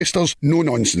There's no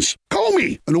nonsense. Call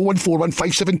me on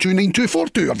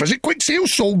 01415729242 or visit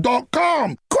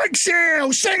quicksalesold.com. Quick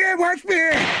Sale, sing it with me.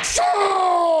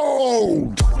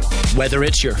 Sold! Whether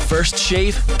it's your first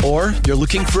shave, or you're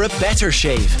looking for a better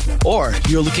shave, or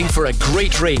you're looking for a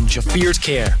great range of beard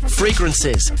care,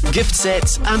 fragrances, gift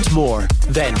sets and more,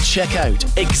 then check out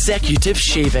Executive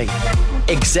Shaving.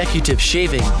 Executive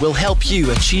Shaving will help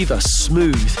you achieve a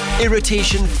smooth,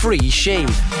 irritation-free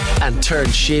shave and turn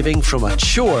shaving from a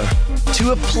chore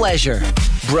to a pleasure.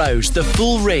 Browse the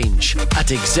full range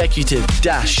at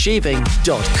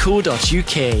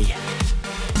executive-shaving.co.uk.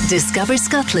 Discover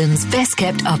Scotland's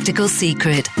best-kept optical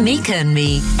secret, Mika &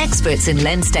 Me. Experts in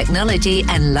lens technology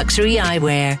and luxury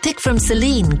eyewear. Pick from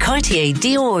Celine, Cartier,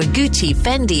 Dior, Gucci,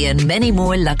 Fendi and many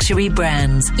more luxury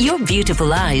brands. Your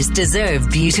beautiful eyes deserve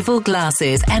beautiful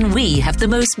glasses, and we have the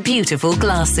most beautiful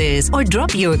glasses. Or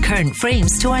drop your current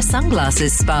frames to our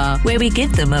sunglasses spa, where we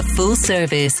give them a full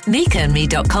service.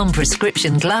 MikaandMe.com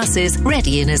prescription glasses,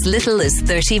 ready in as little as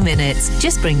 30 minutes.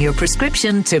 Just bring your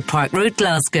prescription to Park Road,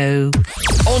 Glasgow.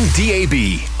 On DAB,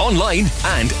 online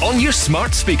and on your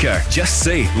smart speaker. Just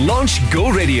say, launch Go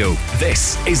Radio.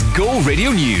 This is Go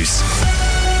Radio News.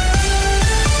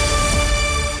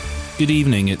 Good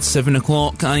evening, it's 7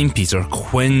 o'clock. I'm Peter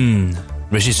Quinn.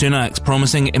 Rishi Sunak's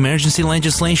promising emergency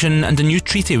legislation and a new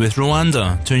treaty with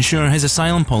Rwanda to ensure his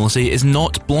asylum policy is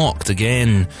not blocked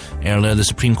again. Earlier, the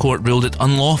Supreme Court ruled it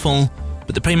unlawful,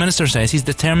 but the Prime Minister says he's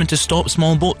determined to stop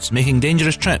small boats making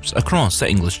dangerous trips across the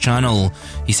English Channel.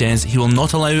 He says he will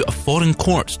not allow a foreign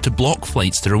court to block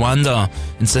flights to Rwanda,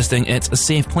 insisting it's a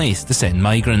safe place to send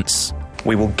migrants.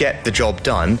 We will get the job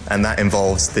done, and that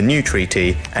involves the new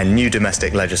treaty and new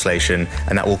domestic legislation,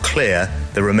 and that will clear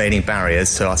the remaining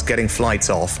barriers to us getting flights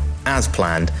off as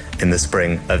planned in the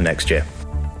spring of next year.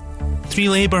 3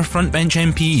 Labour frontbench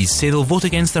MPs say they'll vote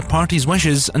against their party's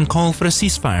wishes and call for a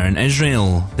ceasefire in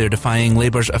Israel. They're defying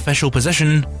Labour's official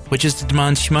position, which is to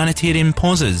demand humanitarian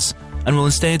pauses, and will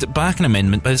instead back an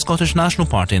amendment by the Scottish National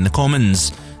Party in the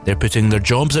Commons. They're putting their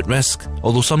jobs at risk,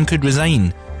 although some could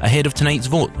resign, ahead of tonight's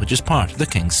vote, which is part of the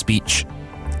King's speech.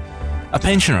 A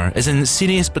pensioner is in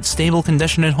serious but stable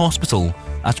condition in hospital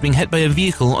after being hit by a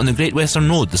vehicle on the Great Western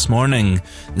Road this morning.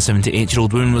 The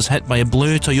 78-year-old woman was hit by a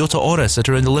blue Toyota Auris at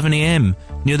around 11 a.m.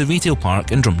 near the retail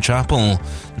park in Drumchapel.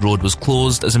 The road was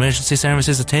closed as emergency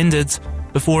services attended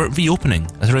before reopening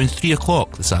at around 3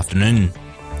 o'clock this afternoon.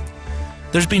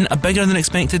 There's been a bigger than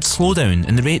expected slowdown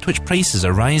in the rate at which prices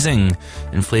are rising.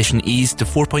 Inflation eased to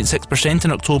 4.6%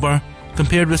 in October,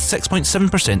 compared with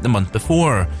 6.7% the month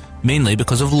before, mainly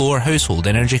because of lower household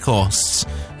energy costs.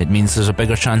 It means there's a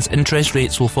bigger chance interest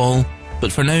rates will fall,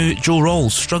 but for now, Joe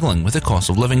Rawls struggling with the cost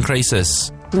of living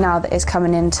crisis. Now that it's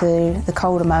coming into the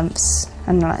colder months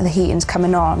and the heating's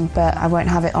coming on, but I won't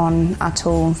have it on at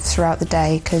all throughout the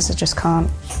day because I just can't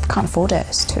afford it.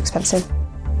 It's too expensive.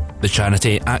 The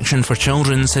charity Action for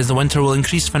Children says the winter will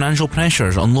increase financial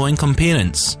pressures on low-income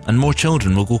parents and more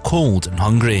children will go cold and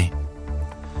hungry.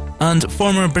 And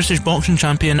former British boxing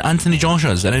champion Anthony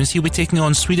Joshua's announced he'll be taking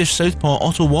on Swedish southpaw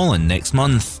Otto Wallin next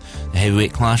month. The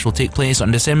heavyweight clash will take place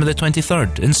on December the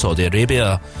 23rd in Saudi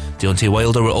Arabia. Deontay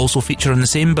Wilder will also feature on the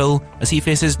same bill as he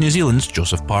faces New Zealand's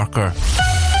Joseph Parker.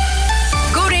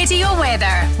 Go Radio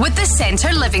weather with the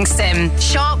Centre Living Sim.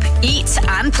 Shop, eat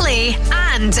and play,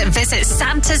 and visit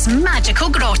Santa's Magical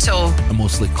Grotto. A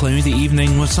mostly cloudy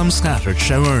evening with some scattered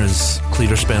showers.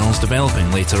 Clearer spells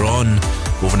developing later on.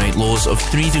 Overnight lows of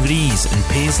 3 degrees in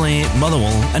Paisley,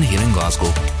 Motherwell and here in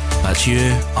Glasgow. That's you,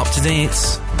 up to date.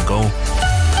 Go.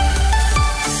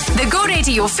 The Go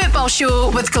Radio Football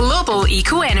Show with Global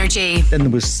Eco Energy. And there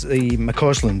was the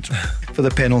McCausland for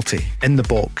the penalty in the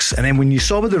box, and then when you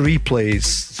saw the replays,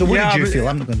 so what did you feel?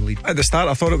 I'm not going to lead. At the start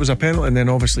I thought it was a penalty, and then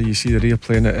obviously you see the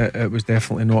replay and it was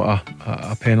definitely not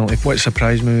a penalty. What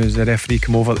surprised me was the referee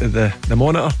came over to the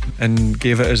monitor and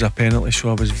gave it as a penalty,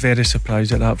 so I was very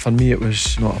surprised at that. For me it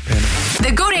was not a penalty.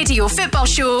 The Go Radio Football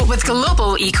Show with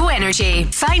Global Eco Energy.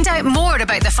 Find out more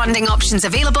about the funding options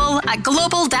available at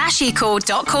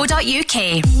global-eco.co.uk.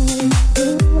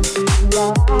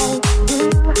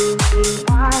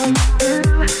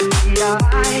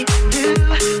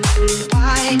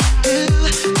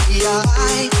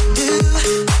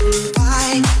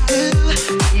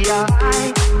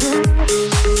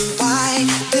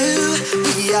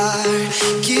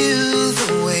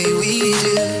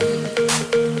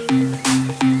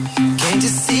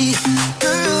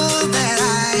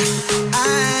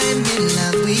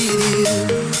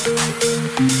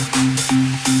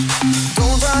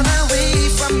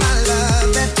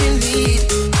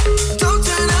 Don't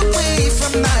turn away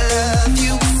from my love,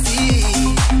 you see.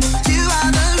 You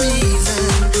are the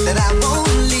reason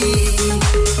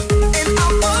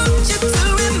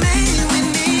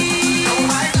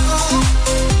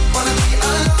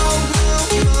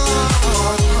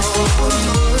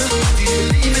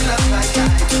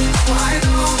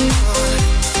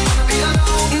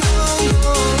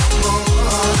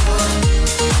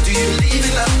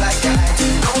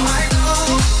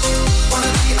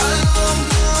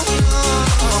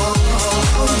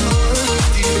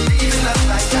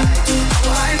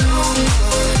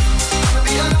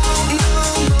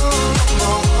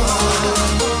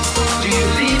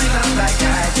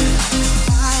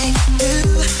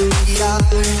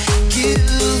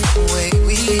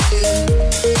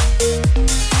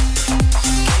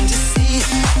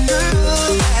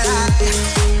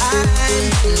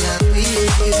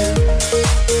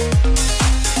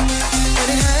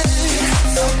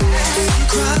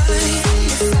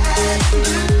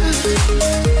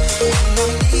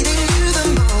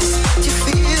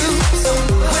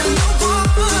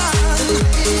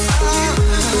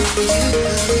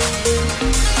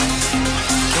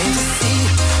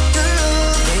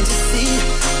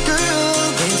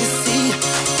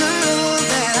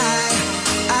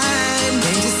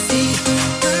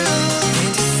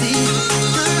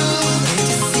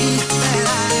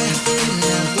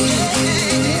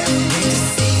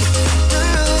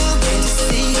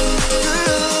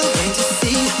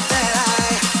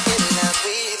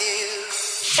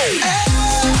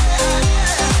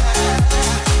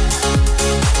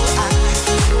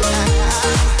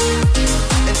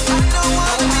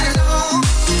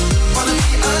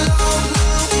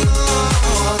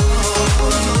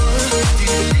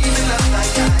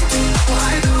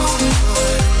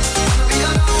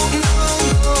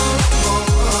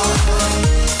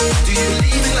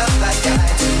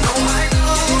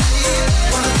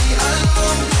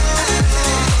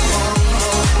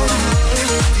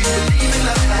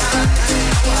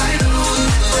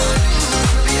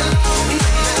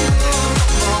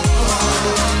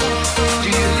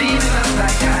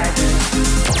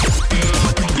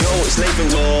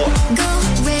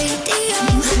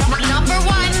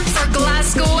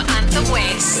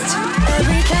West.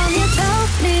 Every time you tell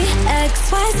me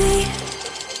XYZ,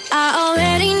 I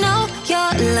already know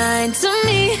you're lying to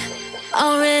me.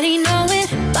 Already know it.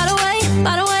 By the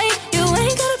way, you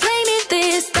ain't gonna play me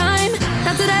this time.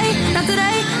 Not today, not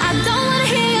today. I don't wanna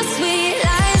hear your sweet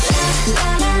lies. La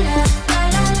la la la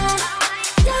la la.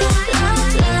 La la la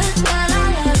la la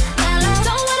la.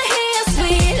 Don't wanna hear your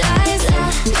sweet lies.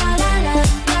 La la la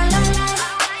la la la.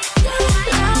 La la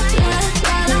la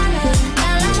la la.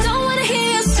 Don't wanna hear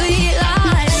your sweet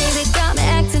lies. Baby, got me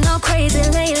acting all crazy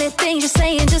lately. Things you're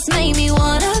saying just made me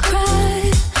wanna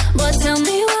cry. But tell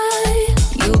me why.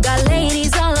 You got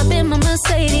ladies all up in my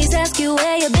Mercedes. Ask you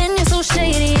where you been, you're so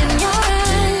shady in your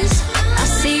eyes. I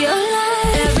see your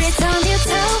lies. Every time you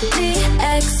tell me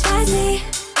XYZ,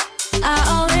 I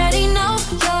already know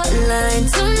you're lying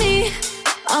to me.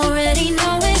 Already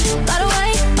know it. By the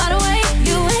way,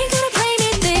 you ain't gonna play me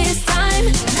this time.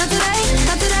 Not today,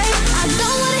 not today. I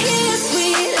don't wanna hear your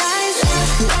sweet lies.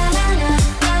 La la la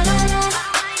la la la.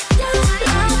 La la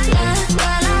la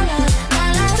la la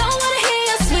la. Don't wanna hear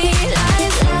your sweet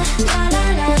lies. La la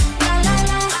la la la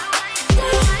la. La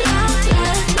la la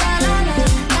la la.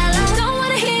 Don't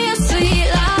wanna hear your sweet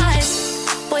lies.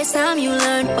 Boy, it's time you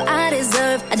learn what I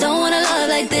deserve. I don't wanna love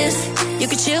like this. You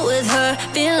could chill with her,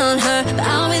 feel on her, but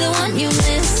I'll be the one you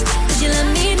miss. 'Cause you let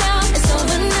me down, it's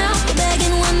over now. You're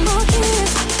begging one more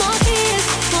kiss, more kiss,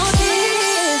 more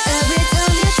kiss. Every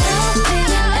time you tell me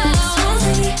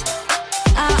XYZ,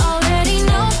 I already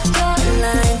know you're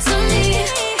lying to me.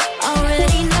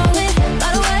 Already know it. By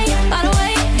the way,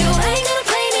 you ain't gonna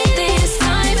play me this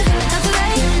time. Not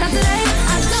today, not today.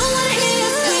 I don't wanna hear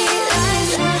your sweet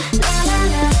lies. La la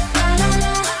la la la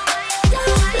la. La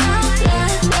la la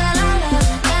la la la.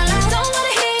 Don't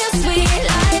wanna hear your sweet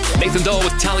lies. Nathan Dawe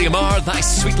with Talia Mar, that is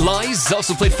Sweet Lies.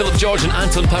 Also played Philip George and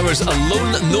Anton Powers,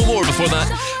 Alone No More before that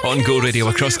on Go Radio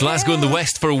across Glasgow and the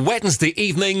West for Wednesday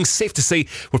evening. Safe to say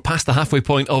we're past the halfway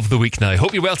point of the week now.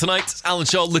 Hope you're well tonight. It's Alan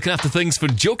Shaw looking after things for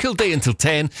Joe Kilday until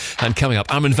 10, and coming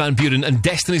up Armin van Buuren and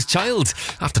Destiny's Child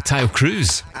after Tayo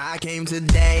Cruz. I came to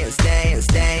dance, dance,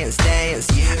 dance, dance.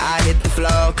 I hit the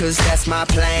floor 'cause that's my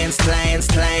plans.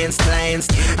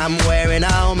 I'm wearing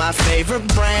all my favorite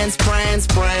brands.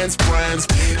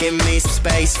 Give me some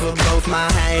space for both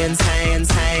my hands.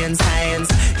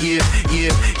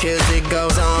 Yeah, 'cause it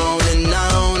goes on and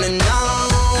on and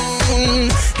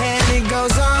on. And it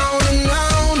goes on and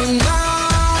on and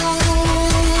on.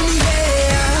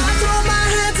 Yeah, I throw my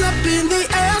hands up in the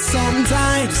air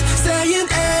sometimes, saying,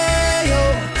 ayo,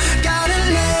 gotta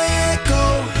let go.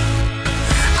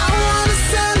 I wanna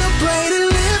celebrate and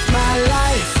live my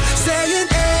life, saying,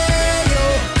 ayo,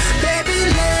 baby,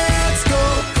 let's go.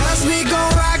 'Cause we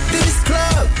gon' rock this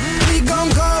club, we gon'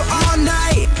 go all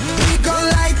night, we gon'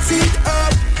 light it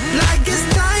up like it's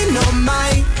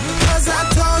dynamite. 'Cause I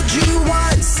told you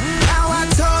once, now I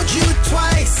told you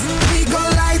twice, we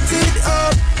gon' light it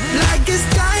up like it's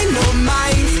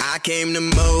dynamite. I came to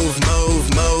move, move,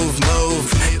 move, move.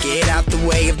 Get out the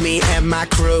way of me and my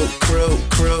crew.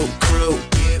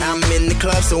 I'm in the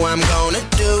club, so I'm gonna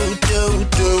do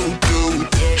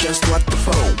just what the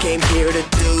phone came here to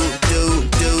do.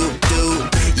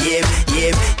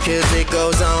 Yep, 'cause it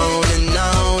goes on and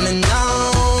on and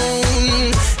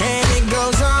on. And it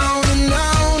goes on and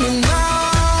on and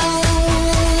on.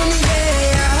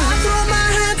 Yeah, I throw my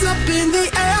hands up in the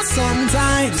air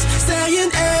sometimes,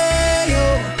 saying, ayo,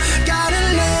 gotta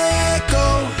let go.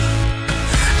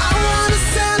 I wanna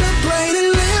celebrate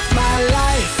and live my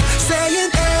life,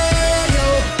 saying, ayo,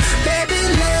 baby,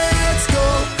 let's go.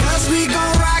 'Cause we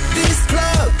gon' rock this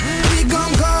club, we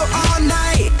gon' go all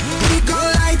night, we gon'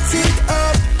 light it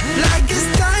up like it's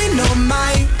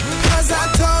dynamite. 'Cause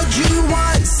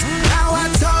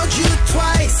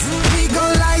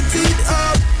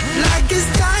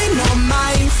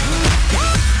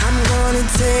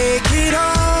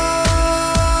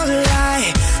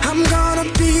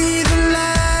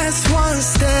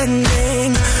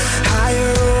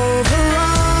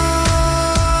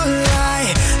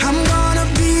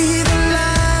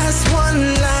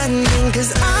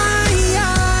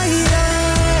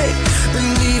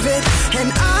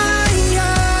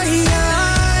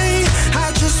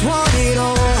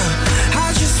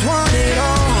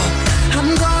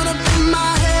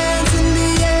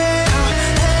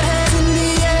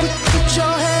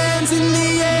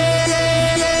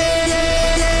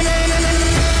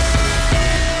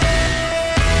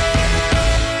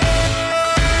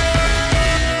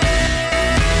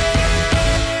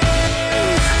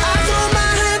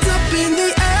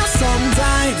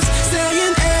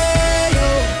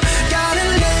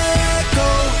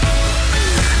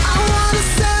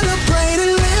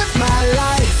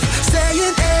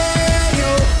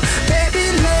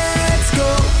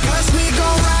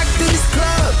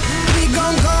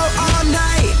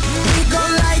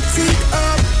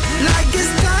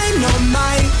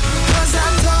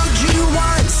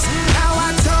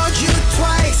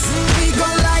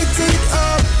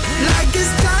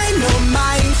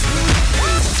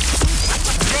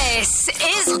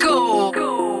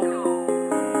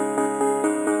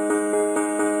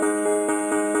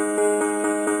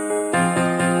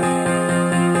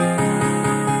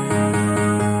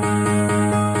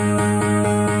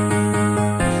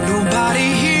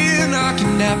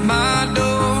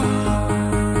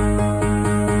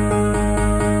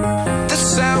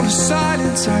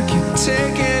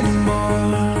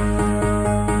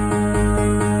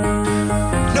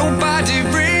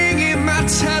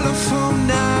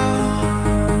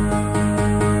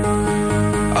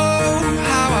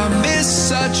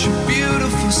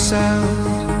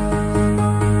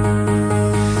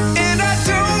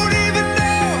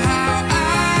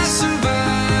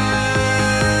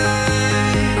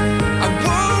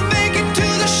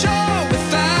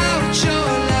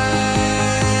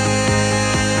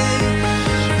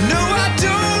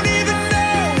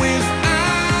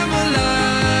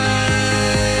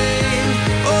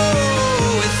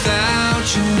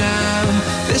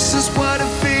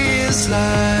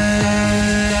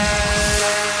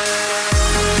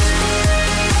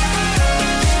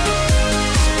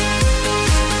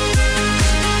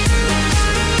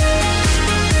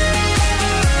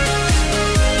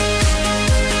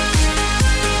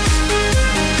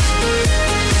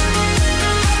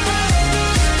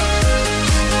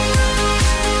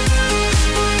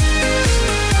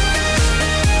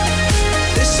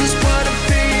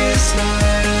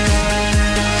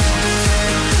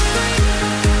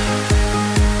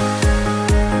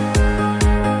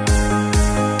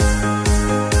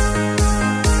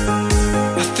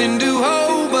nothing to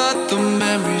hold but the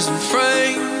memories and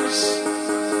frames.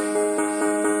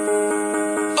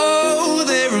 Oh,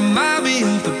 they remind me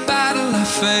of the battle I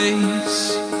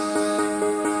face.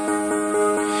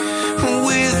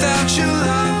 Without your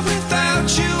love,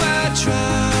 without you I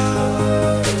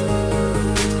drown.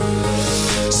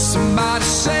 Somebody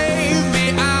save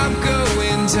me, I'm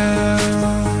going down.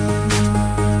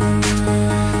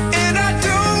 And I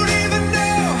don't even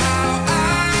know how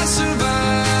I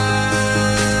survive.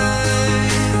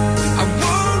 I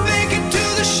won't make it to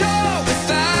the shore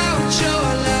without your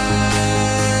light.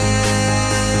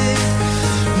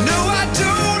 No, I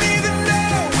don't even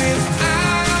know if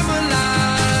I'm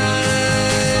alive.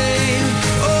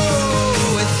 Oh,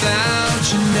 without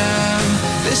you now,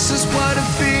 this is what it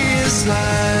feels like.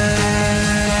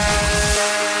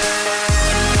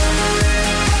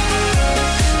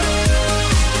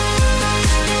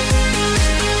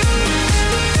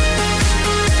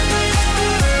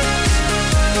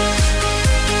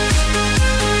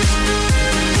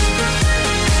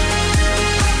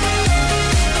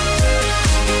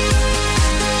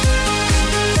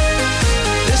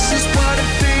 This is what it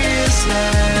feels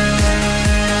like.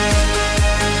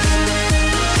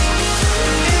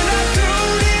 And I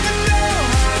don't even know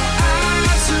how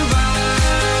I survive.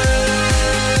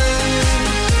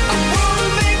 I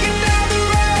won't make it down the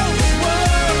road with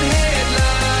one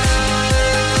headline.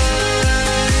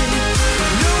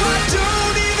 No, I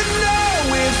don't even know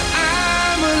if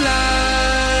I'm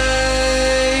alive.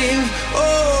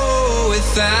 Oh,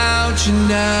 without you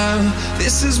now,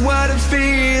 this is what it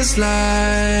feels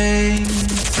like.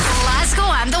 Glasgow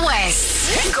and the West.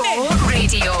 Go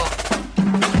Radio.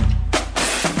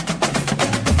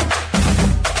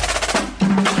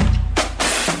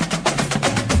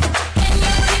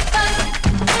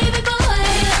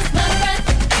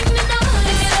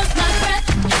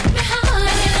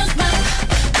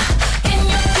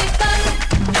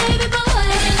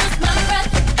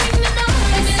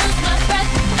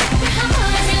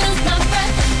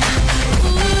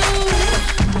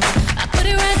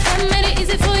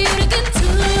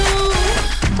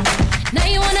 Now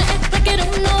you wanna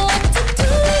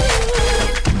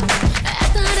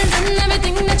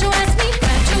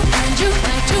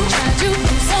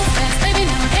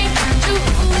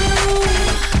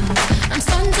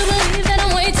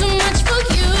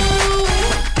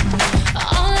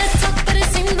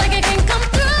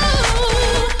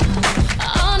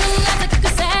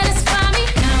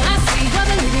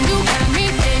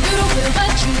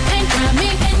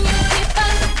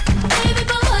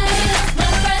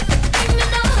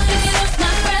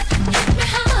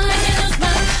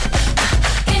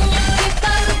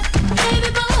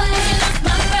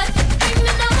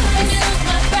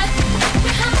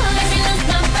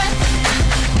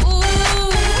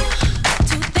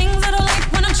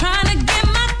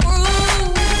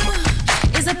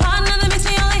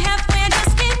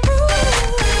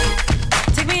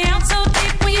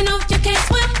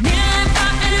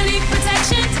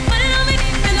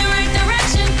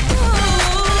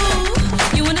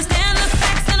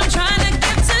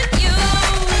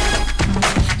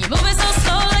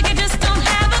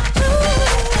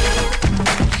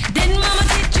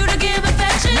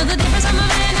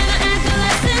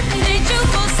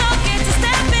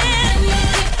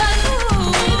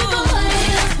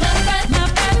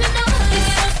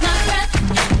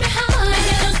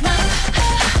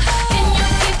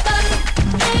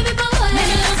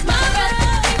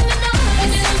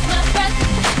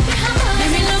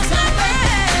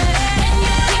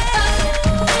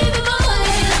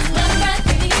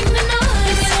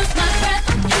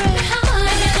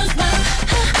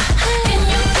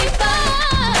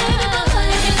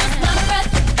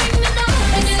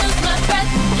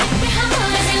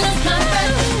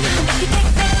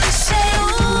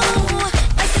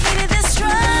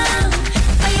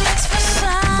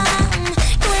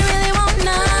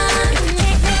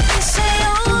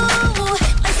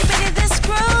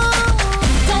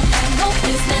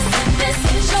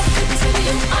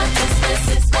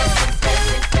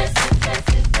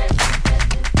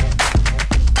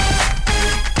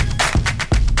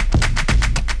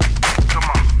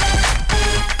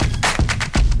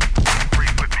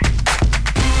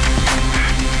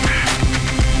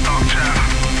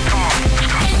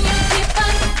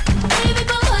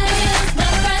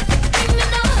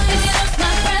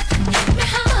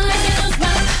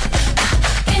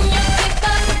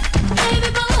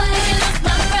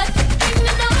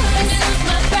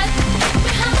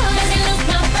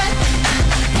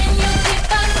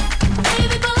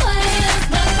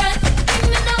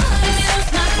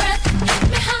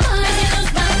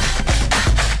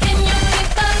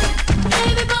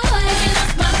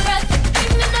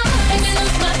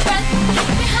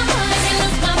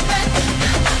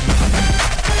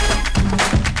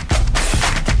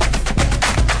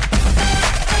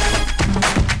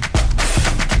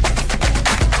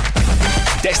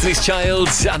Destiny's Child,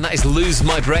 and that is Lose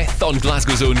My Breath on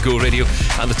Glasgow's own Go Radio.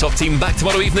 And the top team back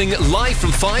tomorrow evening, live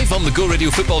from 5 on the Go Radio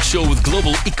Football Show with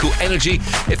Global Eco Energy.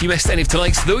 If you missed any of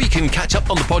tonight's, though, you can catch up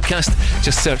on the podcast.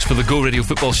 Just search for the Go Radio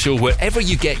Football Show wherever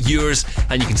you get yours,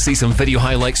 and you can see some video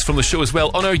highlights from the show as well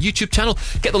on our YouTube channel.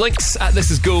 Get the links at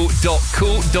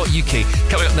thisisgo.co.uk.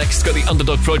 Coming up next, got the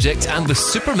Underdog Project and the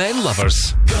Supermen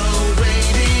Lovers.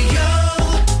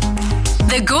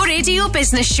 The Go Radio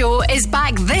Business Show is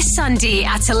back this Sunday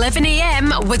at 11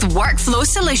 a.m. with Workflow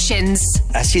Solutions.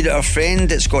 I see that our friend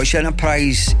at Scottish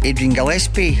Enterprise, Adrian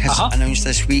Gillespie, has announced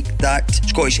this week that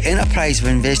Scottish Enterprise have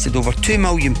invested over £2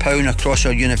 million across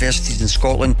our universities in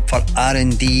Scotland for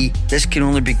R&D. This can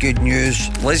only be good news.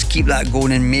 Let's keep that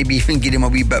going and maybe even give him a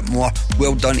wee bit more.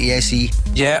 Well done to SE.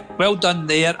 Yeah, well done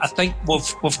there. I think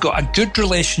we've got a good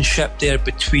relationship there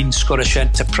between Scottish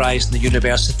Enterprise and the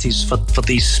universities for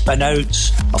these spin-outs.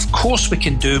 Of course we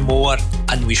can do more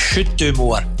and we should do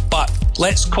more, but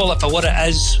let's call it for what it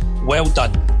is. Well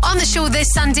done. On the show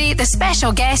this Sunday, the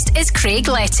special guest is Craig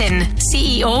Letton,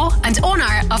 CEO and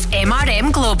owner of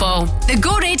MRM Global. The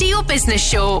Go Radio Business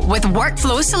Show with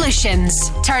Workflow Solutions,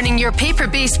 turning your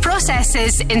paper-based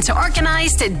processes into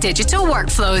organised digital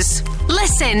workflows.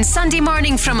 Listen Sunday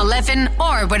morning from 11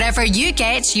 or wherever you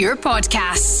get your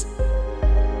podcasts.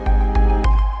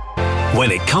 When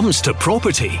it comes to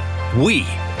property, we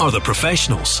are the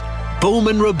professionals.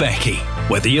 Bowman Rebecca.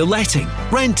 Whether you're letting,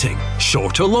 renting,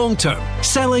 short or long term,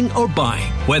 selling or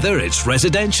buying, whether it's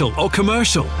residential or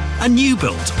commercial, a new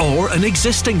build or an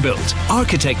existing build,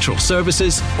 architectural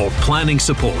services or planning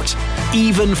support,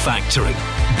 even factoring.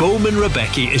 Bowman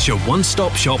Rebecca is your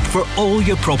one-stop shop for all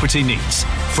your property needs.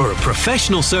 For a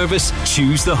professional service,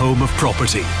 choose the home of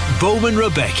property. Bowman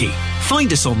Rebecca.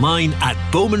 Find us online at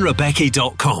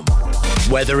bowmanrebecca.com.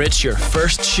 Whether it's your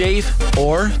first shave,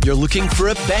 or you're looking for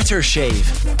a better shave,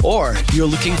 or you're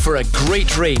looking for a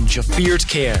great range of beard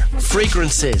care,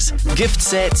 fragrances, gift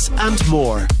sets and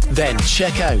more, then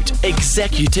check out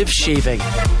Executive Shaving.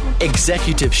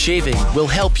 Executive Shaving will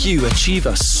help you achieve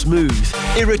a smooth,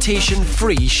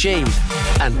 irritation-free shave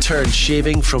and turn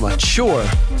shaving from a chore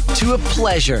to a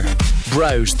pleasure.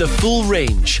 Browse the full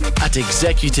range at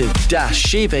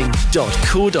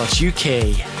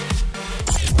executive-shaving.co.uk.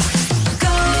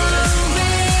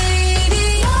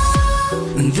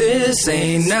 This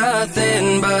ain't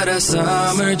nothing but a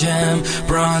summer jam.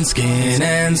 Bronze skin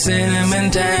and cinnamon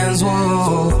tans.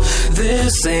 Whoa,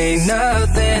 this ain't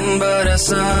nothing but a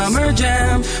summer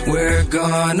jam. We're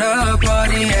gonna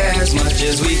party as much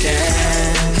as we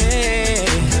can. Hey,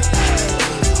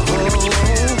 oh,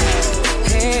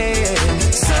 hey,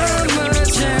 summer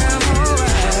jam,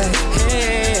 alright.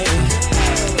 Hey,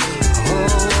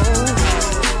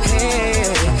 oh, hey.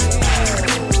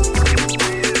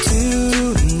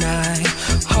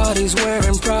 He's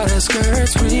wearing Prada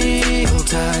skirts real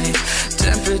tight.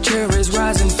 Temperature is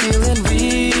rising, feeling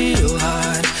real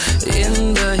hot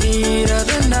in the heat of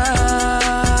the night.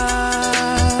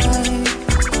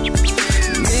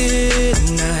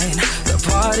 Midnight, the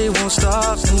party won't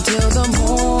stop until the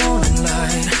morning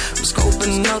light. I'm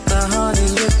scoping out the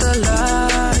honeys with the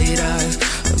light eyes.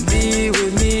 Be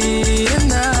with me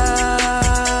tonight.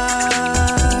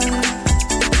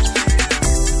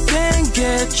 Can't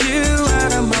get you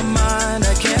out of my mind,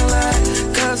 I can't lie,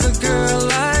 'cause a girl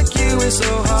like you is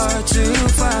so hard to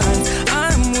find.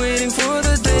 I'm waiting for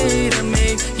the day to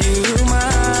make you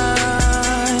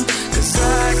mine, 'cause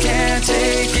I can't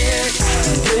take it.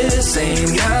 This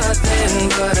ain't nothing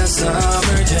but a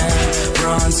summer jam.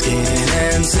 Bronze skin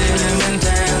and cinnamon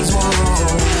tans.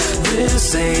 Whoa,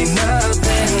 this ain't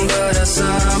nothing but a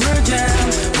summer jam.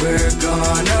 We're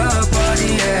gonna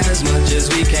party as much as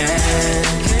we can.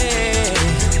 Hey,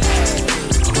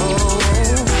 oh,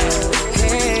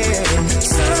 hey,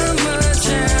 summer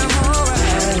jam,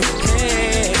 alright.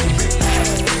 Hey,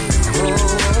 oh,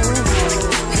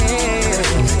 hey.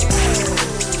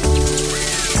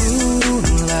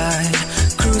 Moonlight,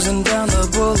 cruising down the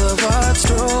boulevard,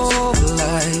 strobe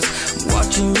lights.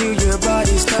 Watching you, your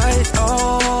body's tight,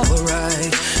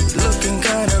 alright. Looking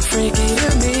kinda freaky to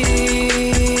me.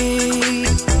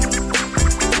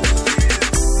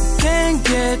 Can't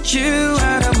get you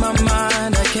out of my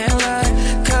mind, I can't lie,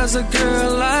 'cause a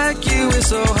girl like you is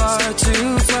so hard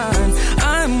to find.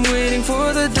 I'm waiting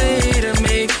for the day to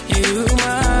make you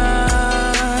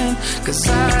mine, 'cause I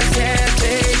can't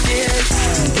take it.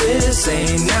 This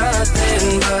ain't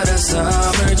nothing but a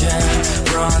summer jam.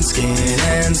 Bronze skin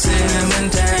and cinnamon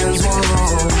tans.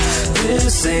 Whoa,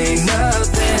 this ain't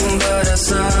nothing but a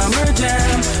summer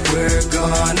jam. We're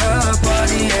gonna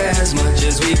party as much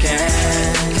as we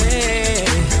can. Hey,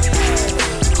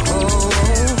 oh,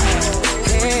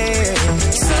 hey.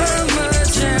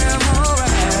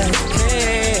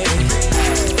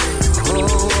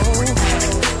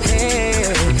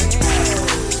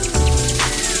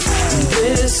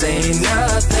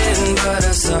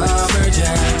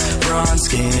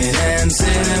 skin and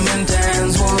cinnamon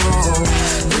tans. Whoa,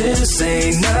 this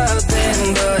ain't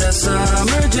nothing but a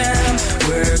summer jam.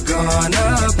 We're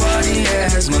gonna party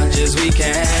as much as we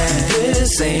can.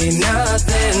 This ain't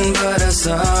nothing but a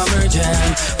summer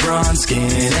jam. Bronze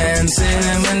skin and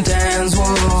cinnamon tans.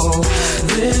 Whoa,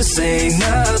 this ain't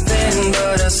nothing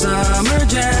but a summer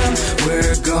jam.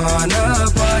 We're gonna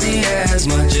party as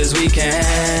much as we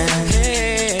can.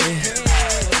 Hey,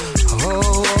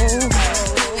 oh,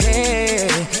 hey,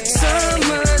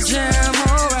 summer jam,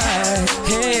 alright.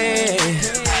 Hey,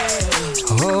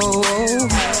 oh,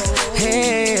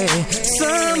 hey,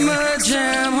 summer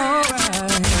jam, alright.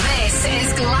 This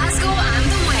is Glasgow and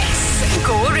the West.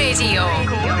 Go Radio.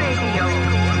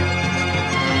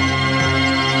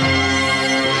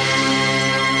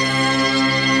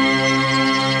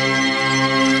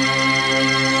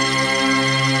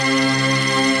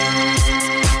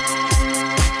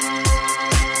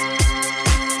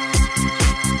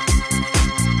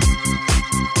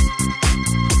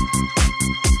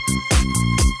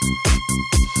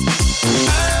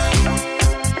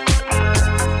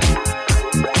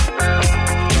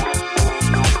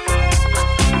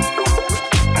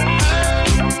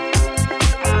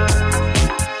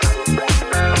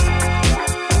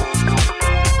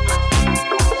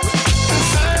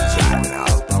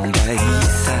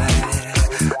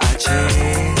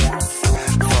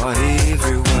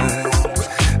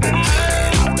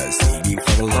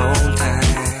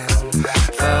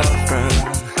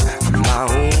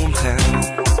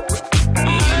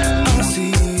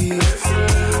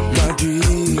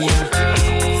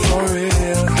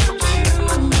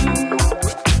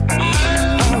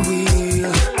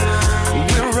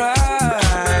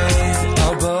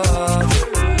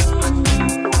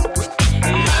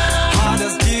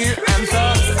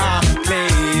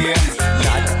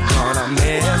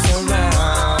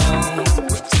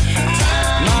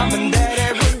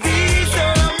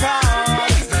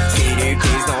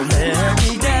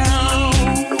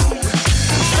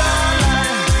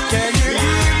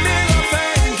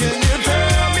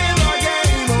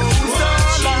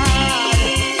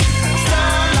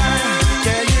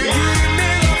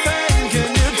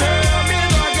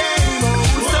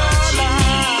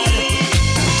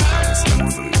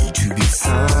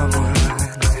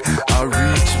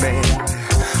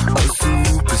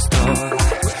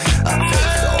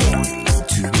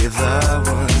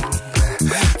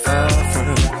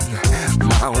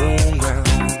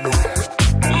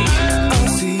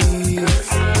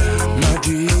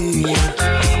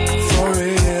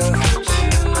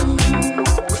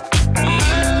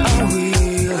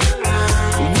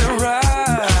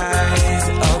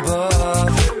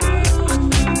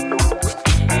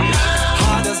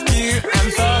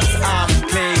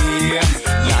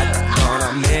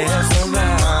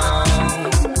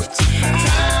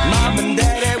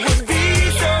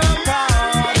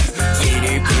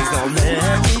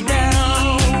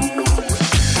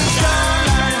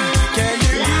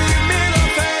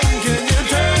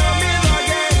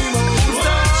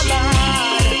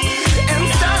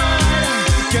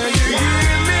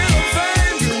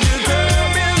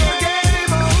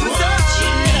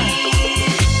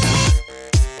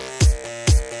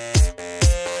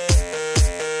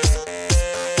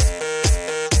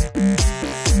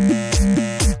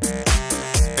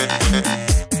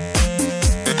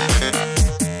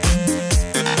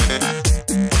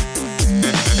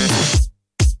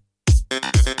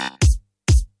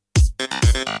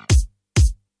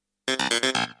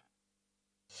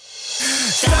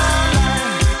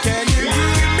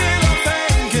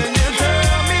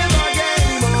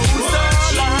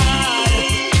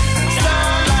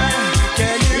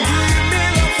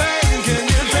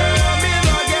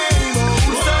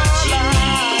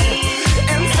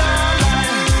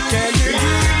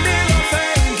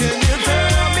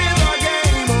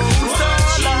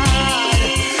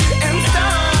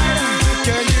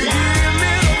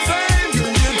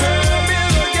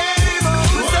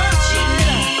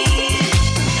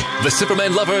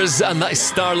 Superman Lovers, and that is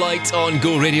Starlight on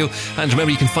Go Radio. And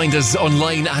remember, you can find us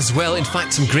online as well. In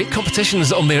fact, some great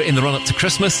competitions on there in the run-up to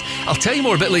Christmas. I'll tell you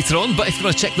more a bit later on, but if you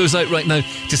want to check those out right now,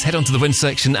 just head on to the win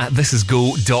section at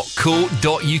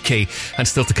thisisgo.co.uk. And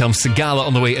still to come, Sigala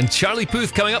on the way, and Charlie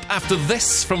Puth coming up after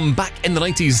this from back in the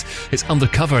 90s. It's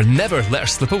Undercover. Never Let Her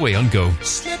Slip Away on Go.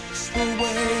 Slips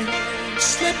away,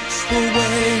 slips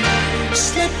away,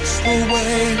 slips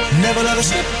away, never let her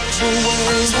slip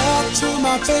away. Talk to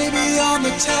my baby on the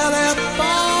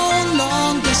telephone,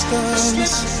 long distance.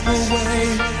 Slips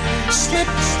away, slip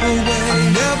away. I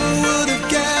never would have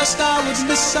guessed I would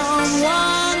miss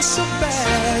someone so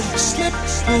bad. Slip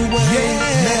away,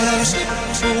 yeah, slip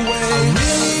away. I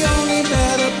really only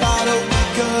met about a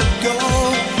week ago.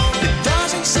 It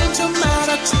doesn't seem to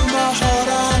matter to my heart.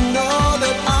 I know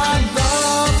that I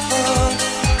love her.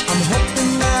 I'm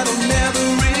hoping that I'll never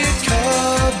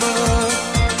recover.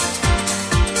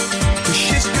 'Cause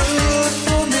she's good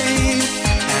for me,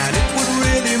 and it would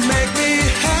really make me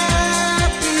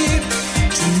happy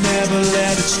to never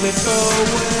let it slip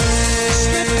away.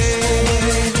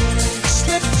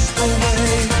 Slip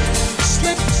away,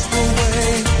 slip away,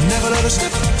 never let it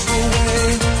slip away.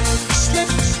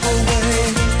 Slip away,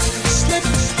 slip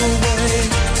away,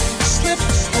 slip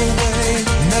away,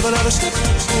 never let it slip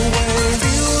away.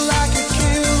 Feel like a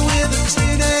kid with a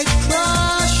teenage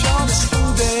crush on a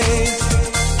school day.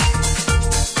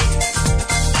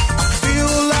 I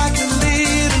feel like a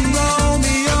lead in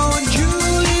Romeo and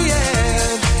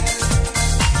Juliet.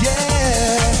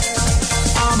 Yeah,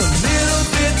 I'm a little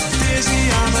bit dizzy,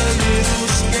 I'm a little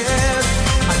scared.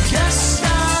 I guess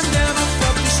I never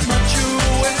felt this much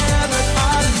aware that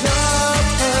I love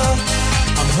her.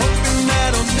 I'm hoping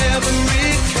that I'll never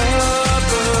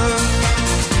recover.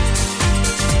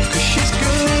 'Cause she's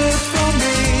good for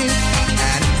me,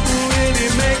 and it will really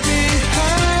make me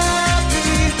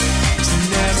happy to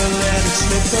never let it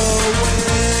slip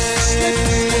away.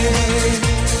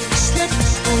 Slip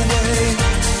away,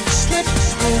 slip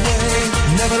away,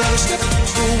 never let it slip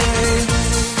away.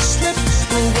 Slip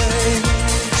away,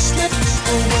 slip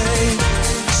away,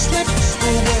 slip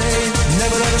away,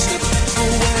 never let it slip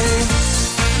away.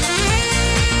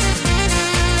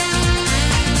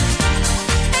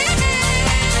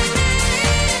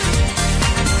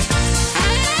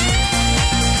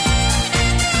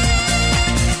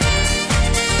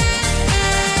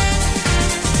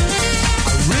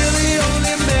 I really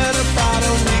only met about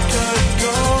a week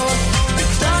ago. It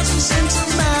doesn't seem to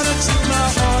matter to my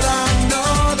heart. I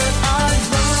know that I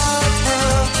love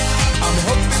her. I'm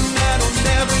hoping that I'll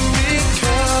never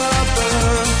recover.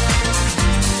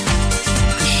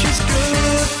 'Cause she's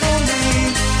good for me,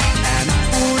 and it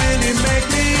will really make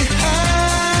me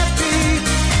happy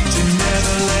to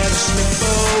never let it slip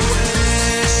away.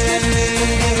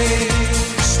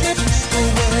 Slip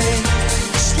away,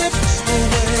 slip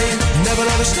away, never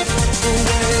let it slip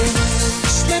away.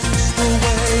 Slip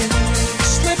away,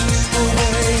 slip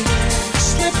away,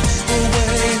 slip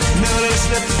away, never let it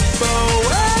slip away.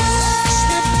 Slip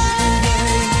away,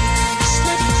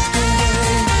 slip away,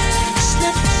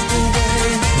 slip away,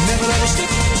 never let it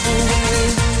slip away.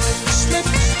 Slip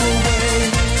away,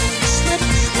 slip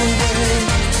away,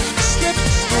 slip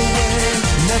away,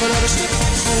 never let it slip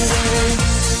away.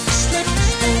 Slip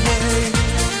away,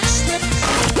 slip.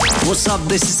 What's up?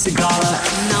 This is Sigala.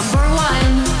 Number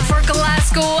 1 for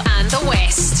Glasgow and the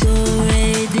West.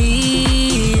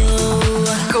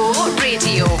 Go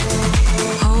Radio.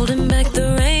 Holding back the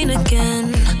rain again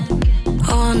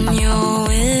on your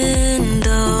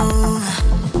window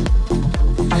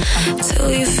till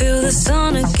you feel the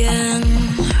sun again.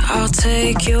 I'll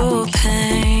take your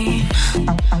pain.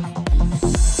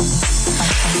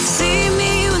 See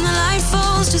me when the light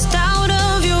falls just out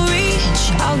of your reach.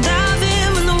 I'll dive in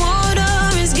when the water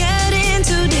is getting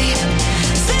too deep.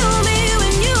 Feel me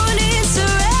when you need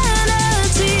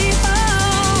serenity.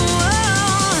 Oh,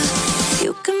 oh.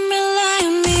 You can rely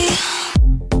on me.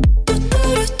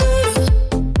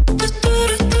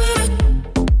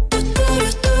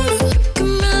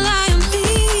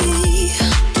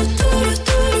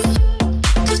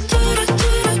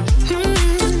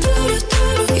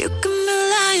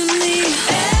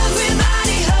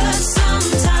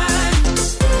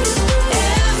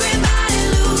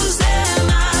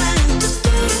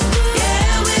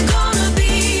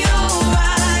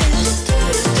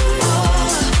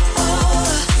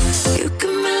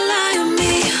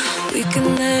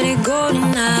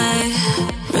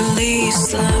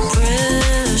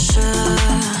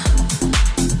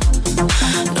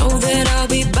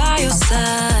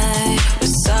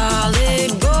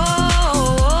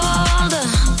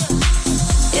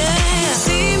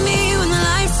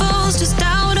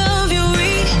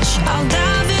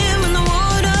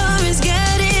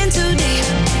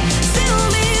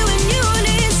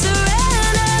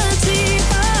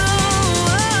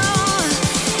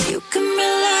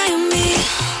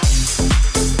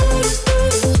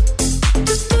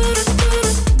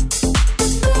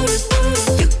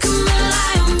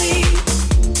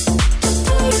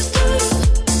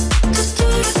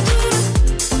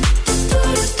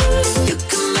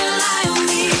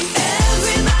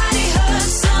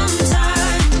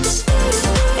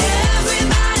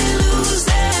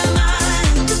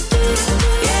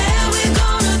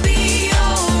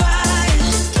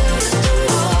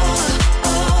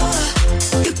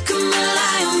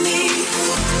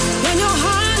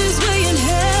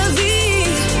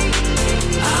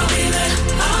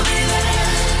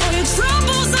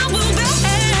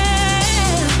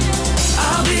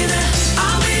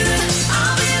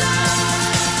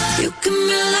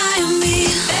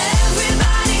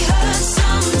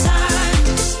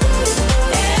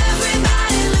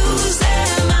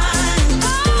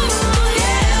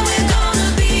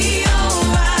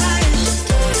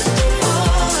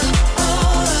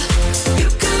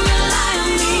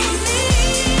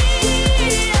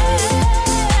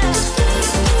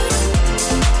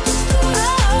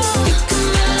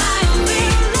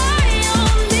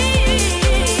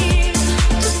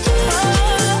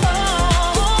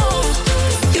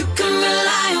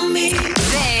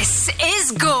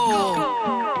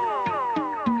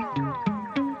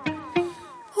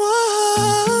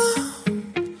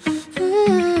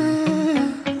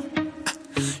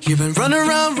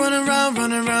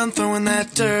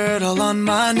 that dirt all on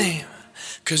my name.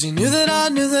 Cause you knew that I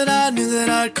knew that I knew that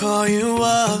I'd call you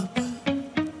up.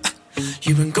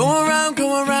 You've been going around,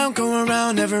 going around, going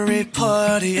around every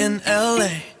party in LA.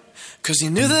 Cause you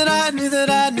knew that I knew that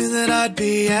I knew that I'd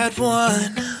be at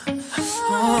one.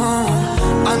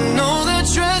 Oh, I know that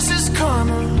dress is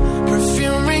karma,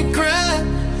 perfume regret.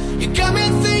 You got me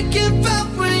thinking about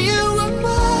when you were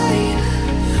mine.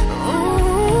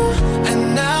 Oh,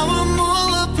 and now I'm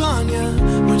all up on you,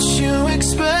 what you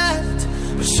expect.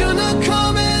 But you're not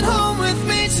coming home with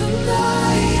me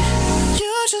tonight.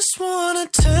 You just want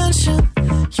attention,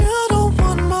 you don't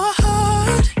want my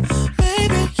heart.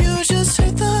 Maybe you just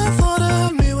hate the thought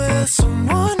of me with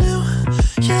someone new.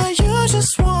 Yeah, you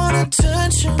just want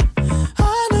attention,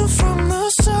 I knew from the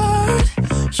start.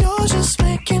 You're just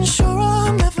making sure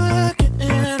I'm never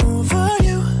getting over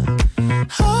you.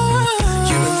 Oh.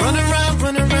 You've been running around,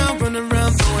 running around, running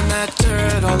around, throwing that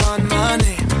dirt all on my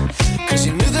name. Cause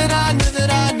you knew that I knew that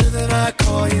I knew that I'd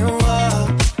call you up.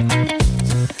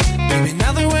 Baby,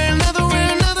 now that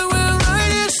we're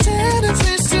right here standing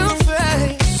face to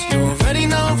face, you already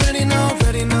know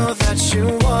that you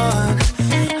won.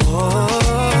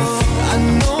 Oh, I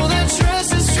know that dress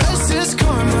is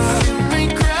karma, you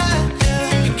regret.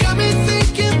 You got me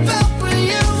thinking about when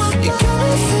you were mine. You got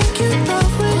me thinking about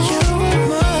when you were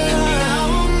mine.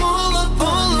 Now I'm all up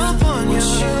on you. What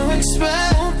you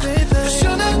expect? Oh, baby, but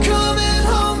you're not coming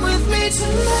home with me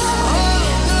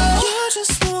tonight. You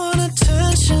just want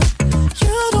attention,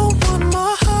 you don't want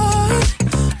my heart.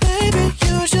 Maybe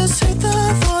you just hate the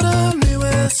thought of me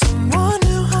with someone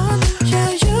new.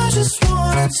 Yeah, you just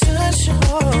want attention,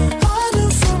 I knew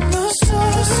from the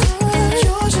start.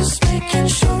 You're just making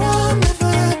sure I'm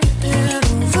never getting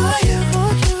over you.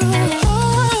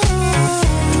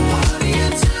 What are you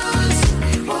doing to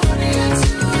me? What are you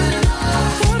doing?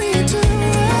 What are you doing?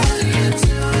 What are you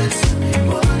doing to me?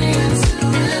 What are you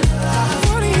doing?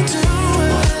 What are you doing?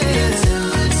 What are you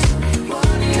doing to me? What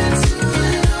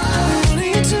are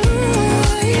you doing?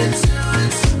 What are you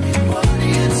doing to me? What are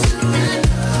you doing?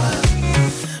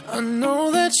 I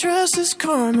know that dress is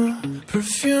karma,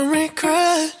 perfume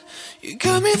regret. You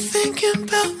got me thinking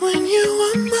about when you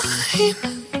were mine.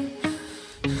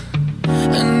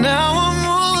 And now I'm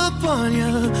all up on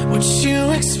you, what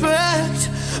you expect.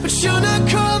 But you're not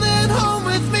coming home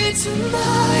with me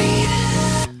tonight.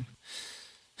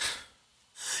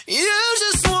 You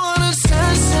just want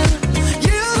attention,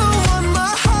 you don't want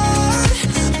my heart.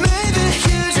 Maybe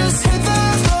you just hate the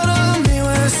thought of me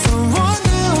with someone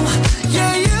new.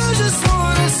 Yeah, you just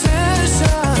want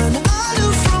attention, I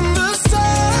knew from the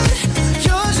start.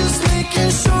 You're just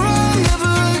making sure I'm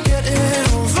never getting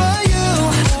over you.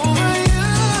 Over you.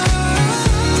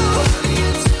 What are you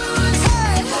doing?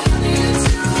 What are you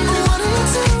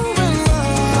doing?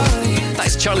 What are you doing?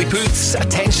 That's Charlie Puth's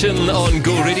Attention on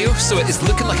Go Radio. So it is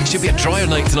looking like it should be a drier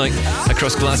night tonight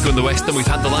across Glasgow and the West than we've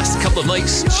had the last couple of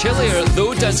nights. Chillier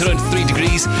though, down to around 3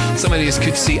 degrees. Some areas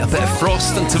could see a bit of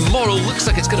frost, and tomorrow looks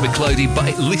like it's going to be cloudy, but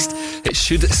at least it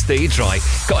should stay dry.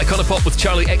 Got Iconopop with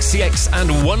Charlie XCX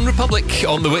and One Republic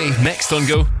on the way next on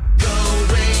Go.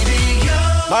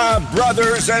 My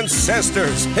brothers and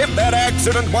sisters, if that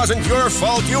accident wasn't your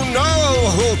fault, you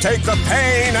know who'll take the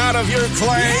pain out of your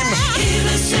claim.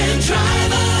 Innocent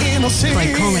Driver. By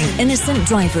calling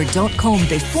innocentdriver.com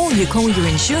before you call your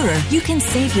insurer, you can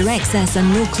save your excess and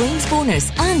no claims bonus,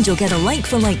 and you'll get a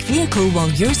like-for-like vehicle while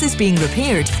yours is being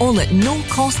repaired, all at no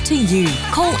cost to you.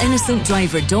 Call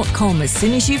innocentdriver.com as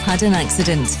soon as you've had an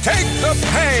accident. Take the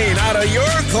pain out of your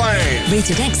claim.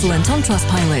 Rated excellent on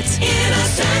Trustpilot.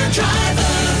 Innocent Driver.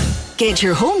 Get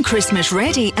your home Christmas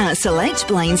ready at Select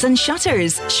Blinds and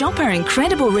Shutters. Shop our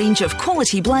incredible range of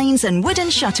quality blinds and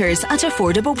wooden shutters at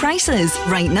affordable prices.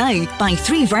 Right now, buy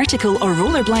 3 vertical or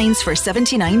roller blinds for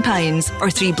 £79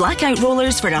 or 3 blackout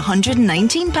rollers for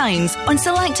 £119 on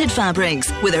selected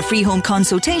fabrics with a free home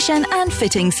consultation and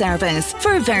fitting service.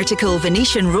 For vertical,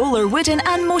 Venetian, roller, wooden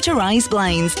and motorised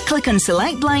blinds, click on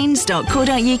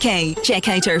selectblinds.co.uk. Check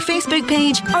out our Facebook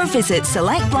page or visit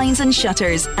Select Blinds and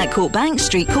Shutters at Coatbank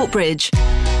Street, Coatbridge.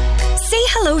 Say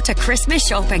hello to Christmas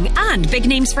shopping and big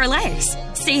names for less.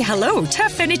 Say hello to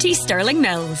Affinity Sterling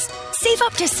Mills. Save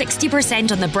up to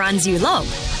 60% on the brands you love,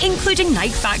 including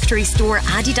Nike Factory Store,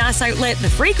 Adidas Outlet, The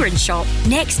Fragrance Shop,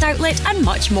 Next Outlet and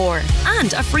much more.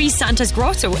 And a free Santa's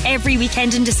Grotto every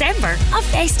weekend in December, a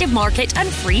festive market and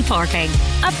free parking.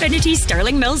 Affinity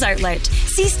Sterling Mills Outlet.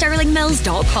 See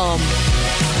sterlingmills.com.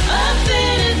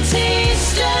 Affinity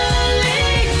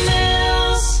Sterling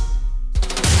Mills.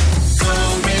 Go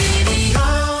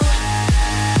Radio.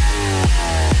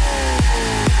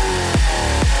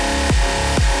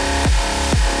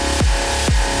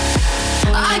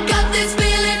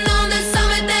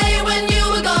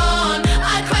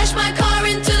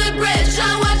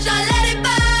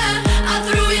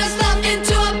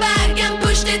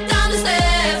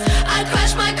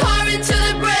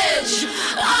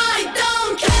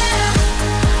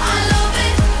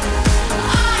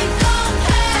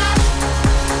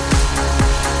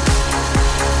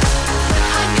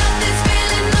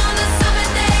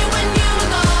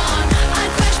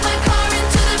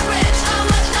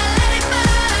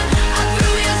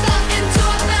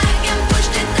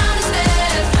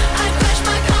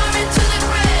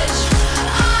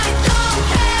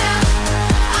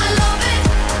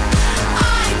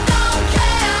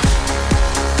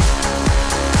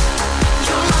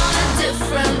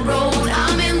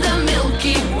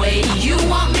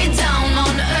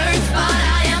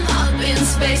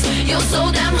 so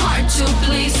damn hard to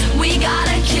please. We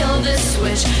gotta kill this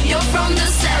switch. You're from the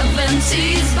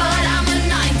 70s, but I'm a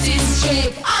 90s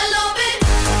chick. I love it.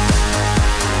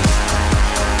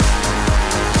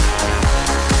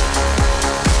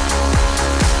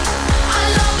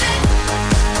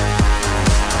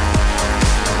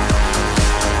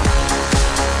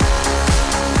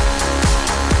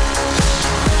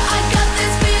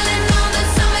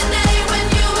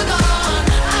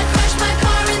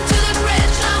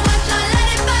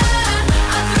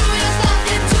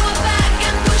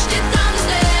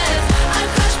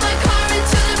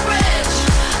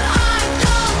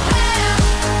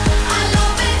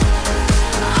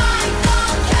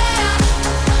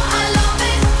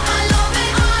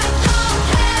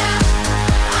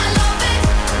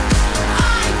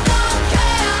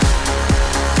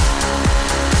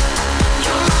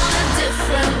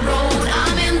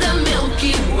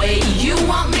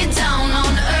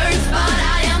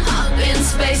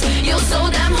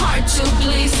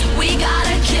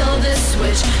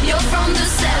 You're from the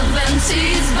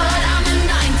 70s, but I'm a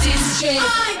 90s chick.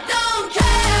 I don't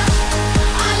care.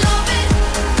 I love it.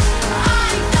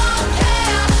 I don't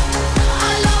care.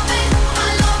 I love it. I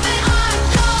love it. I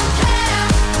don't care.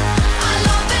 I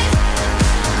love it.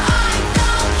 I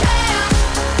don't care.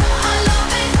 I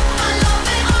love it. I love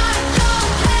it. I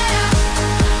don't care.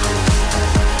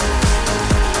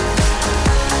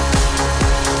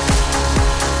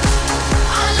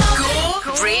 Go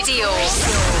Radio.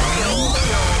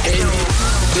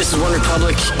 This is One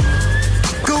Republic.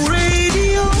 Go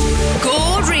Radio. Go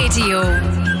Radio.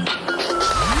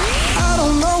 I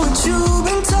don't know what you've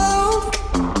been told,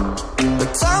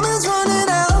 but time is running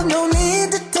out. No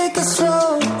need to take a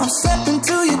stroll. I'm stepping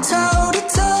to you toe to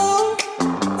toe.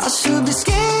 I should be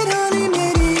scared, honey,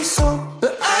 maybe so,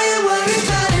 but I ain't worried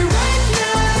about it right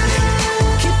now.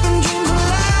 Keeping dreams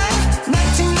alive.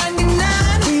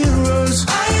 1999 heroes. I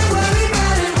ain't worried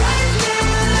about it right now.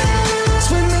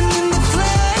 Swimming in the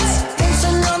floods,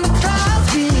 dancing on the clouds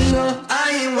below. I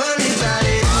ain't worried about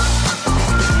it.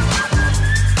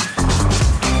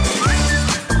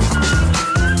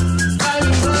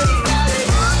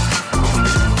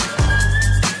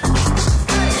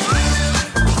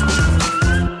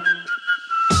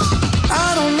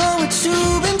 I don't know what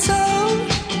you've been told,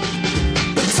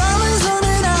 but time is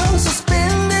running out, so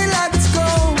spend it like it's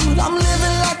gold. I'm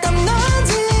living like I'm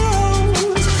 90 years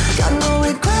old. Got no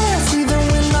regrets even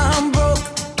when I'm broke.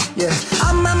 Yeah,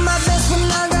 I'm at my best when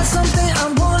I got something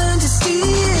I'm wanting to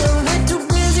steal. Way too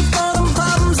busy for them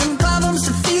problems and problems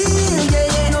to feel. Yeah,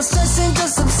 yeah, no stressing,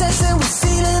 just obsessing with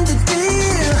sealing the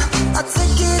deal. I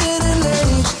take it in and let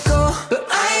it go, but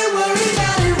I ain't worried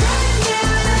about it right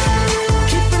now.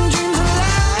 Keeping dreams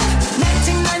alive.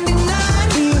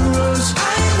 1999 heroes.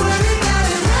 I ain't worried about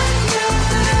it right now.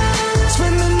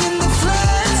 Swimming in the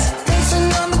floods,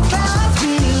 dancing on the clouds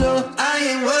below. I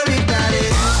ain't worried about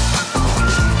it.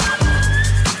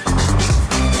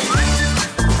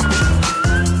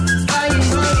 I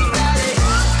ain't worried about it.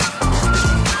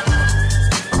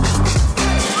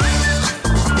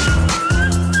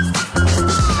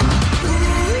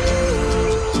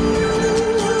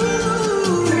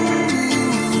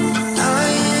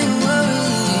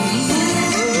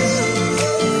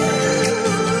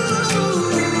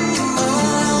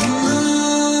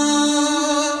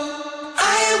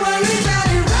 I ain't worried about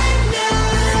it right now.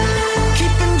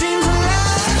 Keeping dreams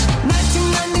alive.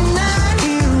 1999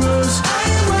 heroes. I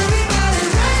ain't worried about it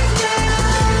right now.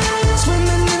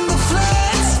 Swimming in the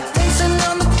floods, dancing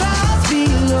on the clouds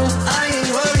below. I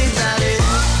ain't worried about it.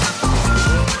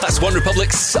 That's One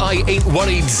Republic's I Ain't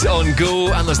Worried on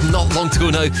Go, and there's not long to go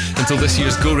now until this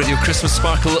year's Go Radio Christmas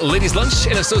Sparkle Ladies Lunch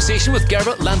in association with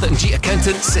Gerber, Landa and G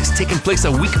Accountants. It's taking place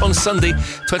a week on Sunday,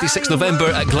 26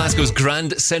 November at Glasgow's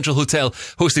Grand Central Hotel,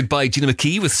 hosted by Gina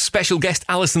McKee with special guest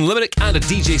Alison Limerick and a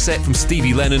DJ set from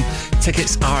Stevie Lennon.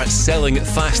 Tickets are selling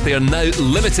fast. They are now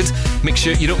limited. Make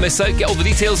sure you don't miss out. Get all the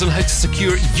details on how to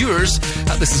secure yours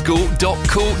at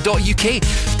thisisgo.co.uk.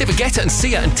 David Guetta and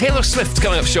Sia and Taylor Swift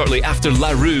coming up shortly after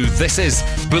La Rue. This is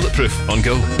Bulletproof on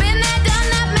Go. Been there, done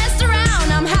that, messed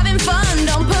around. I'm having fun,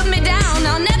 don't put me down.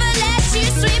 I'll never let you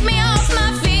sweep me off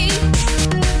my feet.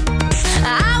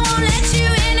 I won't let you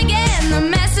in again. The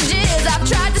messages I've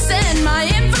tried to send, my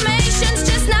information's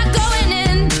just not going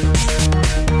in.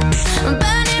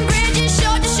 Burning bridges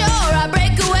shore to shore, I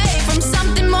break away from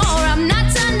something more. I'm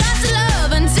not turned on to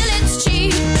love until it's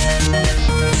cheap.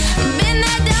 Been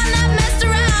there, done that, messed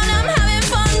around. I'm having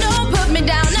fun, don't put me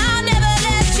down. I'll never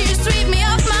let you sweep me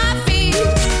off my feet.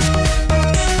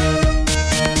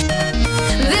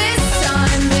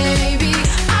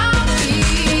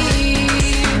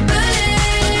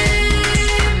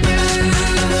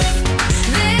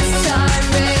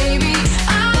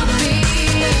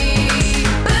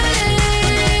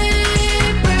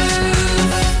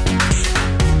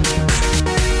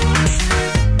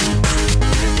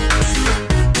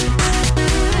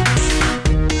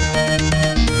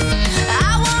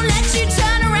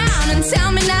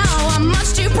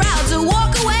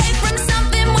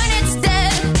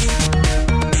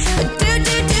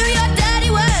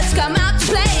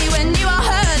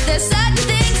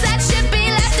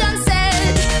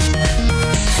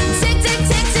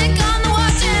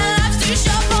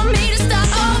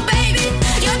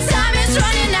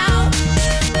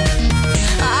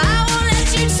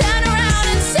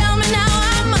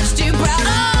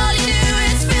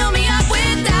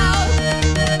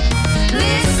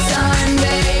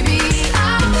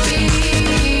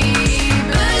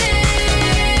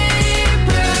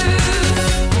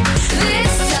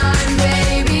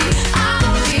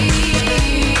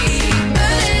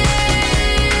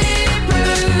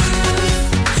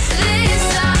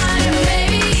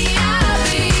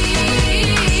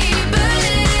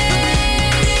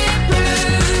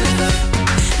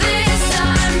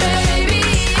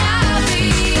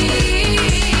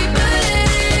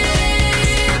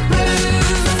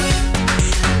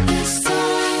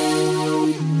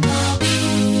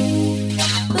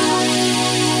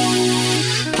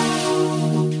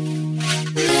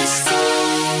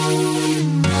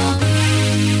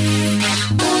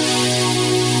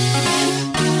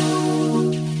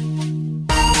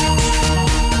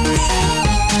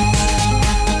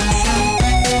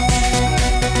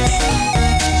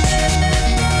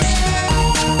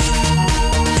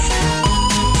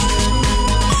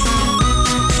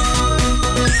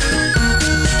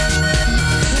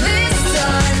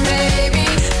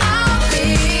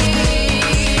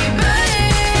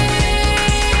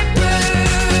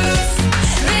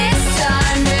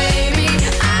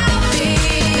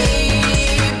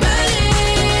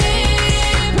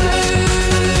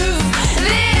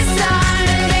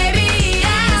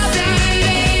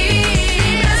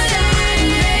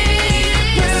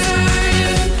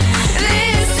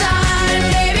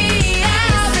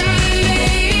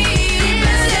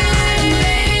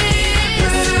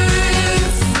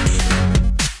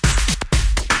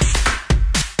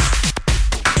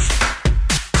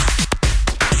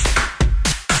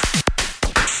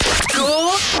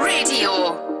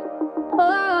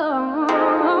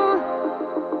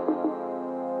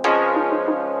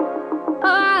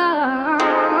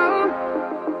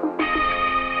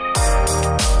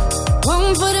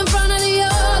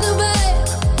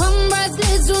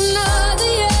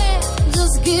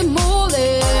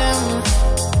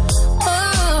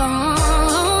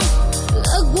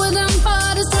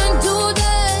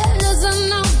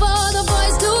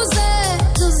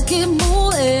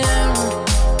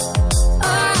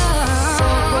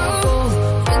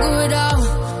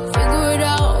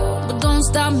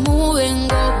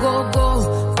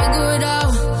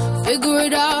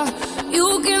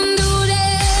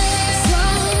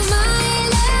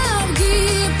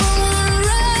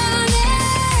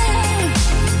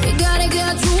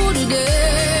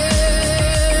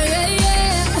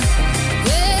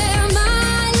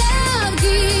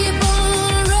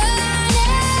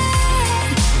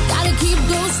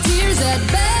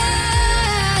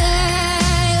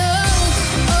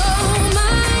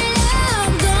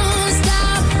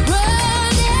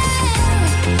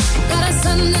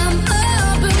 send them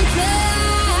up in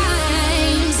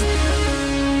flames.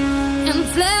 In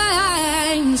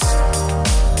flames.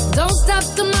 Don't stop,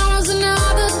 tomorrow's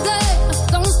another day.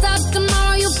 Don't stop,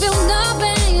 tomorrow you'll feel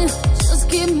nothing. Just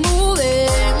keep moving.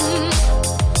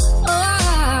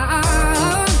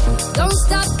 Don't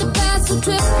stop, the past will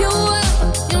trip you up.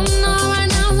 You know right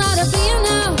now's not a be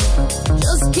now.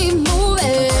 Just keep moving.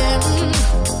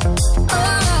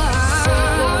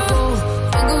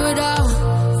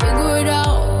 Figure it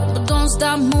out, but don't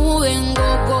stop moving. Go,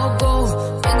 go, go.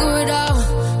 Figure it out,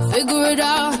 figure it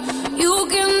out. You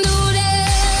can do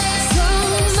this. So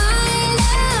my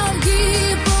love,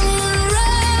 keep on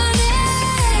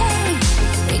running.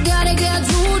 We gotta get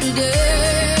through today.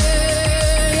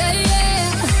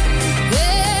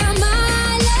 Yeah, my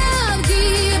love,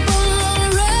 keep on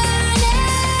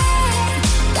running.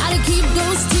 Gotta keep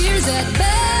those tears at bay.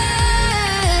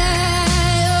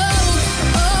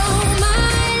 Oh,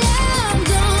 my love,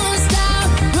 don't stop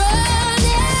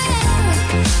running.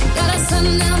 Gotta send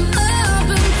them up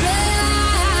in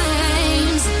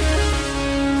flames.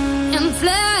 In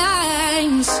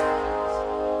flames.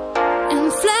 In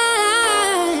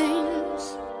flames.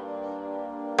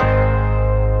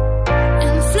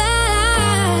 In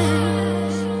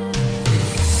flames.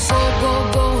 Go, go,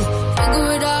 go.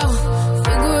 Figure it out.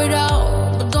 Figure it out.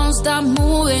 But don't stop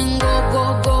moving. Go, go,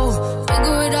 go.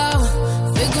 Figure it out.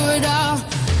 Figure it out.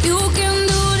 You can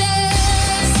do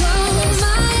this. So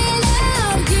my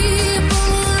love, keep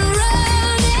on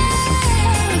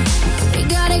running. We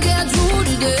gotta get through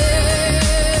today.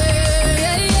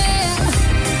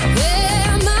 Yeah,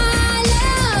 my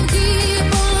love,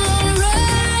 keep on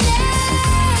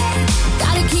running.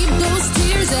 Gotta keep those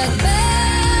tears at bay.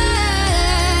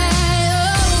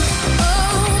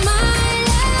 Oh, my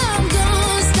love,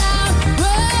 don't stop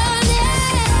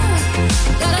running.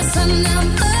 Gotta send them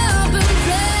up in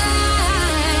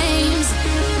flames.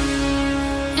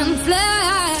 In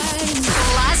flames.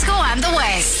 Glasgow and the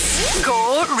West. Go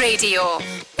Radio.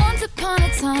 Once upon a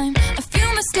time, a few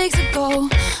mistakes ago,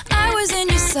 I was in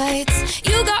your sights.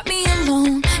 You got me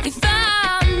alone. You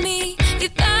found me. You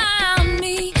found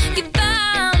me. You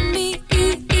found me.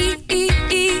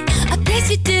 I guess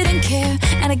you didn't care,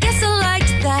 and I guess I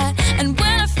liked that. And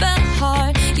when I felt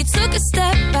hard, you took a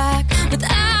step back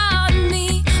without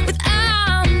me.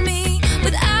 Without me.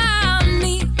 Without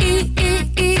me.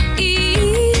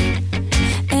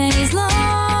 And he's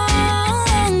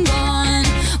long gone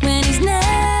when he's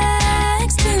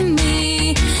next to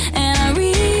me. And I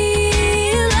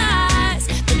realize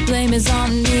the blame is on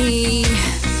me.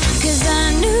 'Cause I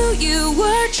knew you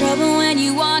were trouble when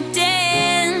you walked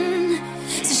in.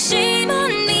 So shame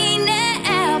on me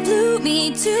now. Blew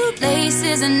me to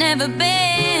places I've never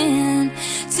been.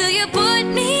 Till you put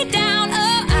me down.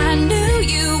 Oh, I knew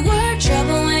you were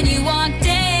trouble when you walked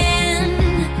in.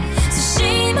 So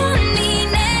shame on me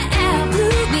now.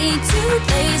 Blew me to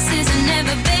places I've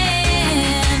never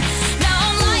been. Now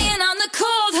I'm lying on the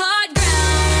cold hard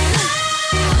ground.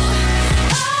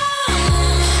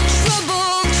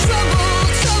 Trouble, trouble,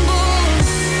 trouble.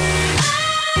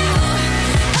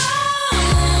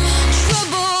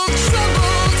 Trouble,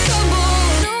 trouble, trouble.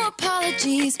 No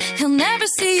apologies, he'll never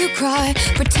see you cry.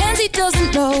 Pretends he doesn't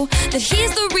know that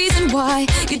he's the reason why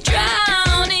you're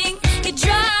drowning, you're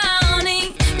drowning,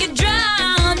 you're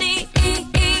drowning.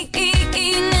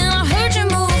 Now I heard you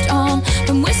moved on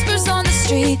from whispers on the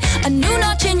street. A new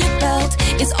notch in your belt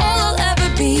is all I'll ever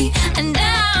be. And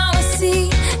now I see,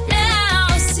 now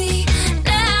I see,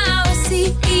 now I see.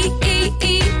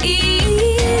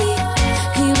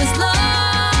 He was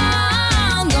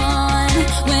long gone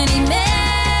when he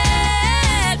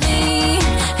met me.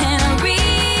 And I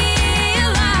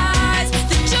realized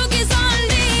the joke is on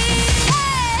me.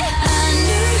 I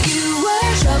knew you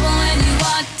were trouble when you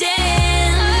walked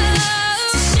in.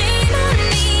 So shame on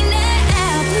me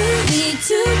now. Blew me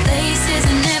to places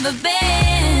I've never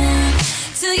been.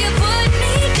 Till you put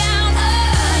me down. I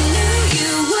knew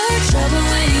you were trouble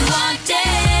when you walked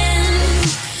in.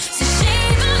 So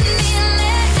shame on me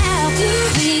now. Blew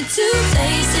me to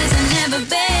places I've never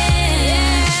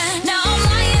been. Now I'm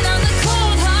lying on the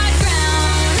cold hard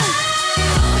ground.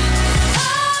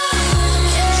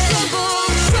 Trouble,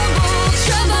 trouble,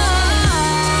 trouble.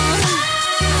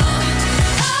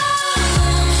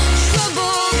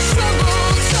 Trouble, trouble,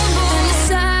 trouble. And the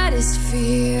saddest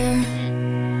fear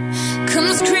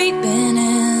comes creeping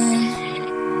in,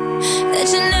 that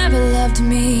you never loved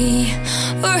me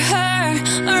or her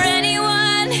or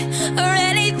anyone or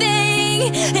anything.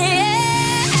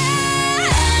 Yeah,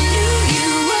 I knew you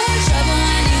were trouble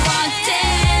when you walked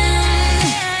in.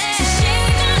 So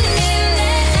shame on me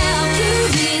now. Blew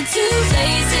me to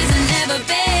places I've never been.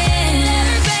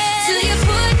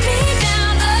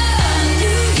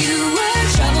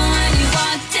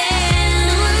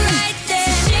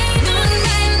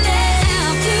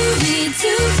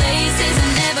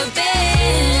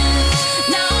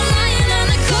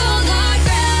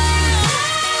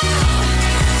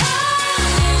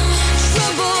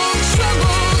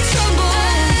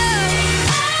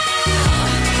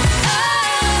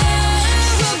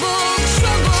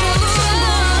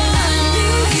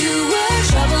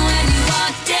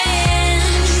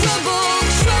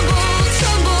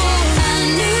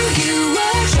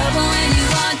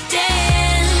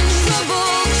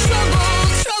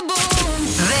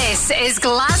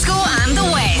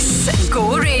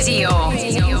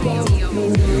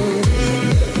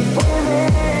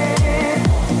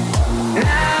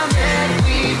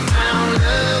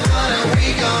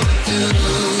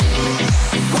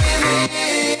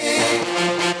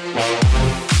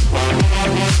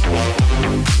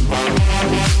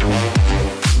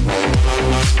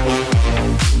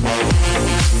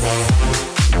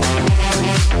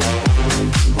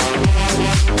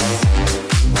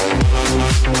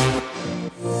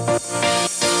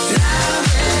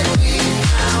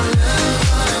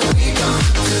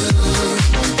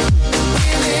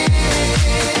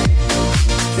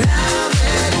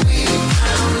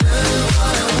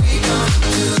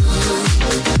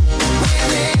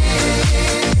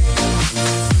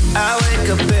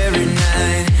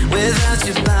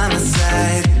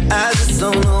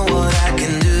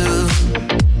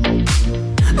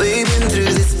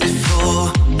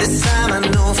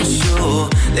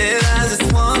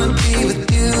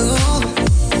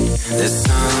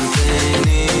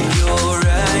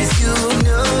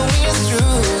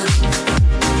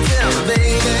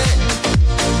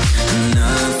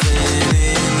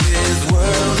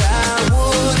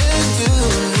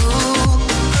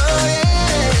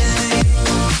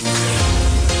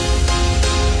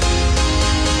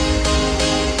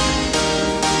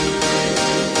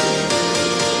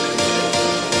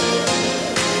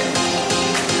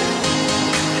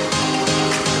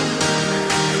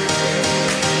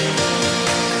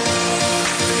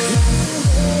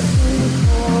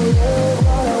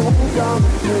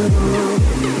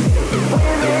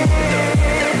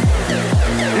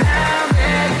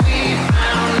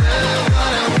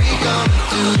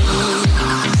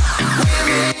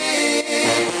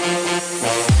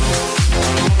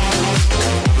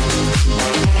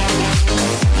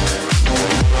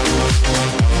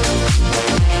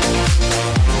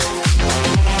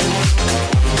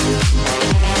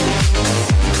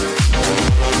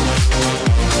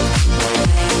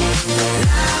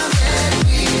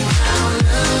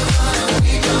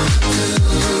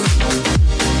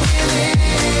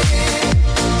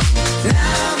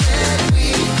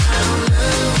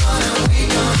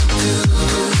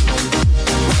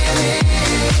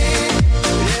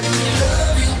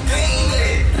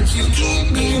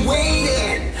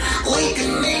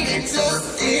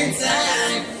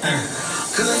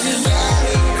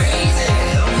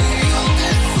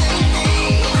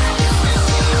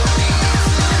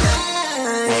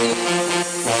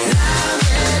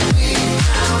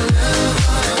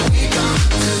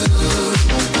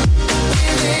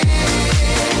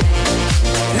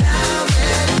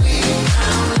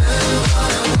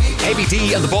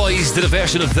 D and the Boys did a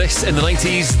version of this in the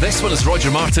 90s. This one is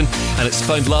Roger Martin and it's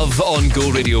Found Love on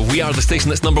Go Radio. We are the station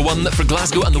that's number one for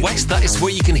Glasgow and the West. That is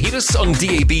where you can hear us on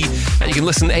DAB and you can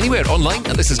listen anywhere online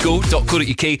at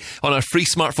thisisgo.co.uk on our free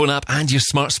smartphone app and your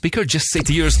smart speaker. Just say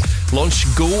to yours, launch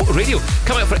Go Radio.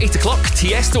 Coming up for 8 o'clock,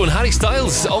 Tiesto and Harry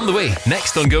Styles on the way.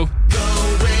 Next on Go.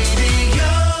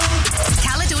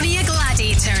 Caledonia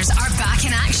Gladiators are back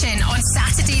in action on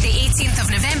Saturday the 18th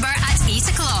of November at 8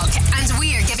 o'clock and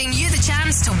we're giving you the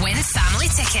chance to win family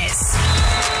tickets.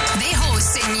 They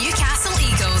host Newcastle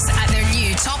Eagles at their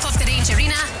new top of the range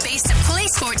arena based at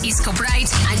PlaySport East Kilbride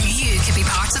and you could be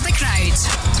part of the crowd.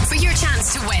 For your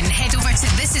chance to win, head over to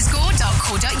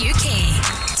thisisgo.co.uk.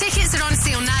 Tickets are on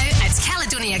sale now at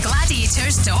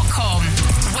caledoniagladiators.com.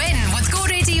 Win with Go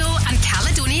Radio and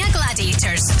Caledonia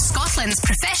Gladiators, Scotland's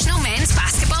professional men's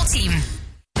basketball team.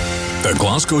 The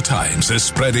Glasgow Times is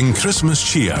spreading Christmas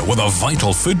cheer with a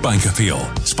vital food bank appeal.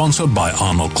 Sponsored by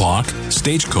Arnold Clark,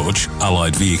 Stagecoach,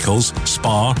 Allied Vehicles,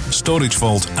 Spar, Storage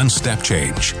Vault and Step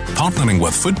Change. Partnering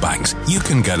with food banks, you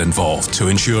can get involved to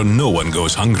ensure no one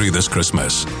goes hungry this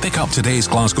Christmas. Pick up today's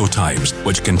Glasgow Times,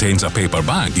 which contains a paper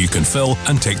bag you can fill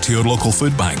and take to your local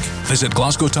food bank. Visit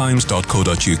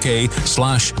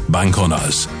glasgowtimes.co.uk/bank on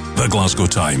us. The Glasgow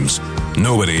Times.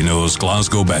 Nobody knows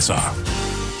Glasgow better.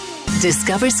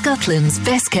 Discover Scotland's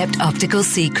best-kept optical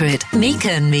secret.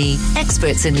 Mika & Me,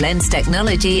 experts in lens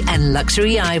technology and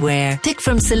luxury eyewear. Pick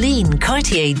from Celine,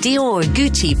 Cartier, Dior,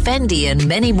 Gucci, Fendi and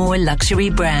many more luxury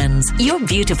brands. Your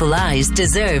beautiful eyes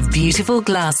deserve beautiful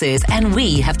glasses and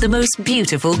we have the most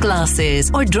beautiful glasses.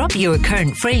 Or drop your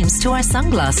current frames to our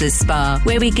sunglasses spa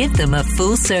where we give them a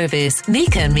full service.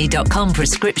 MikaandMe.com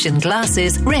prescription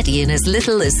glasses ready in as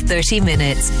little as 30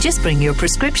 minutes. Just bring your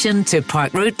prescription to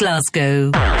Park Road,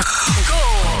 Glasgow.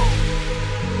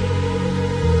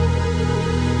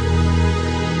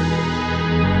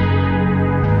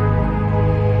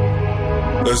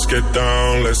 Let's get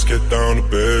down to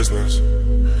business.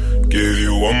 Give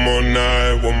you one more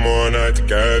night to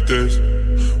get this.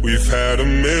 We've had a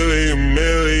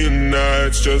million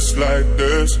nights just like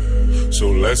this.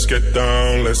 So let's get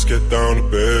down to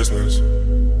business.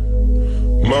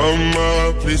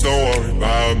 Mama, please don't worry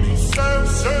about me.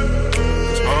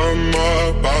 I'm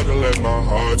about to let my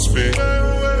heart speak.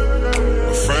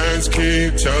 My friends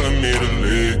keep telling me to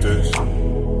leave this.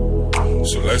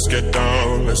 So let's get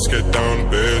down to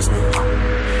business.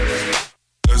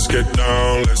 Let's get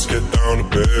down to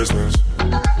business.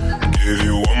 Give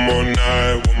you one more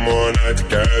night to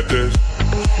get this.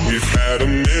 We've had a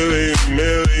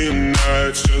million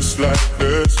nights just like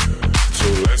this. So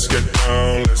let's get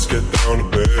down to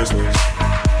business.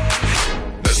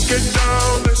 Let's get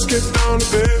down to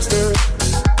business.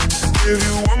 Give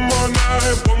you one more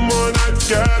night to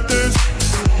get this.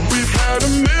 We've had a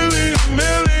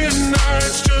million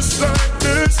nights just like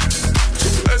this. So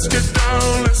let's get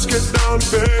down to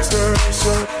business.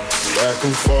 Back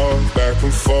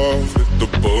and forth with the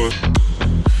book.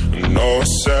 I know I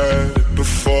said it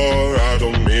before, I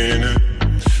don't mean it.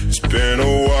 It's been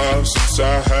a while since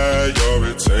I had your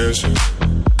attention.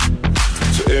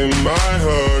 So it might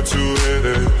hurt to hit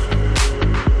it.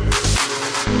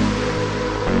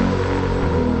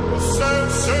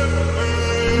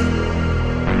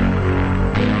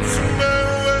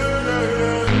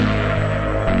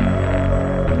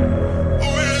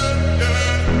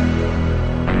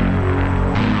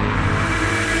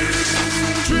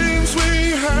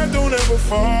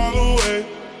 Fall away.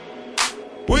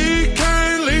 We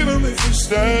can't leave them if we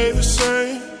stay the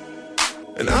same.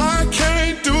 And I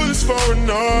can't do this for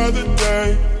another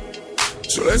day.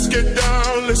 So let's get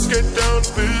down to business.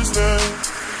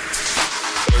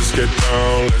 Let's get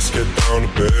down to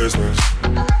business.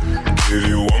 Give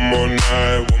you one more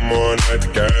night to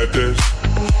get this.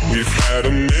 We've had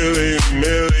a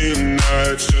million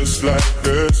nights just like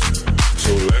this.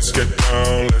 So let's get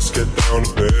down to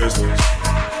business.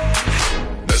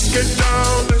 Let's get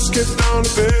down to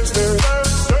business.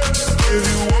 Give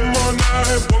you one more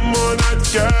night to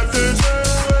get this.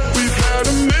 We've had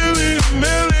a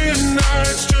million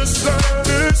nights just like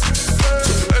this.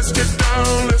 So let's get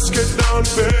down to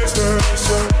business.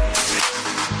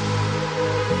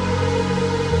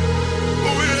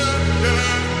 Oh yeah.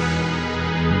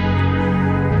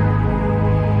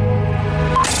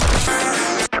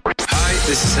 Hi,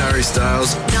 this is Harry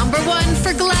Styles. Number one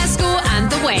for Glasgow and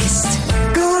the West.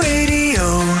 Go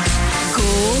Radio. Go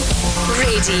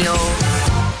Radio.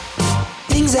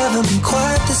 Things haven't been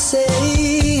quite the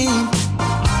same.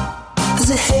 There's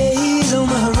a haze on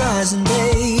the horizon,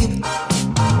 babe.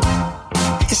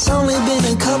 It's only been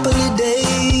a couple of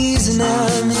days and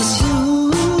I miss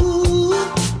you.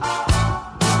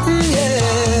 Yeah.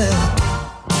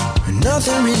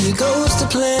 nothing really goes to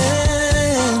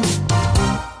plan.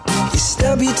 You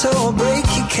stub your toe or break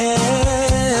your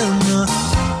can.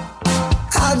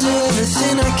 I'll do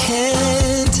everything I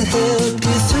can to help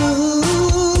you through.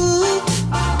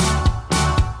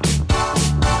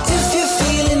 If you're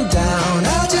feeling down,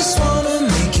 I just wanna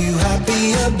make you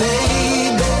happier,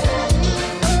 baby.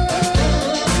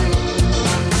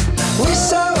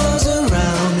 Wish I was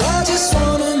around, I just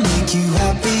wanna make you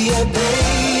happier, baby.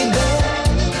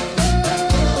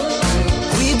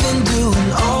 We've been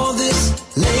doing all this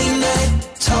late night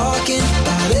talking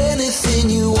about anything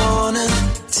you wanna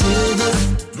till the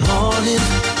morning.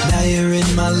 Now you're in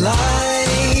my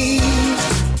life,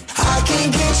 I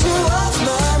can't get you off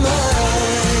my mind.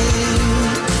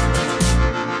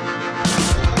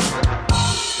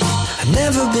 I've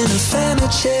never been a fan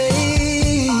of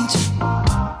change,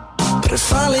 but I'd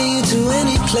follow you to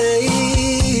any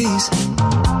place.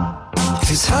 If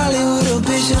it's Hollywood or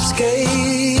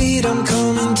Bishopsgate, I'm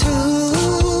coming too.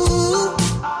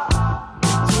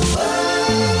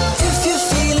 If you're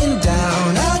feeling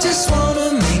down, I just wanna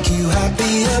make you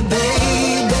happier,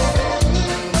 baby.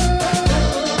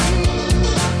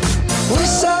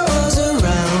 Wish I was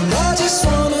around, I just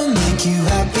wanna make you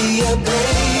happier,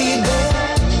 baby.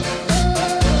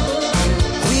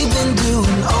 We've been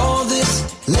doing all this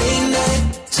late night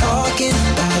talking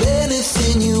about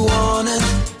anything you wanna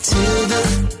till the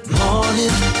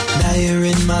morning. Now you're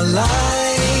in my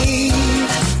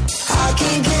life, I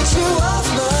can't get you off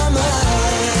my mind.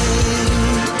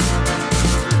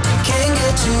 Can't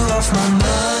get you off my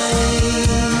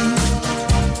mind.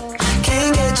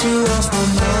 Can't get you off my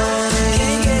mind.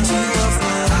 Can't get you off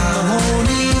my mind. I won't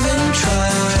even try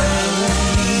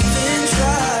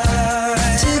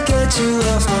to get you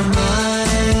off my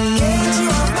mind. Get you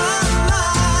off my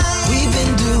mind. We've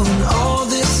been doing all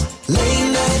this late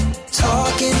night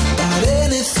talking about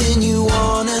anything you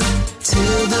wanna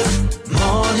till the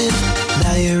morning.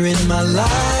 Now you're in my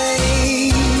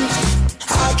life,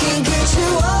 I can't get you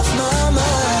off my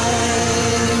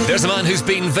mind. There's a man who's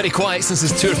been very quiet since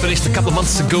his tour finished a couple of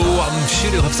months ago. I'm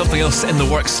sure he'll have something else in the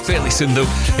works fairly soon though.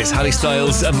 It's Harry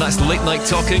Styles and that's Late Night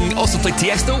Talking. Also played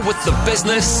Tiesto with The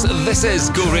Business. This is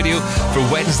Go Radio for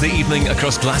Wednesday evening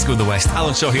across Glasgow and the West.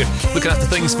 Alan Shaw here looking after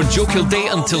things for Joe Kilday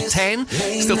until 10.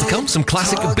 Still to come, some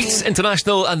classic Beats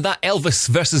International and that Elvis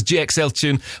versus GXL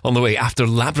tune on the way after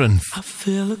Labyrinth. I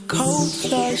feel a cold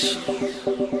flush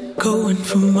going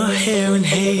through my hair, and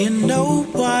hey, you know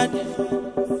what?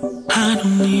 I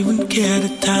don't even care,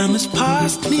 the time has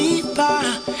passed me by.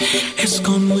 It's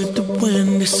gone with the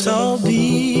wind, it's all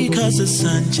because the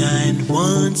sunshine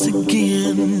once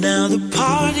again. Now the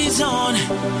party's on,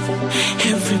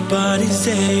 everybody's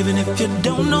there. Even if you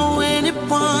don't know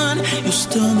anyone, you'll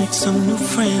still make some new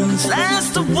friends. That's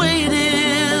the way it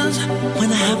is.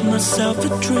 When I have myself a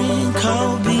drink,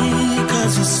 I'll be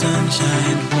because the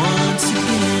sunshine once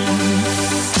again.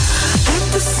 Let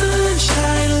the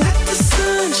sunshine, let the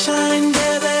sunshine,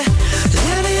 baby.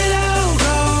 Let it all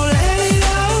go, let it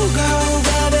all go,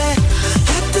 baby.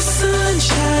 Let the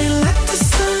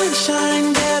sunshine,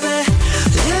 baby.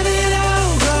 Let it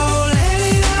all go, let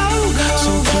it all go.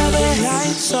 So turn the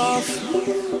lights off.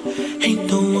 Ain't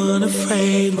no one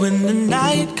afraid when the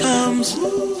night comes.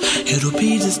 It'll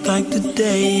be just like the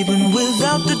day, but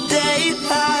without the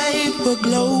daylight, we're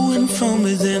glowing from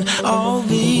within, all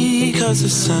because the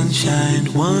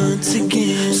sunshine once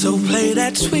again. So play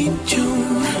that sweet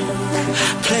tune,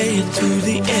 play it through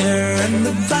the air and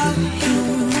the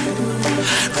volume,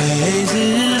 raise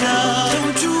it up.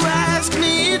 Don't you ask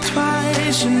me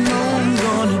twice, you know I'm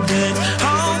gonna dance,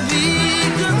 all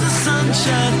because the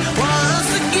sunshine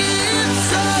once again.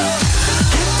 So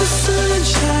let the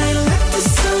sunshine, let the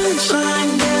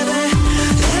sunshine, baby.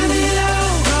 Let it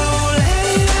all go, let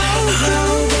it all go,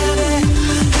 baby.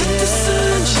 Let the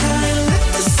sunshine, let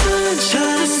the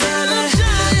sunshine, baby.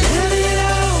 Let it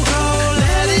all go,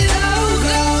 let it all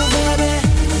go, baby.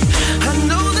 I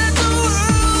know that the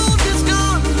world is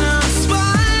gonna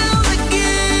smile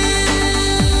again.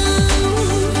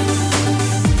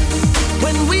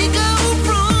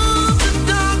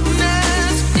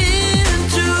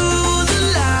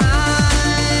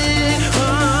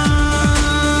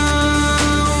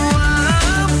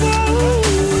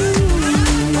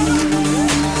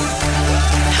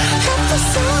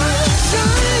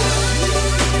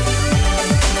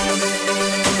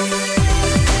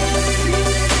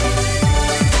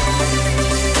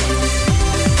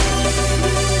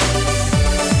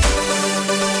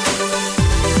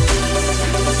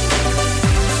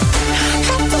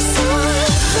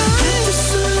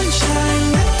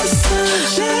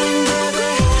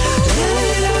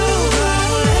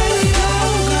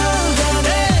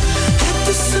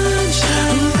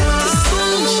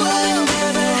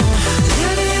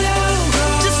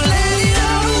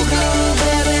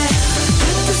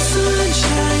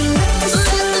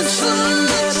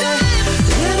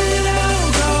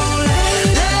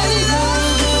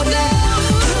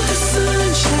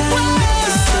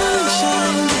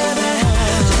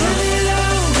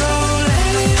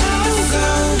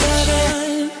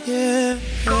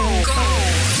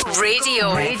 Radio.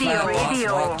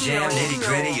 Walk, jam, nitty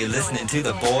gritty. You're listening to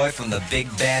the boy from the big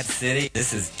bad city.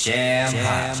 This is Jam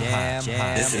Hot.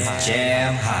 This is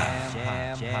Jam Hot.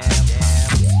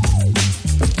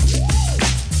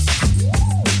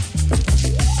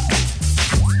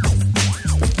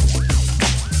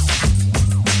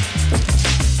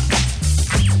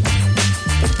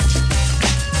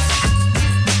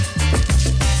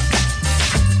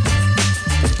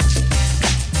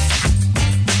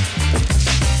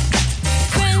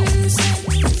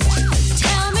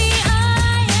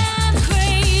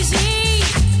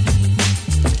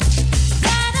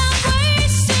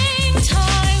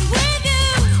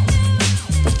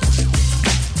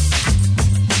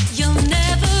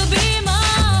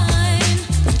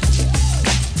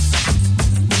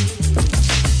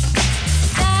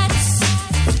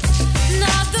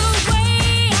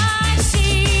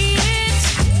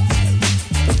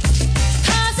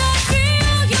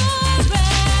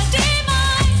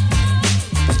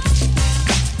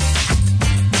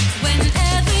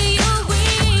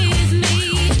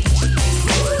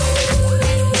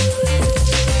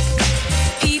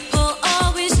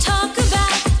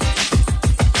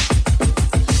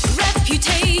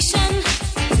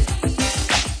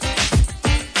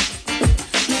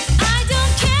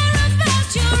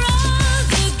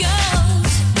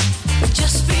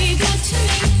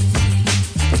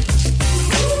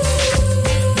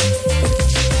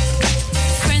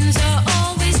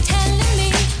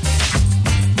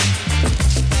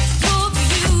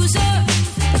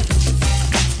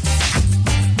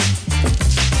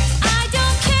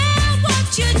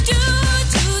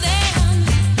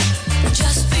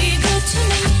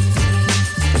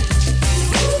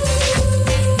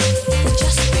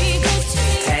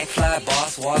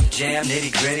 Jam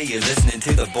nitty gritty, you're listening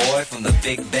to the boy from the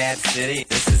big bad city.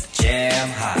 This is Jam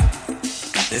Hot.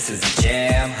 This is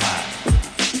Jam Hot.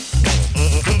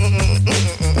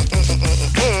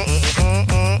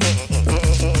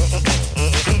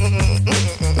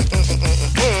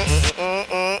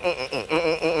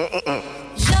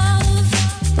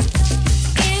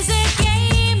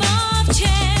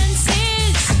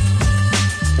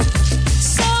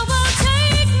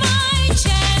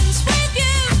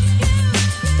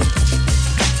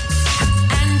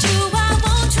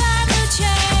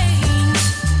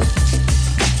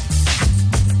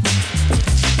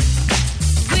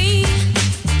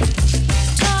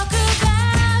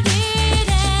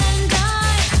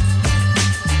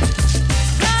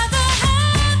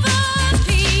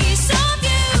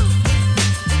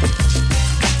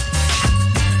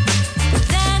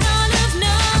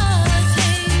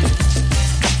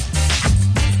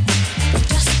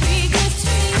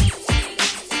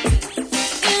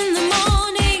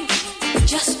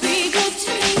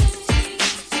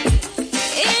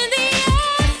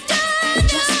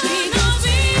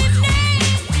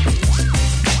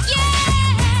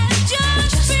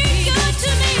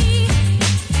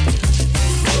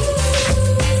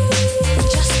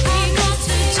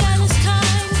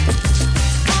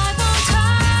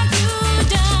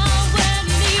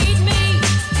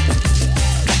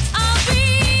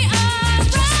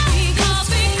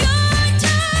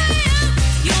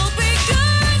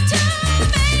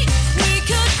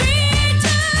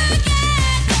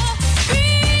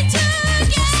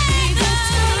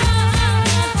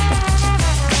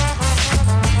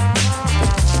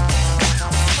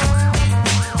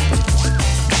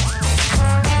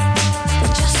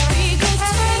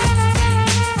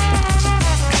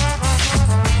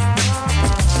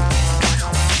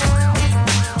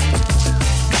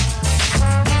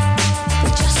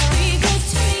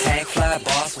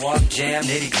 Jam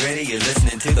nitty gritty, you're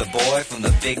listening to the boy from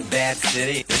the big bad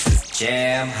city. This is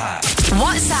Jam Hot.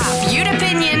 WhatsApp your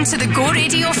opinion to the Go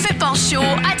Radio Football Show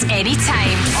at any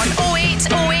time on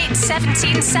 0808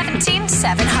 17 17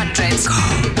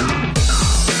 700.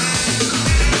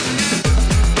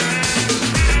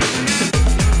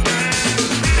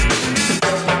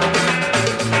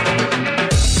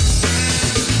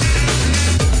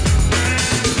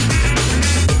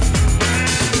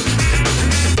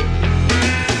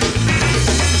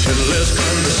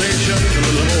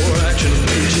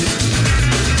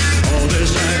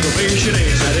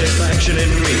 Satisfaction in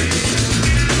me.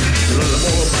 A little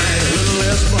more bang, a little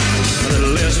less fun. A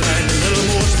little less bang, a little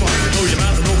more spark. Close your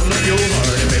mouth and open up your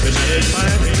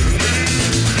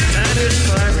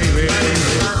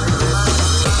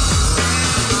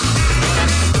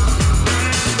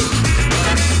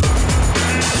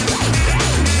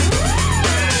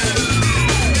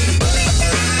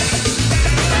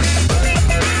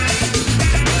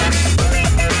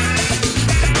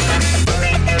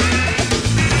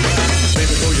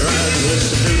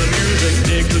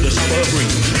a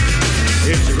breeze.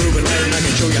 It's a groovy night and I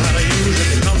can show you how to use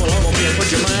it. Come along with me and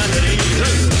put your mind at ease.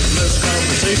 Less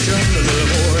conversation, a little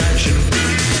more action.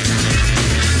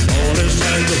 All this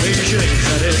aggravation ain't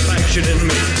satisfaction in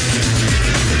me.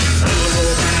 A little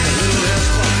more back, a little less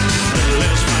fun. A little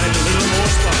less fight, a little more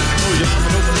spark. Oh, you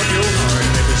can open up your heart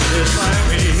and maybe satisfy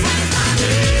me.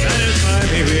 Satisfy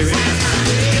me, baby.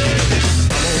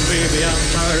 Come on, baby, I'm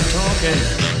tired of talking.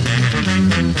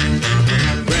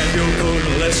 Grab your coat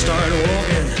and let's start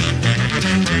walking.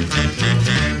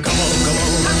 Come on, come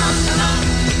on. Come on, come on.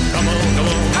 Come on, come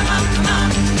on. Come on, come on.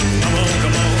 Come on,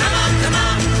 come on. Come on, come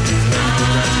on. Don't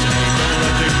procrastinate, don't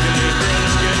articulate,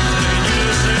 girls get played. You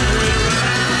listen with me.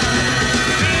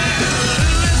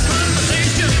 Less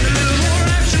conversation, a little more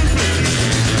action, please.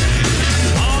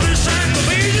 All this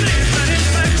aggravation ain't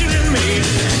satisfaction in me. A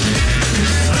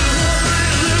little more fight, a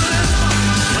little less fun. A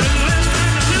little less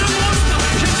fight, a little more spark.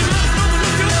 Shut your mouth, open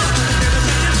up your heart. Never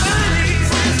satisfy me.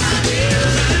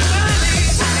 Satisfy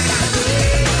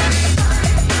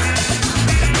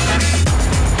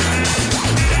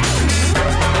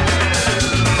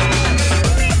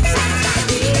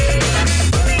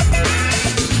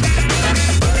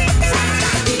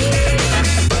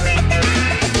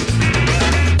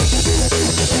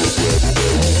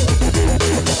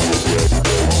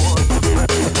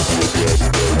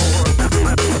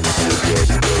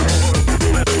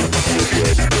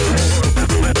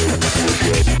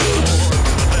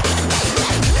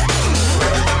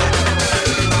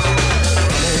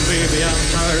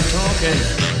me.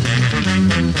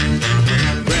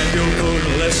 Grab your coat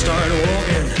and let's start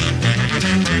walking.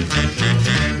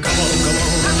 Come on, come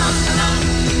on. Come on, come on.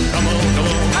 Come on, come on.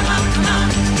 Come on, come on.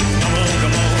 Come on,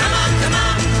 come on. Come on, come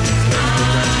on. Don't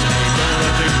procrastinate, don't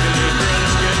articulate, girls get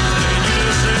played. You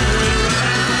listen with me.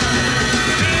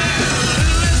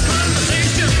 Less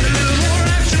conversation, a little more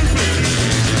action, please.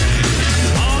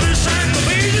 All this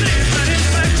aggravation ain't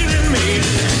satisfaction in me. A little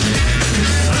more fight, a little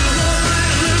less fun. A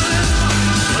little less fight, a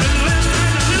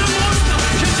little more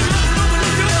spark. Shut your mouth, open up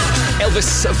your heart.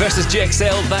 Elvis versus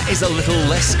GXL. That is a little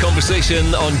less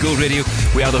conversation on Go Radio.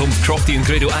 We are the home of Crofty and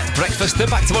Grado at breakfast. They're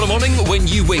back tomorrow morning when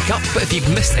you wake up. But if you've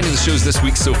missed any of the shows this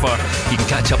week so far, you can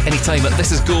catch up anytime at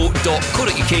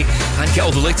thisisgo.co.uk and get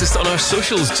all the latest on our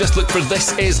socials. Just look for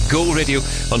This Is Go Radio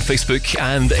on Facebook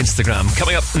and Instagram.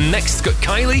 Coming up next, got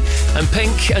Kylie and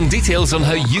Pink and details on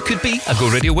how you could be a Go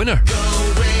Radio winner.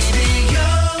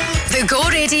 The Go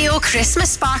Radio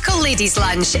Christmas Sparkle Ladies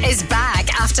Lunch is back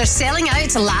after selling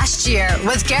out last year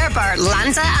with Gerber,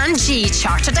 Landa and G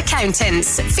Chartered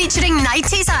Accountants, featuring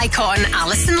 90s icon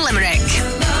Alison Limerick.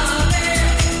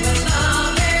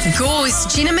 Go's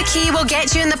Gina McKee will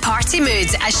get you in the party mood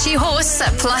as she hosts,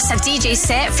 plus a DJ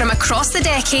set from across the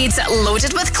decades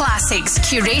loaded with classics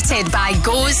curated by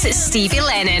Go's Stevie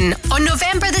Lennon on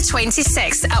November the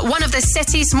 26th at one of the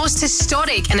city's most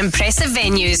historic and impressive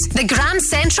venues, the Grand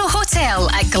Central Hotel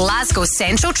at Glasgow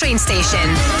Central Train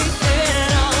Station.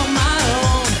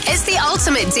 It's the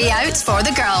ultimate day out for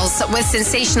the girls with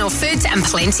sensational food and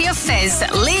plenty of fizz.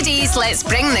 Ladies, let's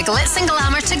bring the glitz and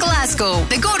glamour to Glasgow.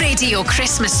 The Go Radio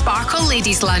Christmas Sparkle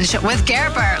Ladies Lunch with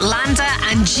Gerber, Landa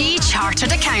and G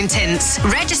Chartered Accountants,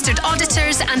 registered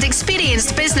auditors and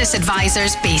experienced business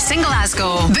advisors based in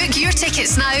Glasgow. Book your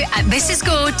tickets now at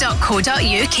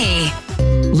thisisgo.co.uk.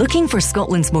 Looking for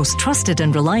Scotland's most trusted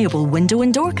and reliable window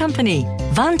and door company?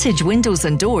 Vantage Windows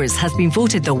and Doors has been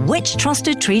voted the Which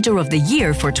Trusted Trader of the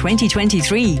Year for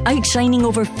 2023, outshining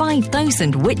over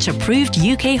 5,000 Which-approved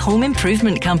UK home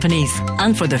improvement companies.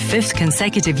 And for the 5th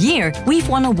consecutive year, we've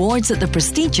won awards at the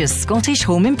prestigious Scottish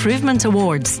Home Improvement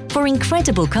Awards. For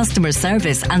incredible customer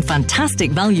service and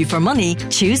fantastic value for money,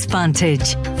 choose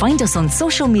Vantage. Find us on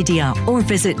social media or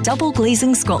visit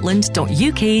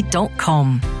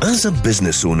doubleglazing.scotland.uk.com. As a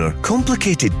business owner,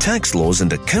 complicated tax laws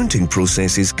and accounting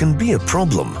processes can be a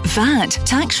problem. VAT,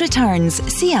 tax returns,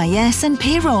 CIS and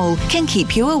payroll can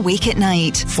keep you awake at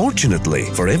night. Fortunately,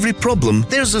 for every problem,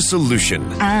 there's a solution.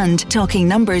 And Talking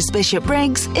Numbers Bishop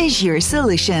Briggs is your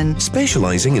solution.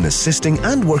 Specialising in assisting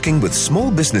and working with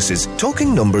small businesses,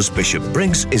 Talking Numbers Bishop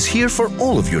Briggs is here for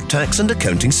all of your tax and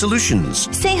accounting solutions.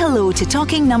 Say hello to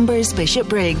Talking Numbers Bishop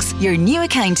Briggs, your new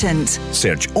accountant.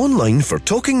 Search online for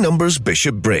Talking Numbers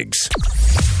Bishop Briggs.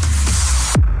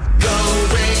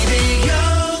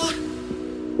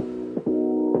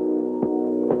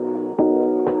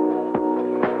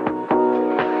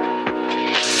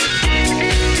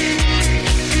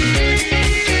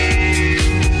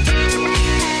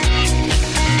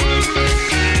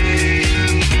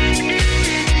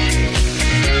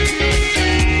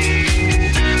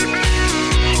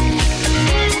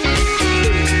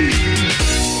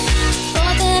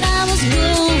 Thought that I was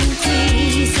broken.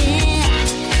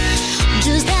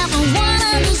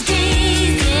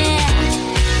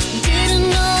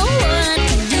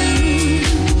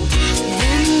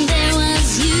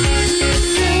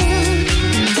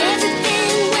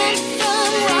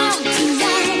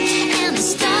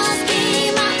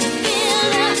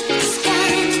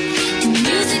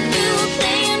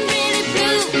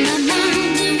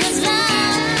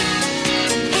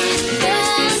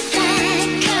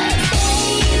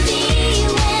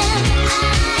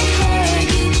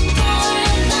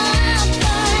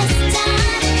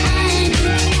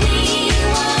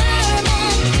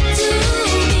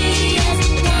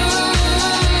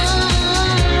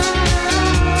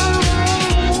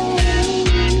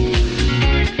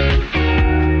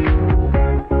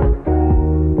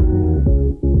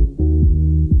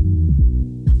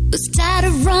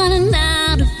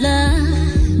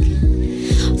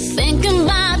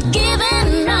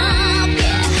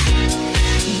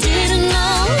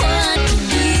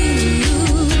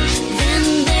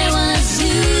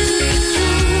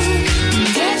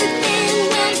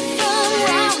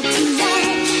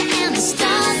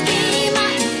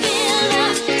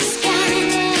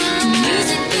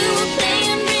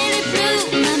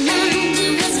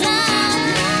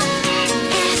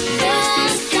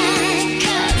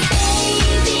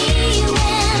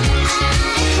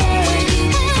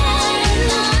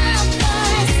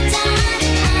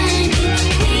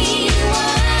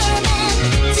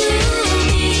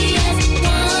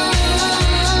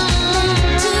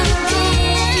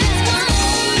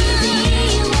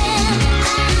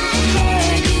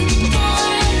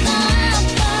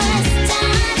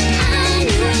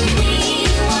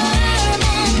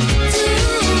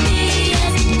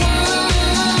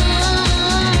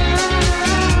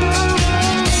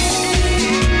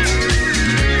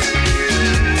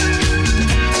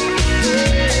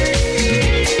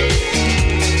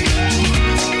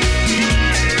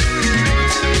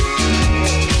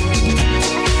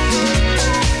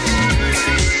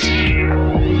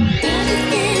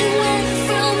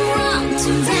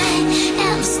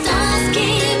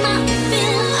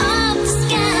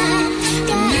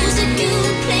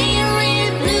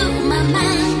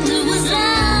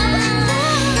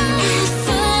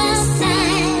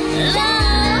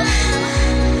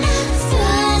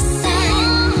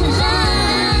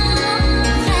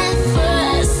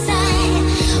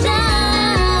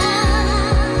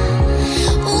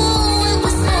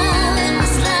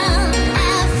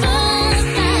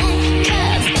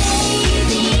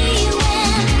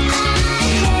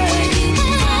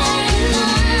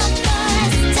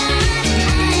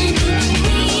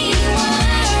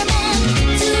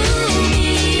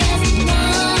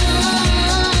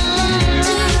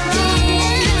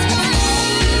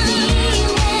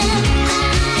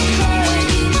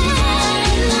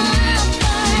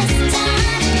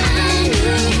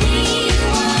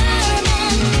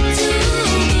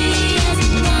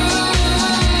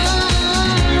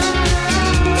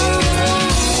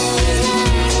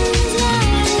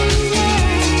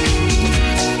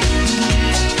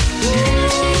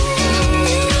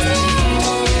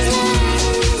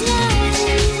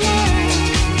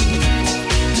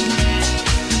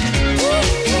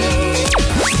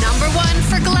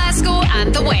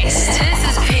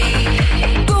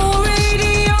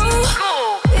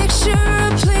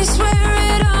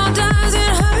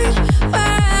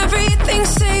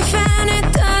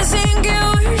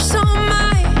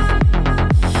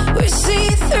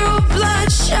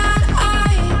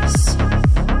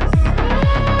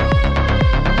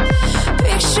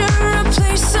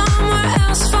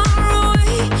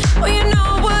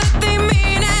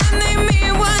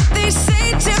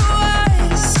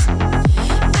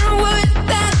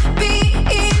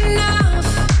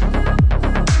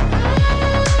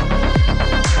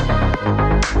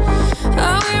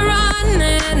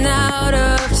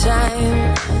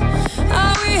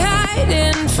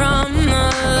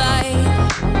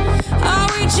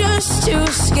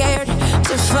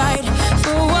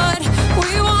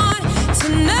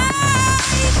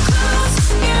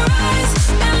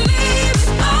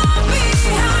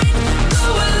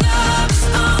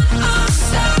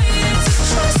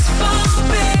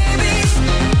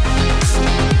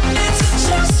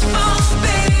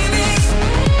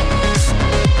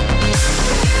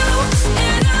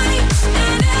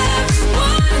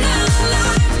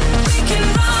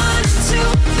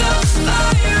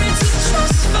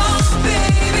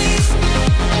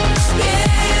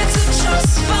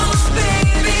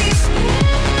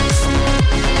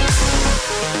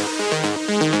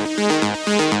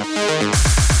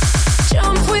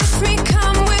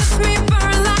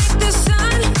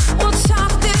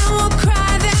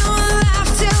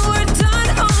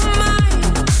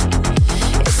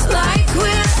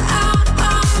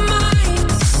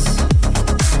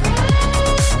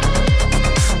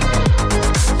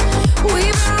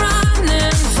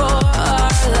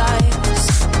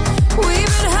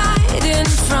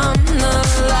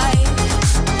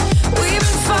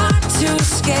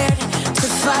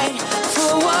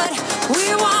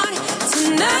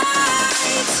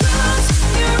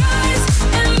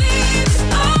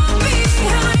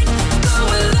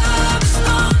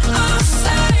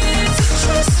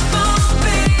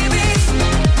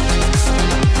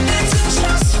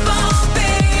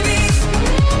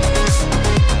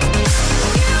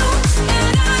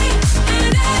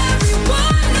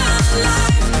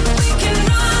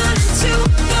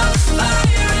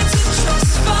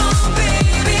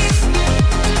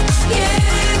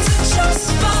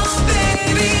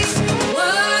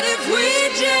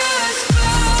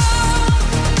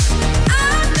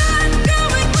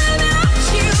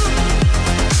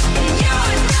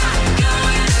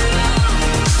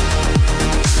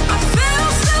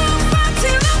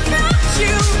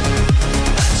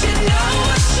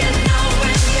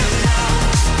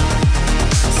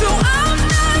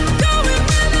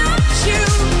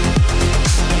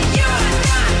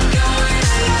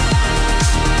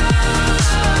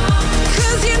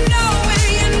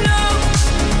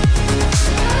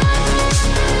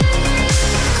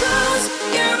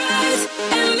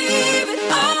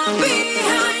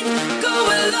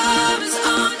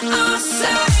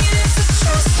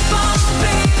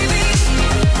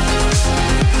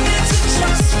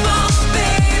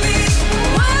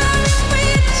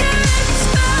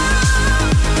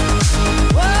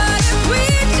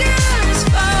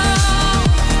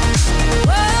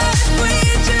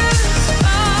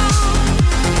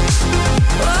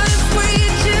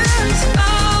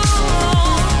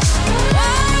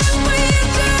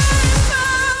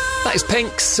 That is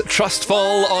Pink's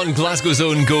Trustfall on Glasgow's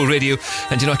own Go Radio.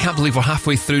 And you know, I can't believe we're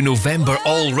halfway through November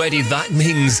already. That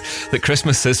means that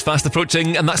Christmas is fast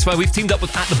approaching, and that's why we've teamed up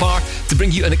with At The Bar to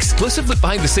bring you an exclusive look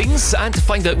behind the scenes and to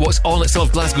find out what's on at some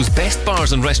of Glasgow's best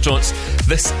bars and restaurants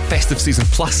this festive season.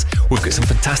 Plus, we've got some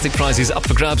fantastic prizes up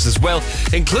for grabs as well,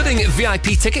 including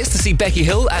VIP tickets to see Becky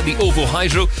Hill at the OVO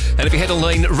Hydro. And if you head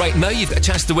online right now, you've got a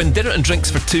chance to win dinner and drinks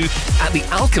for two at the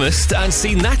Alchemist and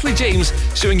see Natalie James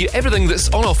showing you everything that's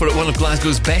on offer at one of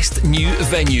Glasgow's best new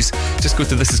venues. Just go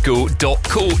to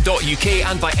thisisgo.co.uk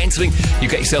and by entering, you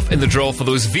get yourself in the draw for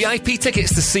those VIP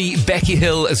tickets to see Becky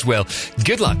Hill as well.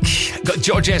 Good luck. Got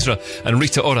George Ezra and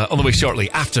Rita Ora on the way shortly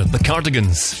after the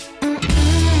Cardigans.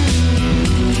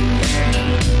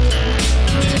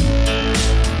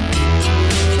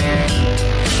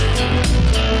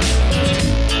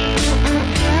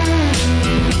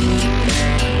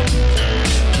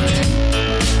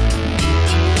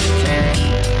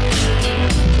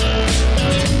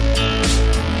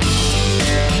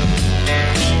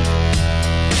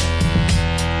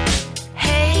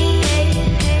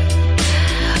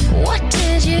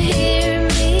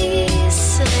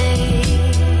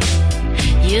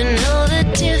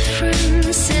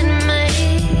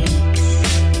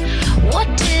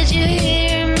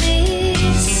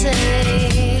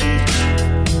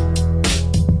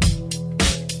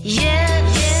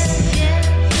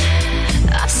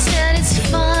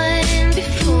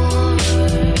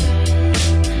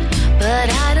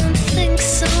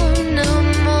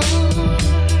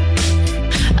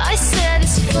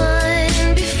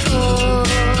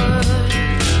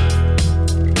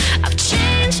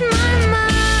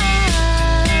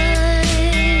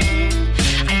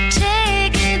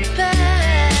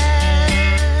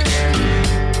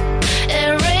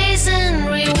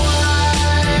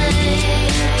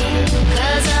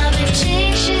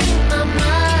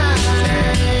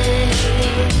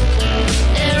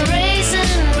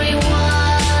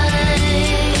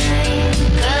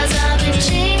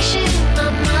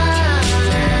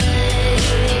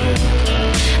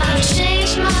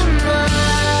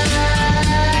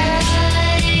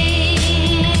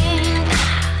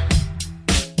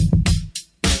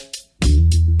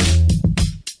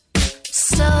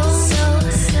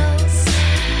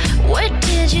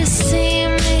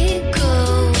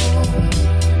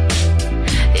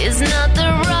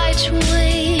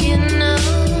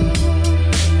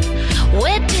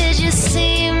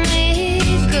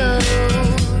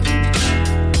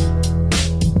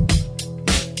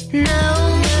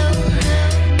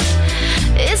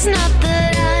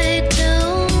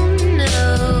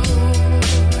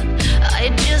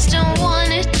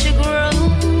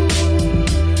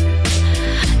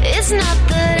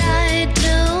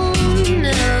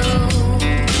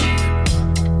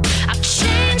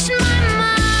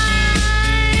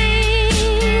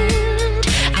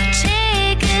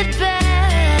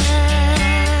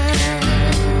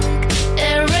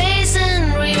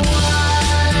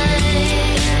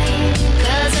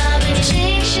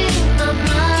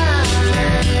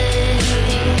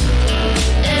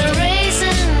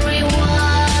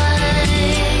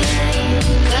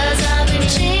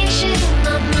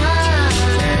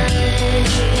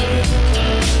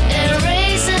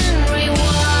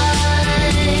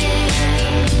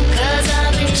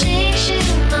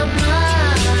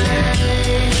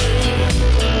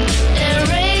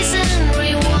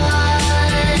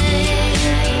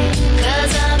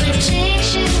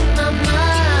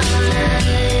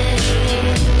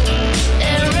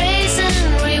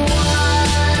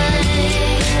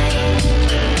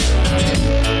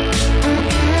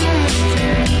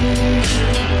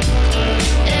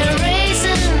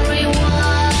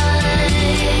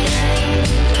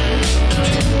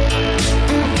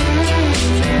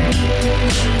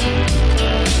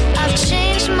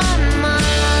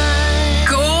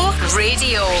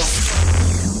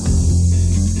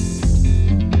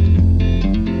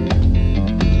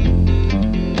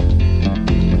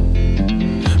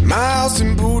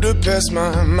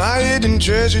 My hidden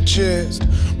treasure chest,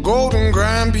 golden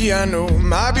grand piano,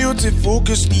 my beauty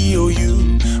focus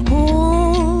EOU.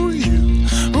 Ooh, you,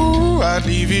 ooh, I'd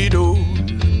leave it all.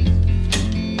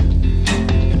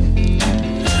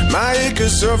 My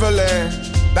acres of land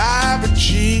I've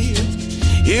achieved.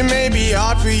 It may be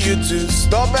hard for you to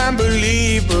stop and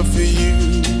believe, but for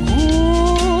you,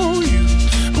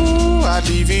 ooh, I'd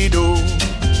leave it all.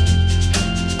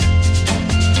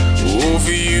 Oh,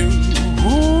 for you,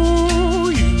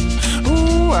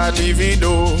 I'd leave it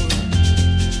all.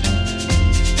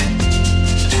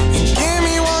 And give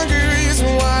me one good reason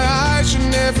why I should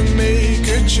never make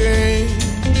a change.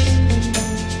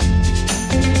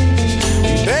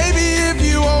 Baby, if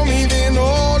you hold me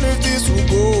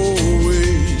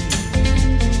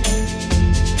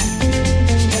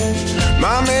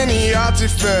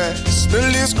empty fast, the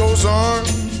list goes on.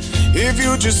 If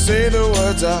you just say the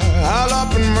words, I'll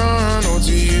up and run. Oh,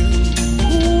 to you,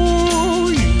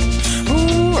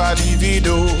 ooh, I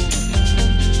divido.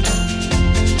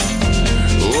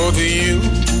 Oh, to you,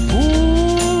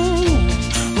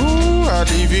 ooh, I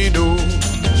divido.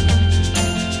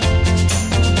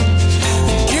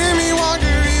 Give me one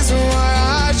good reason why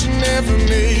I should never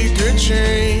make a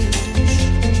change.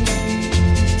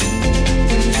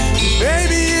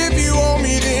 Baby, if you owe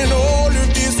me, then all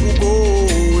of this will go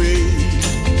away.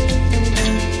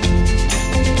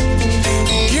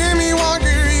 Give me one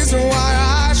good reason why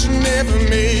I should never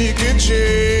make a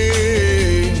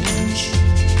change.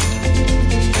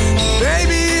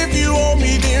 Baby, if you owe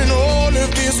me, then all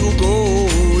of this will go away.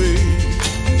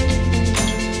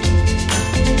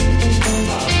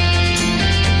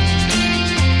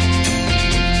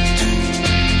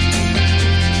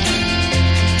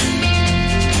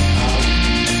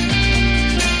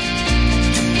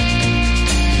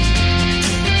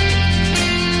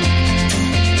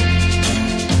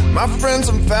 My friends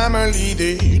and family,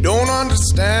 they don't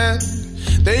understand.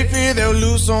 They fear they'll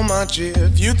lose so much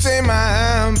if you take my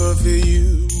hand. But for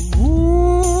you,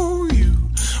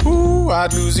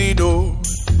 I'd lose it all.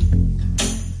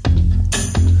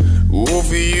 Oh,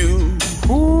 for you,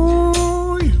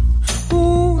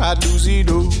 I'd lose it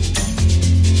all.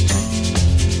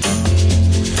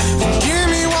 Give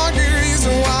me one good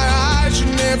reason why I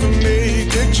should never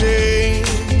make a change.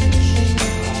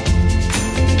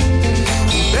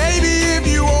 Baby, if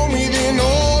you owe me, then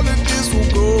all of this will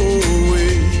go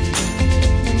away.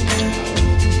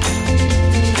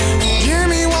 Give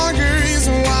me one good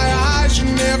reason why I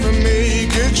should never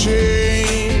make a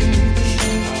change.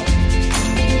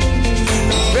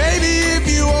 Baby, if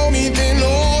you owe me, then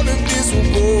all of this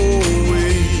will go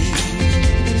away.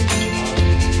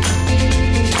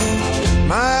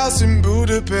 My house in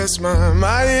Budapest,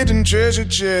 my hidden treasure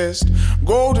chest,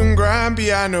 golden grand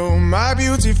piano, my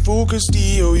beautiful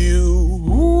Castillo.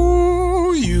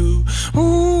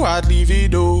 I'd leave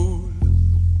it all.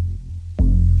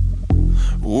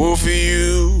 Oh, for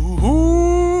you,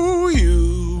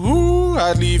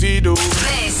 I'd leave it all.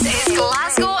 This is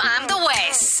Glasgow and the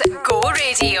West. Go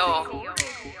Radio.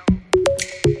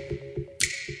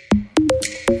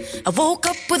 I woke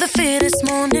up with a fear this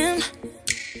morning,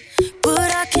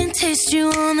 but I can taste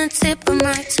you on the tip of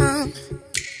my tongue.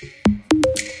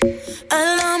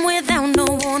 Alarm without no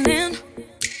warning.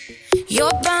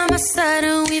 You're by my side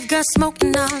and we've got smoke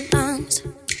in our lungs.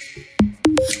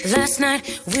 Last night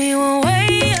we were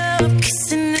way up,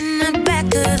 kissing in the back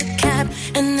of the cab.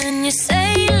 And then you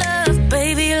say, love,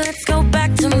 baby, let's go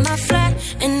back to my flat.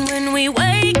 And when we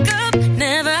wake up,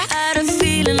 never had a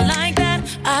feeling like that.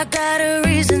 I got a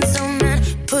reason, so man,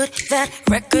 put that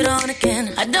record on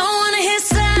again. I don't wanna hear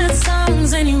sad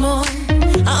songs anymore.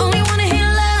 I only wanna hear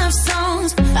love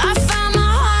songs. I found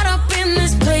my heart up in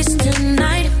this place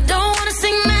tonight. Don't wanna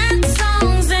sing mad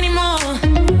songs anymore.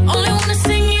 Only wanna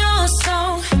sing your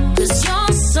song. 'Cause your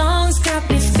songs got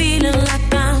me feeling like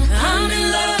I'm in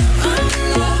love, I'm in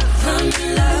love, I'm in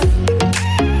love.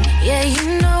 Yeah, you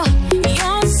know,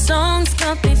 your songs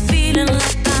got me feeling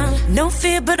like I'm no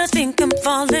fear, but I think I'm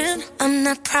falling. I'm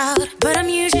not proud, but I'm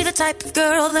usually the type of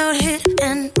girl that would hit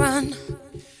and run.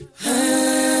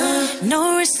 No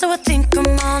risk, so I think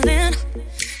I'm all in.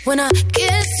 When I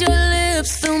kiss your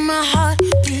lips, feel my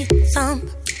heartbeat thump.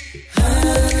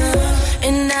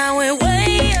 And now we're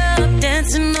way up,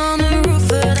 dancing on the roof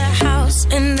of the house.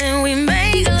 And then we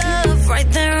make love right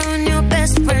there on your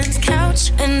best friend's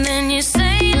couch. And then you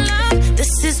say, love,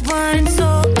 this is what it's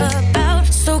all about.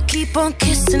 So keep on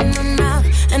kissing my mouth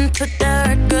and put that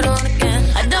record on again.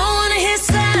 I don't wanna hear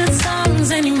sad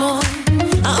songs anymore.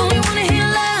 I only wanna hear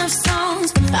love songs.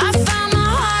 I found my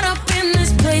heart up in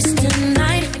this place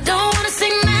tonight. Don't wanna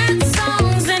sing mad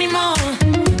songs anymore.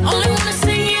 Only wanna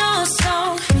sing your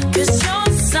song. 'Cause your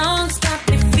songs got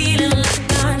me feeling like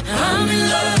I'm in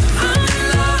love, I'm in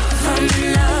love, I'm in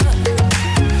love.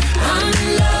 I'm in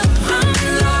love, I'm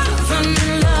in love, I'm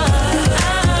in love.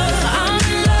 I'm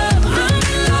in love, I'm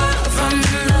in love, I'm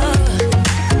in love.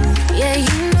 Yeah,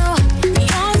 you know,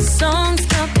 your songs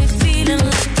got me feeling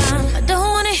like I don't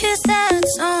wanna hear sad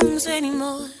songs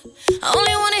anymore. I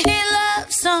only wanna hear love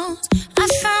songs. I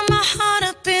found my heart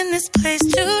up in this place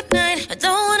tonight. I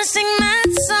don't wanna sing mad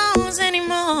songs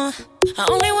anymore. I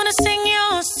only wanna sing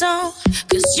your song.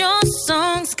 'Cause your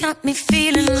songs got me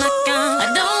feeling like I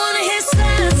don't wanna hear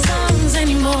sad songs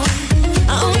anymore.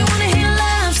 I only wanna hear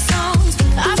love songs.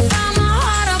 I found my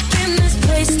heart up in this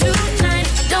place tonight.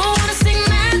 I don't wanna sing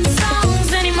mad songs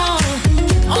anymore.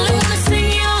 Only wanna sing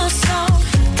your song.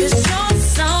 'Cause your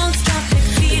songs got me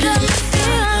feeling like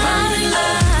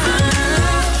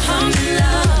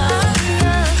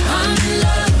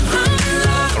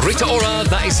Rita Ora,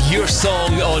 that is your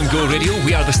song on Go Radio.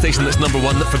 We are the station that's number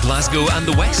one for Glasgow and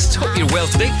the West. Hope you're well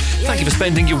today. Thank you for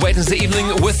spending your Wednesday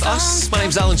evening with us. My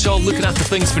name's Alan Shaw, looking after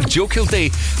things for Joe Kilday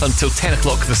until 10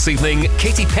 o'clock this evening.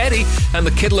 Katy Perry and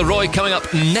the Kid Laroi coming up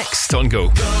next on Go.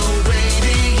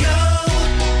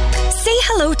 Say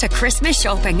hello to Christmas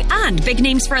shopping and big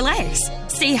names for less.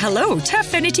 Say hello to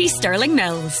Affinity Sterling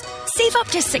Mills. Save up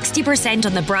to 60%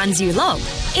 on the brands you love,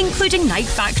 including Night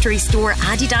Factory Store,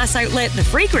 Adidas Outlet, The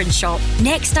Fragrance Shop,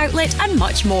 Next Outlet and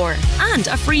much more. And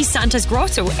a free Santa's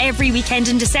Grotto every weekend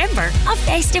in December, a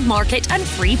festive market and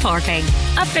free parking.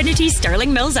 Affinity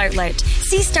Sterling Mills Outlet.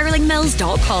 See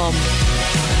sterlingmills.com.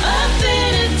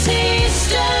 Affinity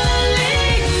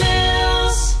Sterling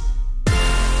Mills.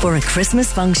 For a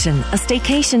Christmas function, a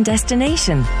staycation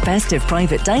destination, festive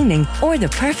private dining, or the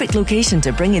perfect location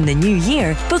to bring in the new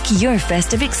year, book your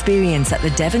festive experience at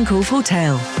the Devon Cove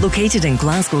Hotel. Located in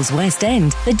Glasgow's West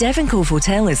End, the Devon Cove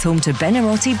Hotel is home to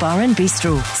Benarotti Bar and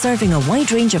Bistro, serving a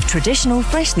wide range of traditional,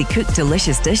 freshly cooked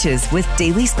delicious dishes with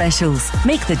daily specials.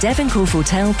 Make the Devon Cove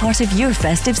Hotel part of your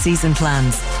festive season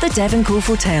plans. The Devon Cove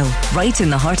Hotel, right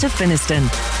in the heart of Finniston.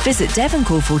 Visit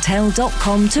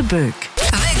devoncovehotel.com to book.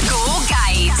 The Go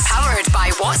Guide, powered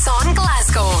by What's On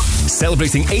Glasgow.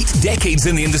 Celebrating 8 decades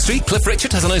in the industry, Cliff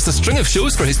Richard has announced a string of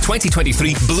shows for his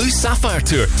 2023 Blue Sapphire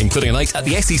Tour, including a night at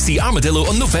the SEC Armadillo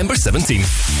on November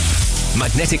 17th.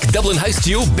 Magnetic Dublin house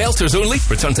duo Belters Only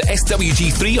return to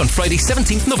SWG3 on Friday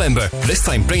 17th November, this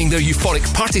time bringing their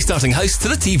euphoric party-starting house to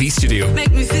the TV studio.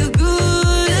 Make me feel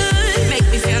good, make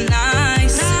me feel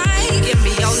nice, give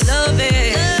me your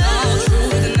loving all through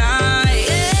the night.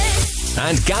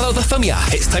 And Gala the Familia,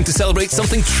 it's time to celebrate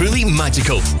something truly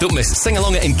magical. Don't miss Sing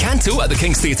Along at Encanto at the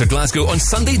King's Theatre Glasgow on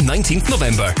Sunday 19th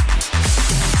November.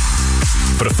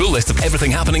 For a full list of everything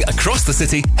happening across the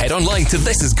city, head online to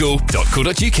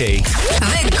thisisgo.co.uk.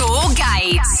 The Go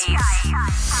Guide.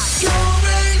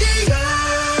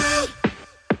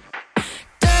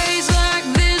 Days like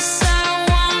this, I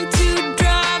want to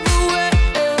drive away.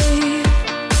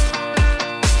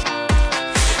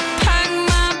 Pack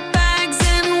my bags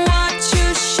and watch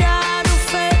your shadow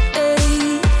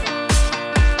fade.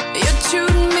 You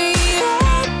chewed me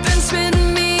up and spit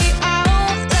me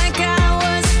out like I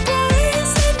was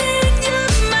poison in your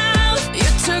mouth. You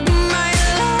took my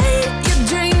light, you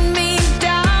drained me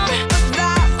down, but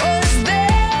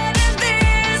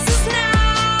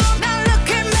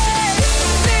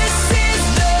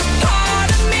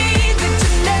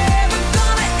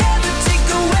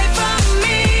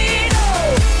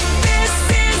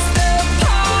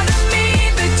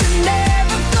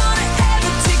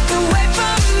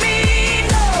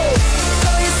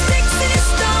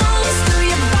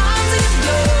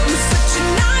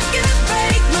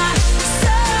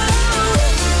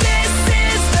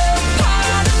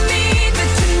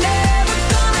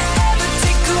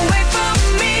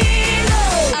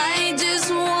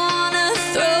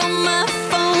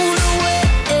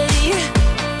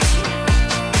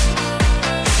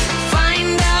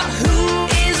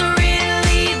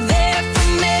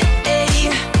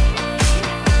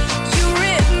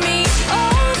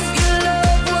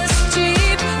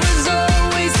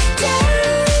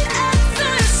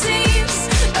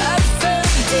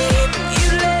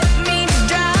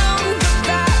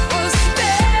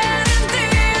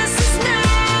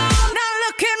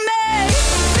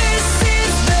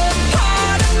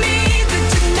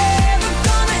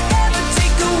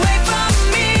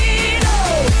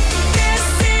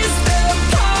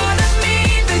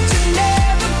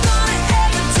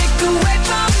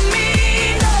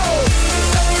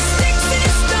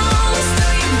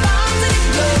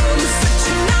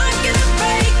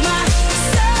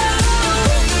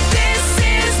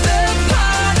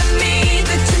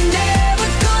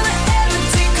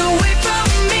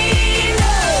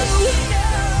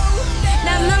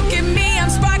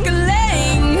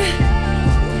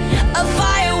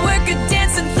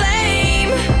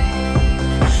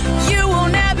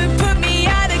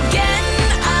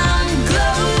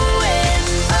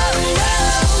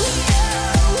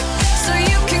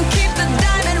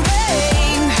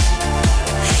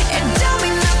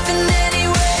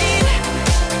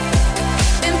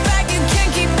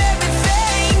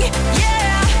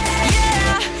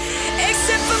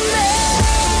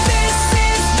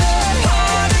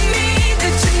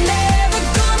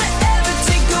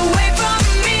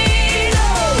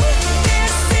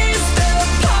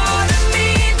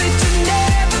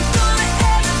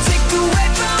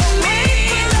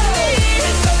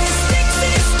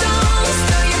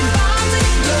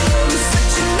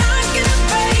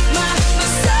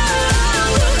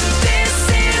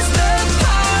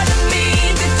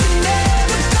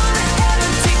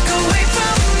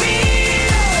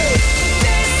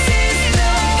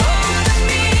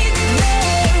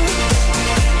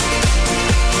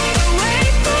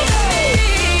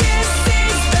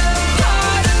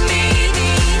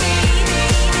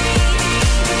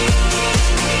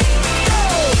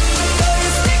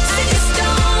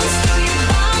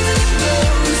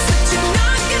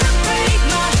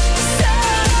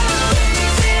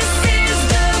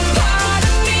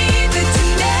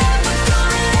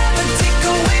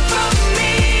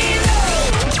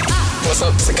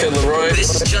the Kilday.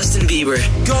 This is Justin Bieber.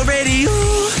 Go radio.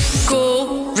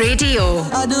 Go Radio.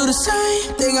 I do the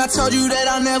same thing I told you that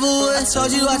I never would. I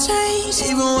told you I changed,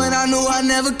 even when I knew I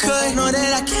never could. Know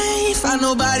that I can't find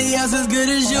nobody else as good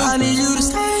as you. I need you to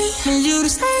stay, need you to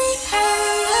stay.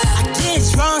 I get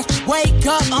drunk, wake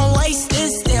up, I'm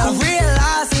wasted still. I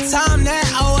realize the time that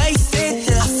I wasted.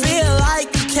 I feel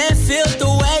like you can't feel the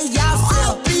way I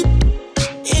feel.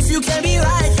 If you can't be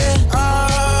right here.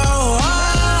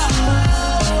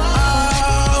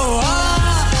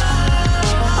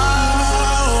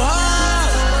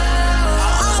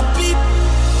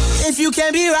 You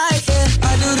can't be right, yeah.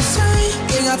 I do the same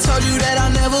thing I told you that I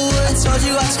never would. I told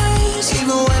you I changed,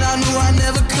 even when I knew I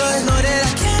never could. Know that I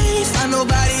can't find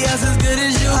nobody else as good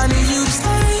as you. I need you to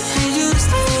stay, need you to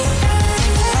stay.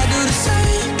 I do the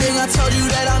same thing I told you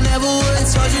that I never would. I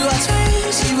told you I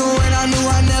changed, even when I knew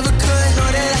I never could. Know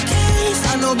that I can't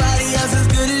find nobody else as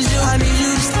good as you. I need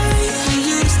you to stay, need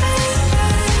you to stay.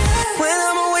 When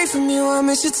I'm away from you, I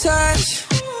miss your touch.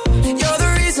 You're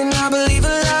the reason I believe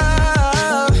in love.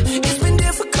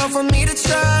 For me to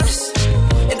trust,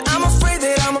 and I'm afraid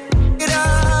that I'm it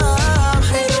up.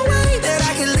 Ain't no way that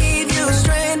I can leave you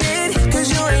stranded,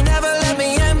 cause you ain't never let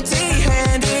me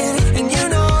empty-handed. And you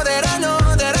know that I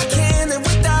can't live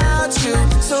without you.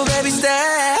 So baby,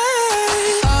 stay.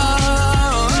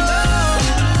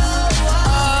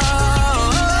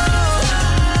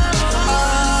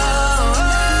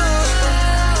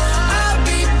 I'll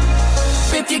be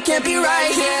if you can't be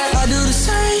right here. I do the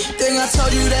same thing I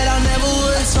told you that I never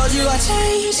would. I told you I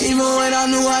changed, even when I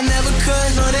knew I never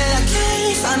could. Know that I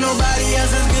can't find nobody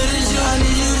else as good as you. I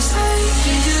need you to stay,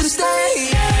 need you to stay.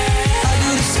 I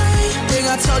do the same thing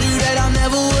I told you that I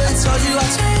never would. I told you I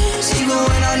changed, even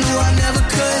when I knew I never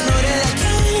could. Know that I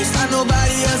can't find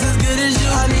nobody else as good as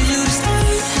you. I need you to stay,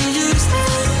 need you to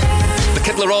stay.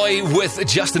 Kid Laroi with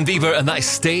Justin Bieber, and that is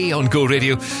Stay on Go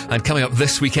Radio. And coming up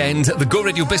this weekend, the Go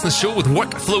Radio Business Show with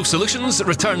Workflow Solutions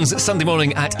returns Sunday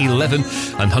morning at 11.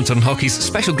 And Hunter and Hockey's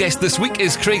special guest this week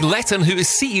is Craig Letton, who is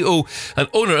CEO and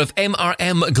owner of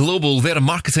MRM Global. They're a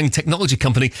marketing technology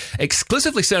company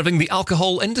exclusively serving the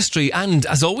alcohol industry. And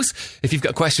as always, if you've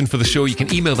got a question for the show, you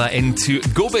can email that into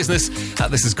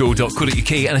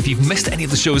gobusiness@thisisgo.co.uk. And if you've missed any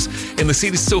of the shows in the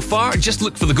series so far, just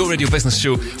look for the Go Radio Business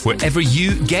Show wherever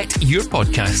you get your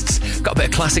podcasts. Got a bit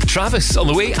of classic Travis on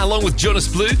the way, along with Jonas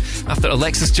Blue. After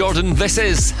Alexis Jordan, this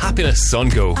is Happiness on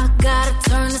Go. I gotta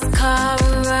turn this car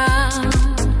around.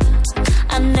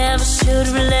 I never should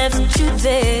have left you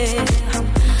there.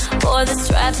 Boy, this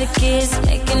traffic is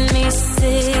making me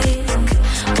sick.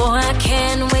 Boy, I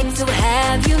can't wait to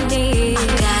have you near. I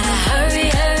gotta hurry,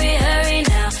 hurry, hurry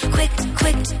now. Quick,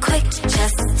 quick, quick.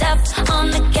 Just step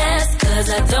on the gas, cause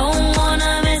I don't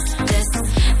wanna miss this.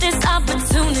 This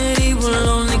opportunity will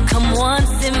only come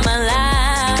once in my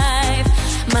life,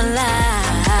 my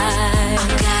life. I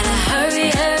gotta hurry,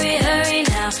 hurry, hurry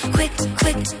now. Quick,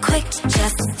 quick, quick.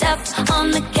 Just step on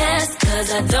the gas,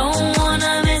 cause I don't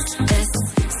wanna miss this.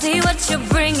 See what you're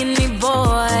bringing me,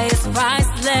 boy, it's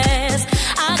priceless.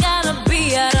 I gotta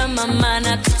be out of my mind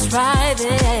not to try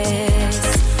this.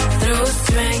 Through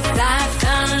strength I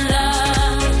found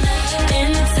love.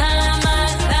 In time I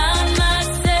found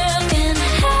myself in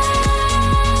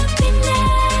happiness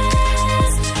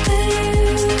with you.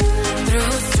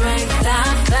 Through strength I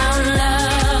found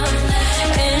love.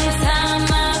 In time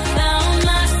I found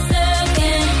myself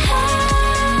in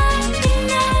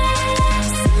happiness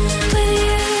with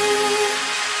you.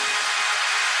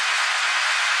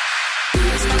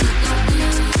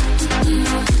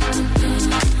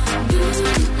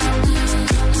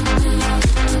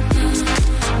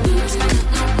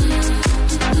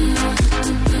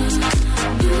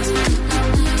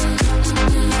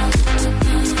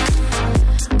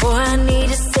 Boy, I need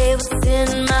to say what's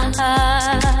in my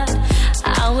heart.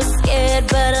 I was scared,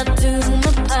 but I'll do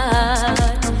my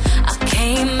part. I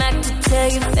came back to tell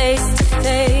you face to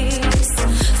face,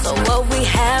 so what we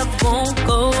have won't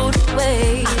go to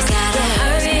waste. I gotta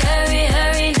hurry, hurry,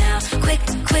 hurry now. Quick,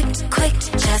 quick, quick.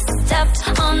 Just step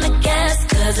on the gas,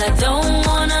 cause I don't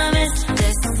wanna miss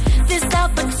this. This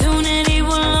opportunity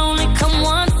will only come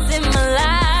once in my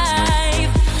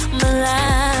life, my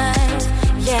life.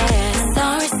 Yeah.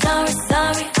 Sorry, sorry,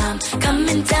 sorry, I'm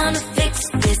coming down to fix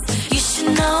this. You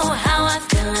should know how I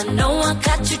feel, I know I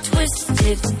got you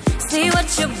twisted. See what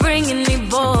you're bringing me,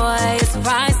 boy, it's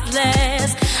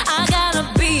priceless. I gotta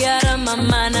be out of my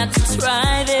mind not to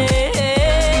try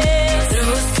this.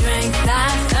 Through strength I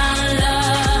found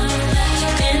love.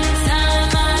 In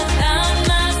time I found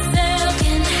myself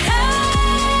in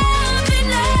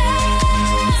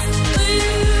happiness with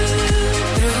you.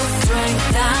 Through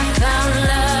strength I found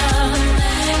love.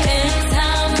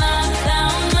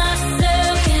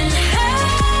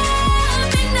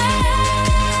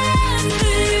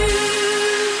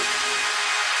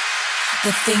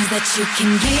 things that you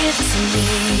can give to me.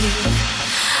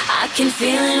 I can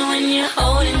feel it when you're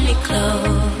holding me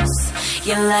close.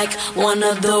 You're like one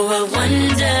of the world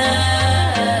wonders.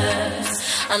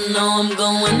 I know I'm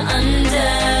going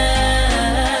under.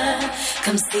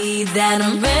 Come see that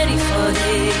I'm ready for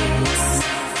this.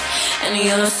 And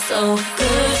you're so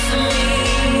good for me.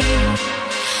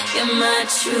 You're my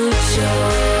true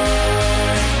joy.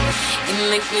 You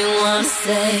make me wanna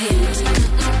say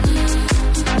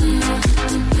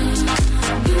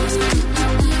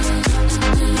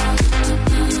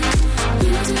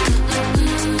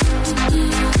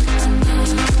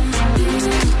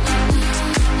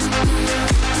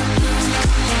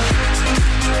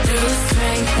through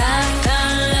strength I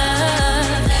found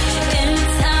love. In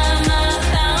time I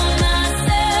found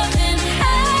myself in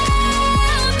happiness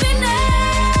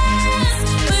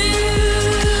with you.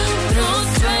 Through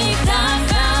strength I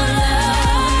found love.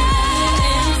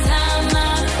 In time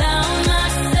I found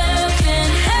myself in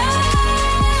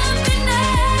happiness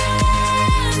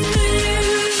with you.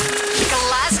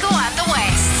 Glasgow and the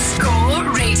West. Go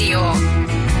Radio.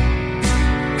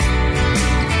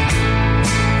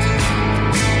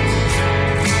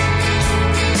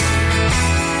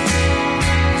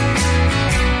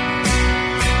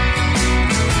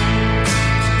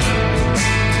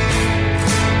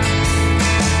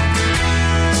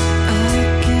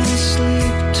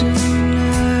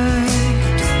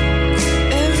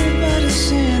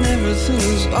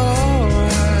 Everything's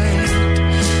alright.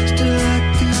 Still I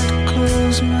can't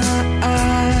close my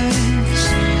eyes.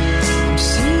 I'm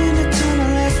seeing a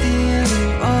tunnel at the end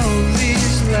of all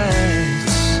these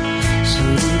lights. So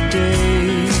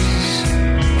days,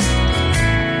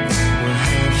 where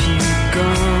have you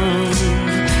gone?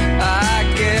 I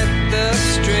get the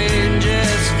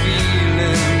strangest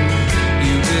feeling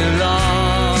you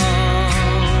belong.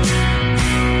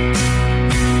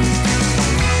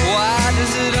 Why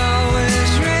does it always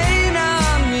rain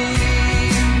on me?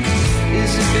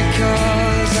 Is it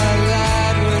because I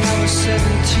lied when I was 17?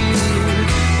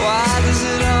 Why does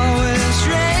it always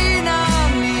rain on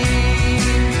me?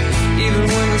 Even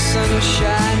when the sun is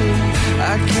shining,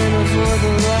 I can't avoid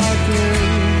the lightning.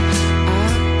 I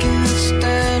can't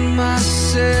stand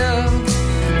myself.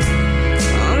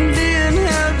 I'm being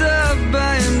held up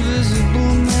by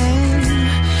invisible men.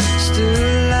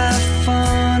 Still life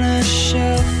on a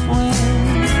shelf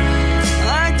when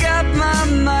I got my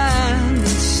mind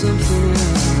on something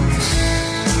else.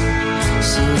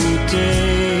 Sunny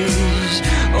days,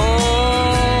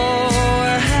 oh,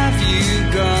 where have you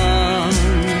gone?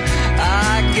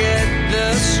 I get the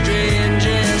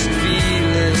strangest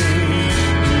feeling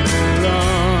you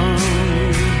belong.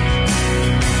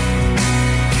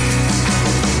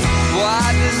 Why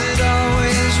does it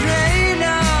always rain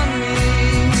on me?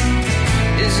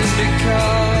 Is it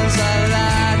because I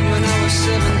lied when I was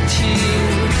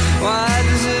 17? Why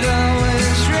does it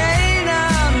always rain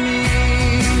on me?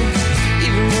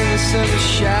 Even when the sun is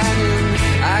shining,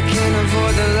 I can't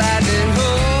avoid the lightning.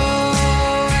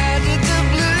 Oh, where did the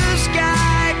blue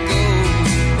sky go?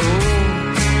 Oh,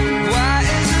 why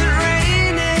is it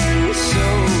raining so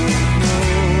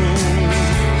cold?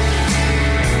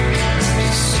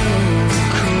 It's so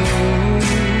cold.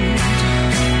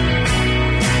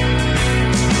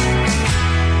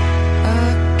 I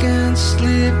can't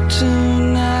sleep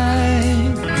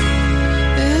tonight.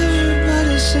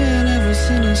 Everybody's saying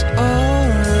everything is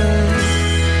alright.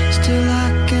 Still I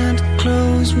can't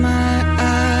close my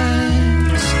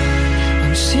eyes.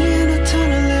 I'm seeing a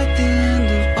tunnel at the end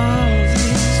of all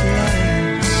these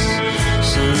lights.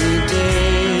 Sunny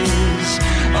days,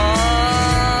 oh,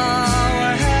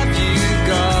 where have you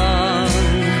gone?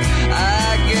 I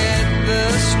get the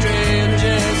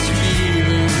strangest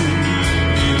feeling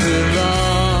you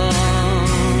belong.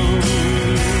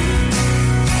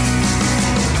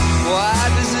 Why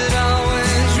does it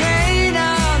always rain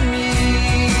on me?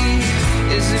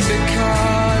 Is it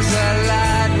because I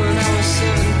lied when I was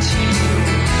 17?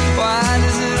 Why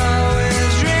does it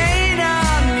always rain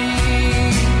on me?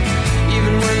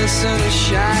 Even when the sun is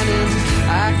shining,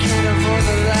 I can't avoid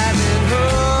the lightning.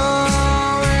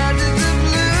 Oh, where did the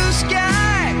blue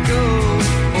sky go?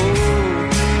 Oh,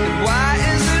 and why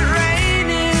is it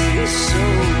raining so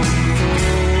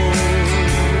cold?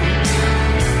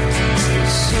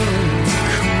 So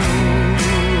cold.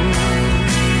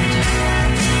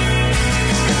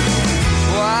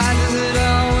 Why does it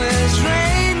always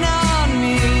rain on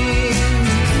me?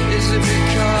 Is it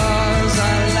because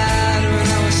I lied when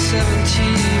I was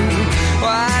 17?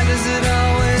 Why does it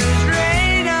always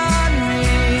rain on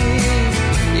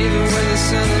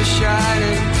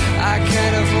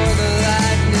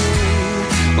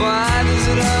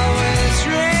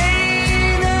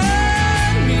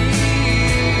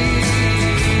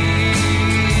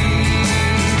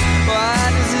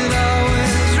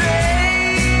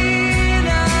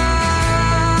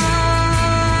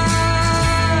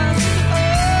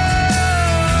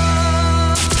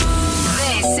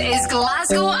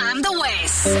Glasgow and the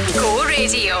West. Go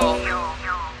Radio.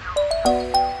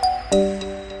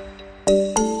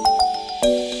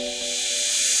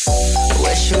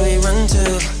 Where should we run to?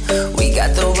 We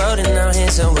got the road in our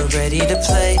hands and we're ready to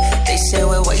play. They say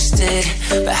we're wasted,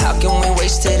 but how can we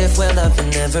waste it if we're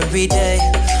loving every day?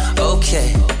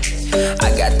 Okay, I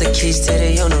got the keys to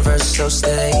the universe, so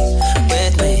stay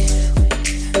with me,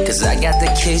 'cause I got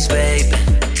the keys, babe.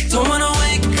 Don't wanna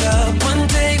wake up one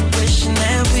day wishing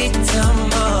that we'd done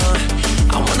more.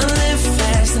 I wanna live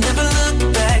fast and never look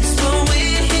back. It's what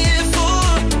we're here for.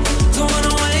 Don't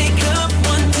wanna wake up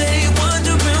one day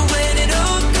wondering where it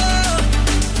all go.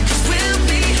 'Cause we'll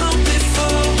be home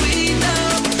before we know.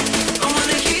 I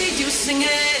wanna hear you sing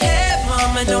it. Hey,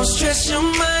 mama, don't stress your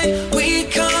mind. We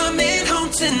coming home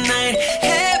tonight.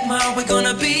 Hey, mom, we're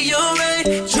gonna be alright.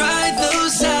 Dry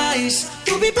those eyes.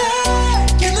 We'll be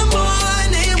back in the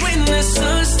morning when the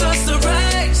sun starts to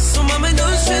rise. So mama,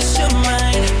 don't stress your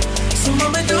mind. So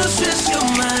mama, don't stress your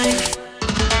mind.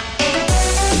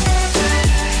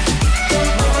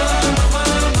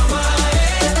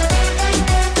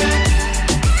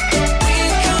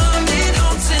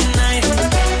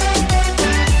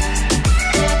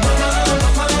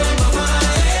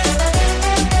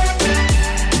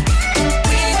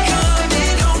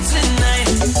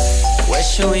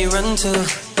 Should we run to?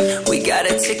 We got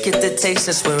a ticket that takes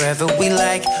us wherever we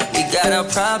like. We got our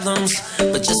problems,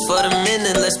 but just for the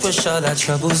minute, let's push all our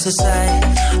troubles aside.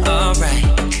 Alright,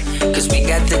 'cause we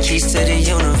got the keys to the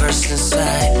universe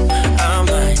inside our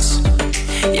minds.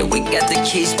 Yeah, we got the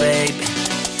keys, babe.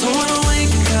 Don't wanna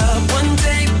wake up one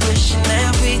day wishing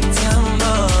that we'd done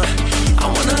more. I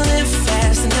wanna live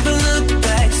fast and never look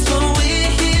back. It's what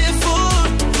we're here for.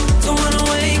 Don't wanna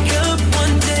wake up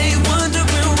one day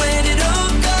wondering where it all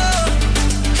go.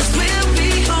 'Cause we'll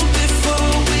be home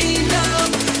before we know.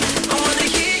 I wanna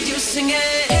hear you sing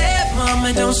it. Hey, mama,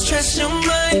 don't stress your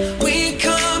mind. We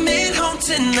coming home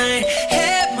tonight.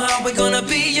 Hey, mom, we're gonna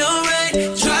be alright.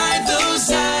 Dry those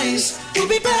eyes.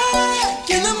 We'll be back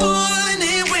in the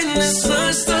morning when the sun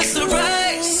starts to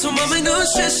rise. So mama, don't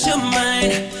stress your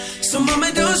mind. So mama,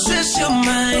 don't stress your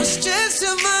mind. Don't stress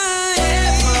your mind. Hey,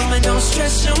 mama, don't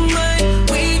stress your mind.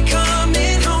 We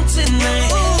coming home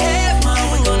tonight. Hey, mom,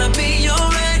 we're gonna be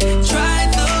alright. Dry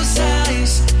those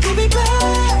eyes. We'll be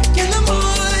back in the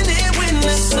morning when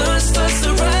the sun starts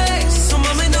to rise. So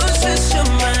mama, don't stress your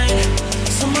mind.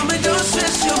 So mama, don't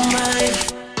stress your mind.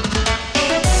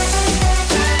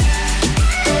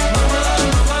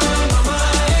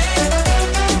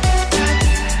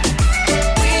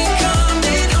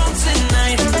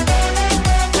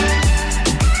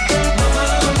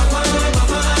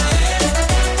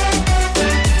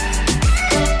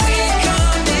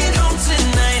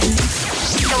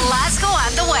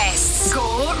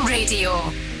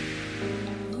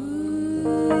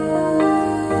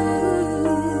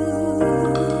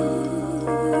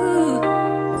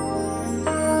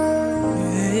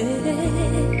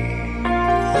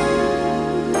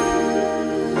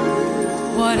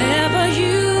 Whatever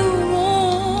you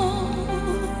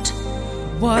want,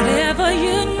 whatever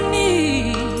you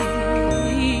need,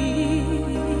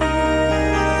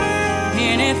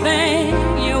 anything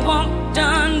you want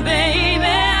done, baby,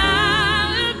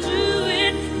 I'll do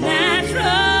it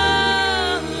naturally.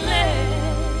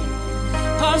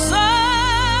 'Cause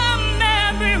I'm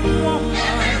every woman,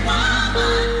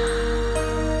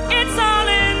 it's all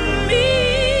in me.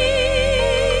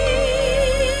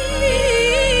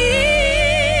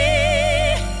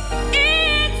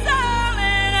 It's all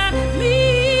in me.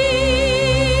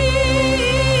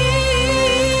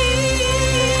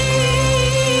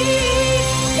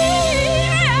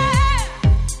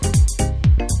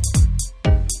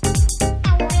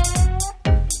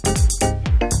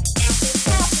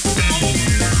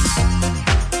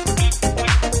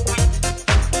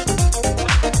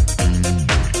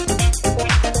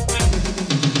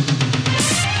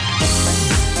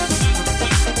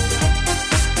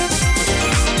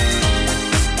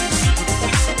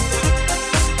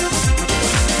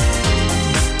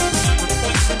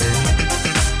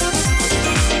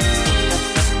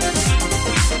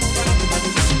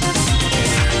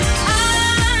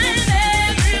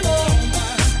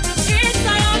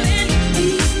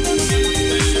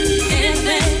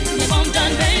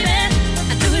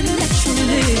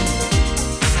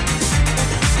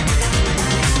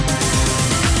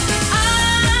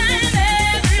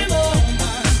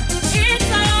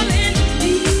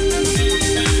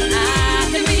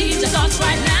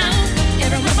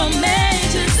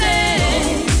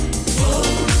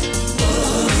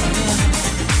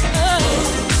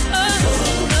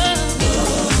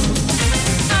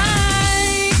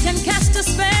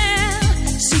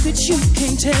 that you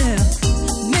can't tell.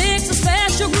 Makes a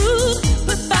special groove,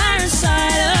 put fire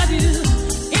inside of you.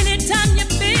 Anytime you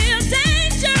feel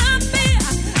danger or fear,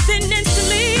 then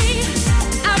instantly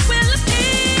I will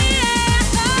appear.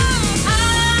 Oh,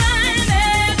 I'm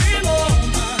every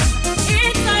woman,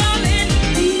 it's all in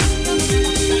me.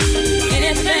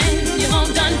 Anything you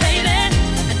want done, baby, I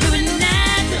do it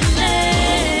naturally.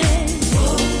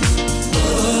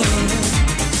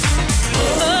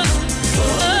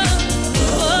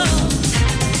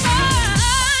 I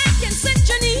can set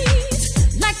your needs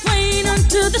like rain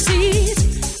unto the seas.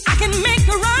 I can make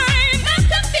a rhyme of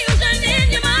confusion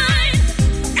in your mind.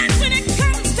 And when it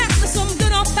comes down to some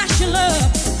good old-fashioned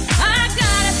love, I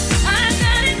got it, I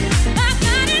got it, I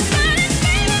got it, got it,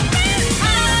 baby, baby.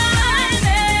 I'm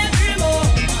every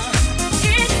woman,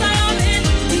 it's all in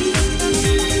me.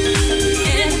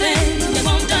 Anything you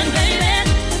want done, baby,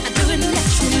 I do it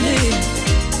naturally.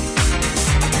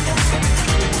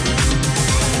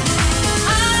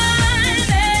 I'm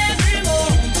every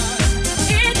woman,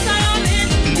 it's all in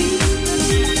me.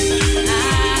 I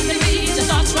can read your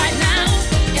thoughts right now,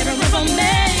 every word from A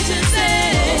to Z.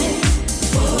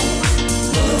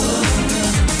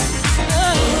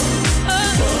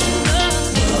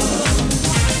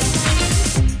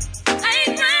 I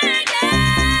ain't crying yet,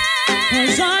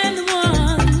 'cause I'm the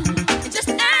one. Just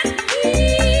ask me,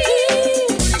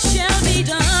 it shall be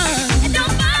done. And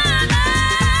don't bother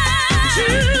to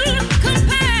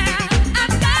compare.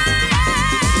 I've got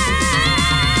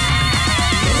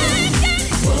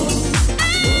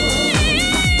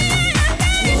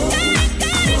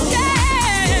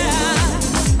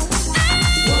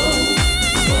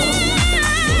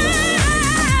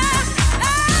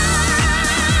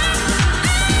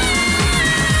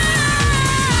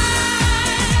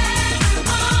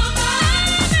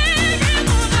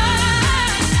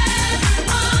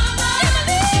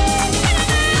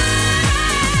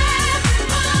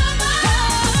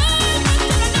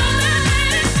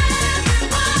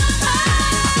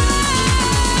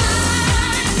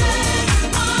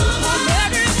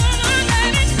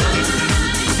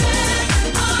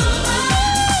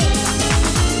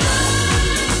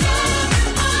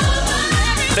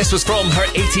This was from her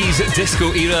 80s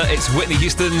disco era. It's Whitney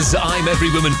Houston's I'm Every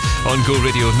Woman on Go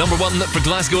Radio. Number one for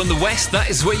Glasgow and the West. That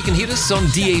is where you can hear us on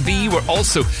DAB. We're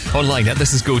also online at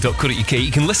thisisgo.co.uk.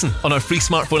 You can listen on our free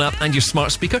smartphone app and your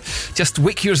smart speaker. Just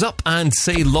wake yours up and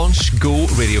say launch Go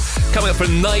Radio. Coming up for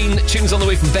 9 tunes on the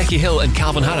way from Becky Hill and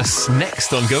Calvin Harris.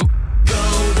 Next on Go.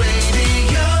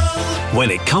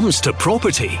 When it comes to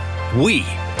property, we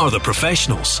are the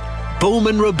professionals.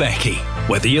 Bowman Rebecca.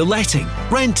 Whether you're letting,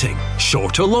 renting,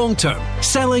 short or long term,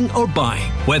 selling or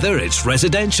buying, whether it's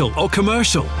residential or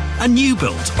commercial, a new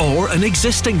build or an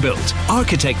existing build,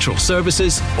 architectural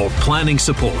services or planning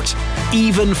support,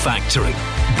 even factoring.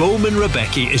 Bowman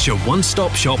Rebecca is your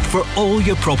one-stop shop for all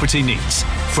your property needs.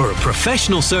 For a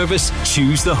professional service,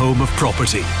 choose the home of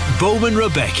property. Bowman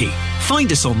Rebecca.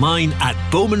 Find us online at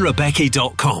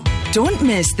bowmanrebecca.com. Don't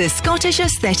miss the Scottish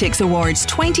Aesthetics Awards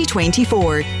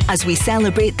 2024 as we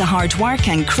celebrate the hard work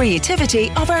and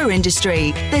creativity of our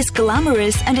industry. This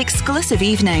glamorous and exclusive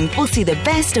evening will see the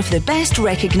best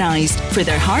recognised for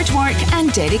their hard work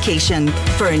and dedication.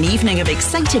 For an evening of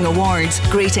exciting awards,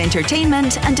 great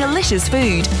entertainment and delicious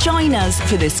food, join us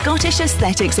for the Scottish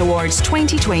Aesthetics Awards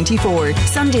 2024,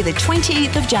 Sunday the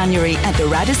 28th of January at the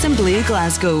Radisson Blu,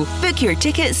 Glasgow. Book your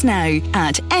tickets now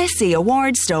at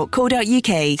sawards.co.uk.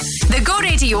 The Go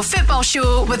Radio Football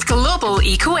Show with Global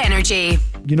Eco Energy.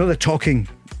 You know, they're talking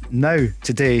now,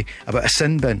 today, about a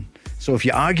sin bin. So if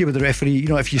you argue with the referee, you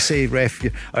know, if you say ref,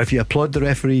 or if you applaud the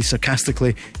referee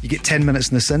sarcastically, you get 10 minutes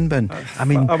in the sin bin. I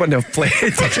mean, I wouldn't have played.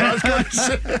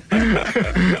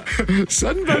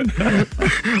 Sin bin.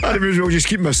 I may as well just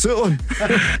keep my suit on.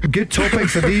 Good topic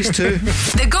for these two.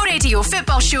 The Go Radio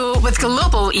Football Show with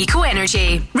Global Eco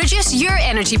Energy. Reduce your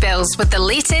energy bills with the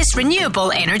latest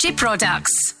renewable energy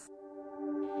products.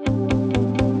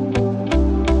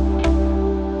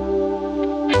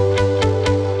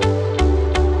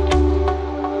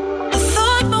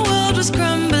 Was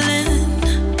crumbling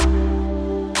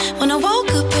when I woke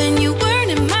up and you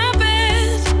weren't in my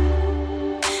bed,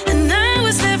 and I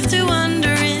was left to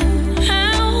wondering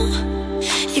how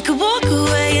you could walk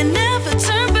away and never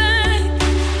turn back.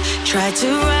 Tried to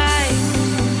right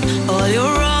all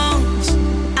your wrongs.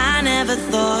 I never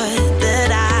thought that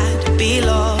I'd be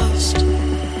lost,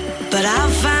 but I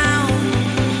found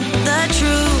the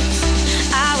truth.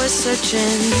 I was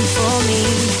searching for me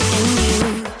in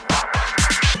you.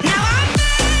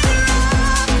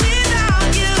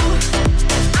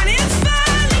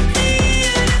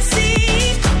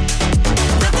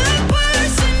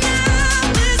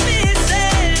 This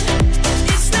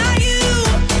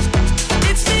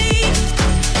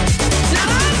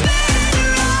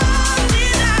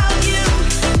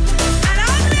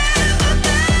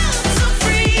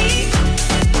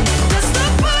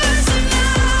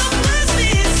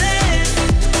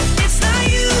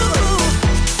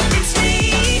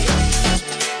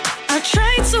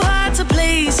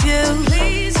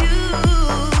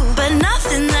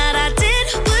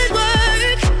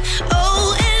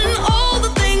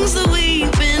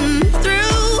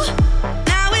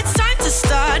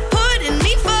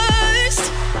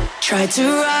to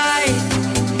right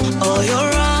all your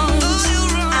wrongs.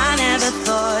 I never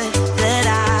thought that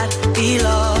I'd be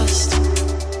lost,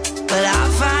 but I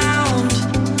found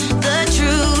the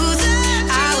truth.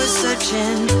 I was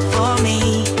searching for me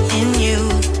in you.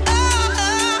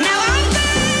 Now I'm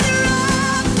better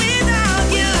off without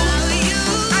you,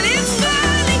 and it's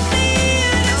finally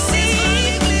clear to see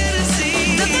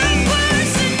that the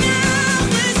person I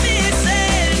was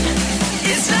missing,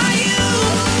 it's not you.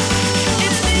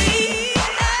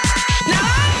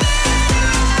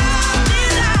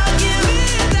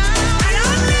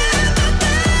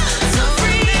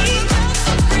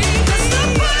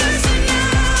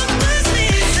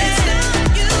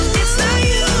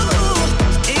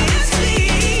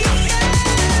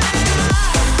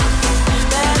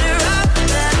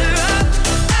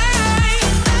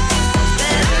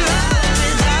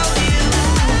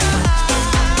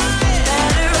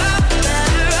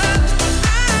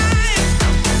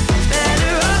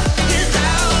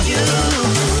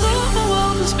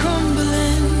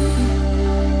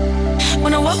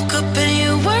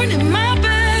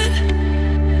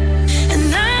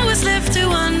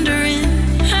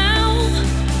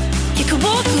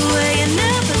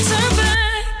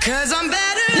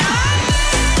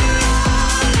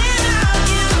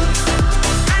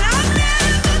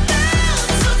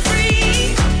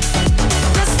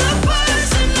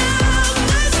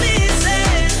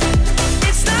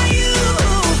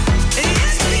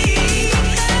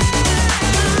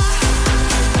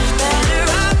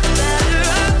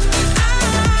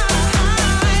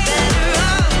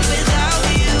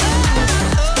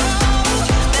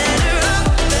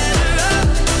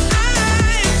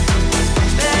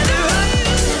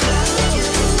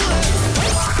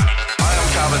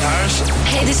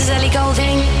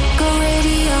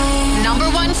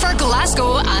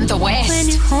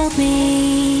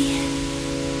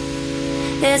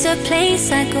 There's a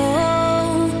place I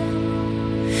go,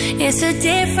 it's a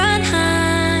different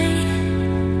high.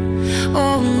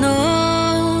 Oh no,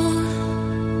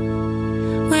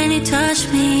 when you touch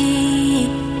me,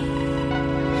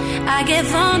 I get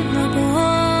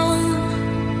vulnerable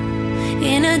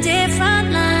in a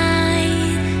different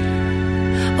light.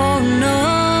 Oh no.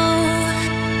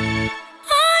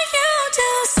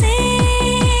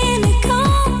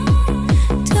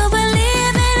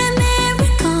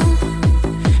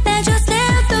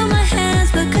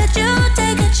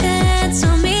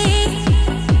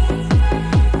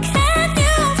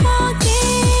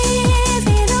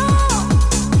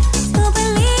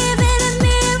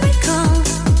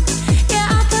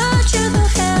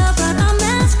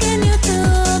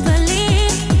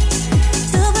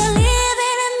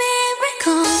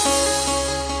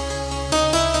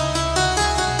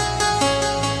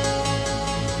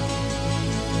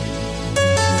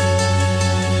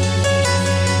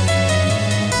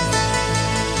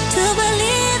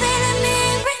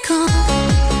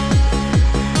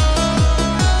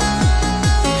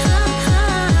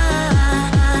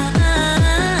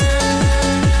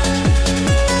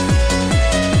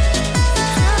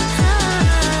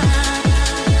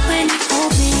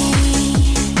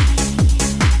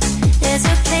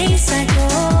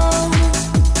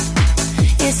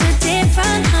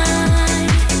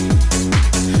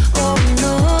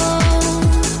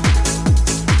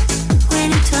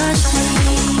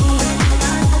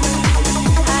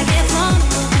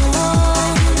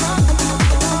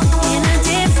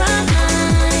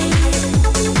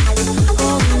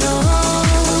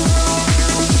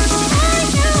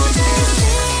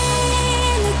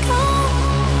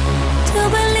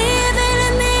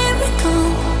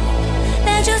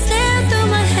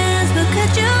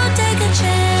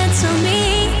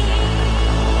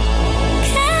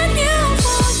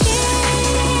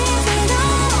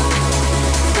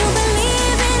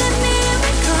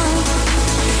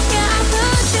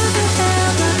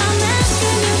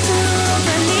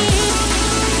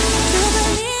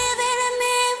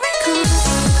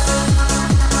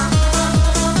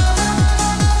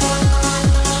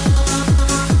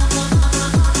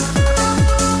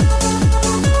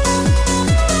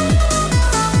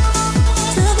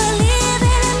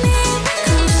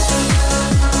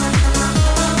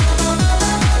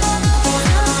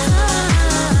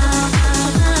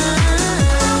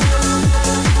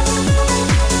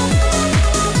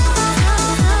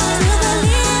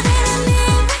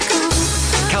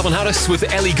 Calvin Harris with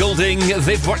Ellie Goulding.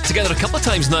 They've worked together a couple of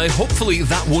times now. Hopefully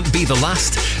that won't be the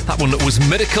last. That one was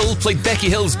Miracle. Played Becky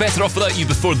Hill's Better Off Without You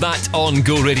before that on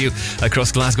Go Radio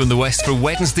across Glasgow and the West for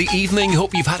Wednesday evening.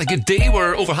 Hope you've had a good day.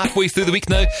 We're over halfway through the week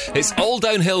now. It's all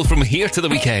downhill from here to the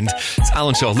weekend. It's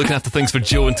Alan Shaw looking after things for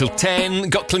Joe until 10.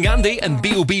 Got Klingandi and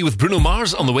B.O.B. with Bruno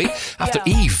Mars on the way after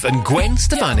Eve and Gwen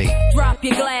Stefani. Drop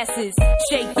your glasses,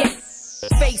 shake it.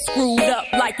 Face screwed up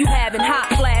like you having hot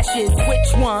flashes.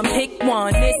 Which one? Pick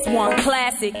one. This one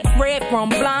classic. Red from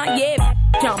blind, yeah.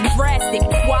 I'm drastic.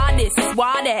 Why this?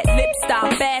 Why that? Lip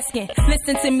stop asking.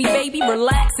 Listen to me, baby.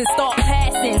 Relax and start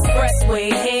passing.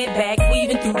 Expressway, head back,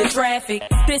 weaving through the traffic.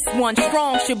 This one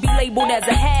strong should be labeled as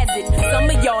a hazard. Some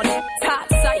of y'all top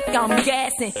psych, I'm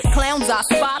gassing. Clowns, I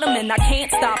spot them and I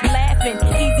can't stop laughing.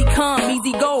 Easy come,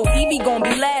 easy go. Evie gon'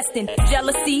 be lasting.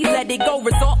 Jealousy, let it go.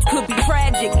 Results could be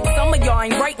tragic. Some of y'all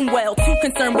ain't writing well, too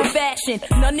concerned with fashion.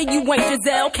 None of you ain't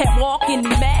Giselle, can't walk and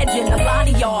imagine. A lot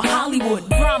of y'all Hollywood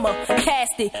drama,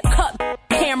 cast it, cut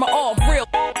camera off, real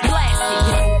blasted.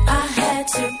 I had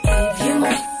to give you more.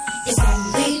 It's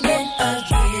only been a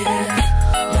year.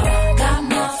 Now I got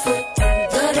my foot through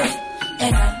the door,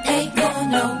 and I ain't going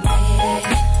nowhere.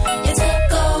 It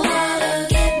took a while to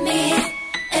get me,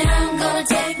 and I'm gonna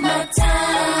take my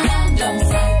time. Don't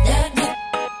fight that good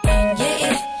when you're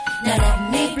it. Now let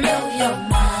me blow your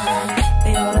mind.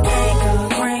 They ought to thank her,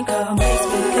 crank her, make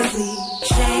because we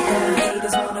shake her.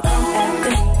 Haters wanna come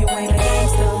after me. You ain't a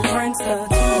gangster, prankster,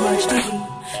 too much TV.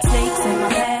 Snakes in my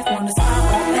path, wanna stop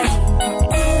at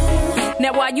me.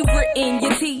 Now why you gritting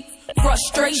your teeth?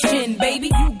 Frustration, baby,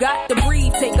 you got to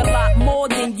breathe. Take a lot more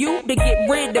than you to get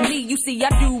rid of me. You see, I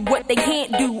do what they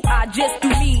can't do. I just do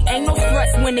me. Ain't no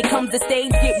stress when it comes to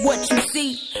stage. Get what you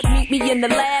see. Meet me in the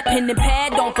lab, pen and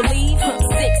pad, don't believe.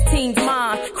 16's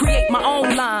mine. Create my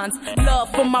own lines.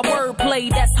 Love for my wordplay,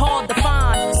 that's hard to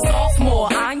find. Sophomore,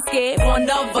 I ain't scared, one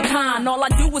of a kind. All I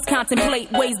do is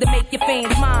contemplate ways to make your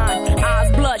fans mine.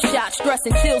 Eyes bloodshot, stress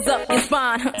and chills up your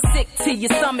spine. Sick to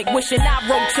your stomach, wishing I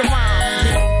wrote your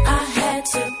rhyme. I had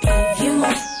to give you more.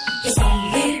 It's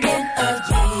only been a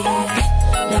year.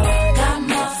 Now I got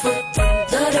my foot through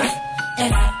the door,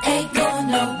 and I ain't going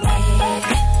nowhere.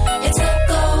 It took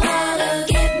a while to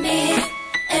get me,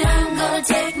 and I'm gonna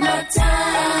take my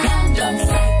time. Don't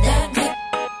fight that good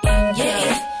when you're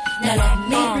it. Now let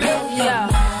me blow your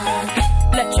mind.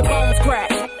 Let your bones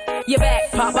crack, your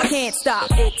back pop, I can't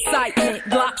stop. Excitement,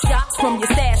 Glock shots from your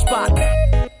stash spot.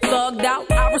 Thugged out,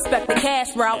 I respect the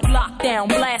cash route. Lockdown,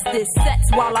 blast this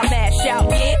sets while I mash out.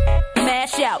 Yeah,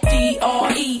 mash out,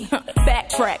 D-R-E.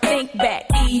 Backtrack, think back,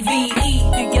 E-V-E.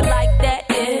 Do you like that?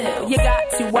 Yeah, you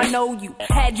got to, I know you.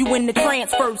 Had you in the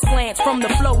trance, first glance from the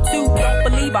flow too. Don't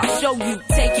believe I'll show you,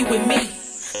 take you with me.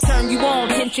 Turn you on,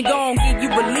 tension gone, give you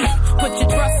relief. Put your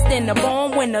trust in a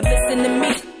born winner, listen to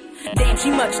me. Damn, she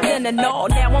much thinner, no,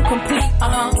 now I'm complete.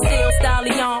 Still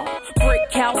stallion,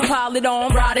 brick house, pile it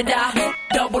on, ride or die,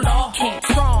 double R, can't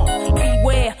strong.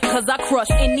 Beware, cause I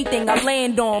crush anything I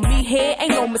land on. Me here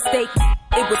ain't no mistake,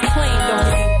 it was planned on.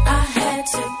 I had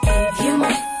to give you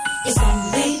more. It's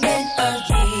only been a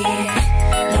year.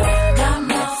 Now I got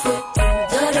my foot through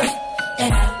the door,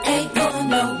 and I ain't going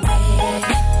nowhere.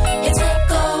 It took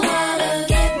a while to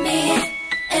get me,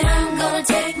 and I'm gonna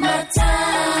take my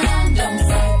time. Don't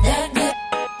fight that good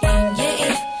when you're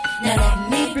it. Now let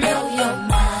me blow your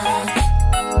mind.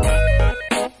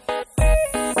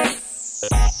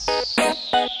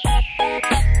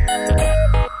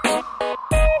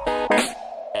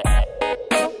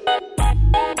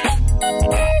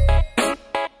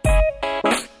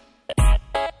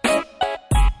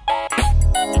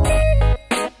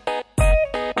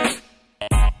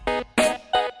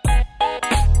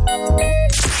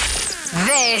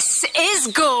 This is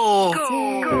Go.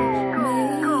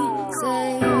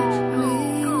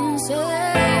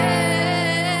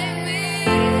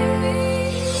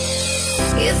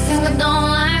 You think I don't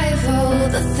like all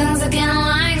the things I can't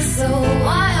like, so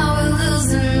why are we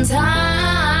losing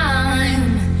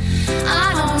time? I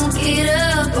don't get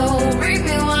up, oh, bring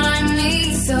me what I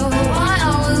need, so why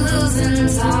are we losing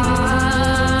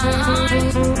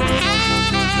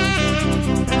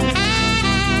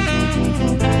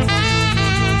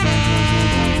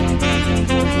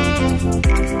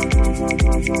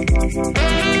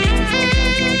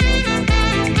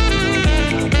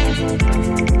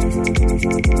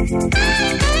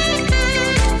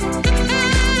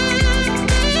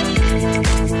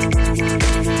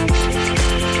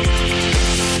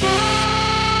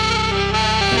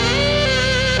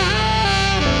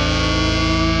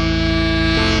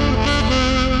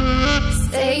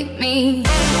Save me.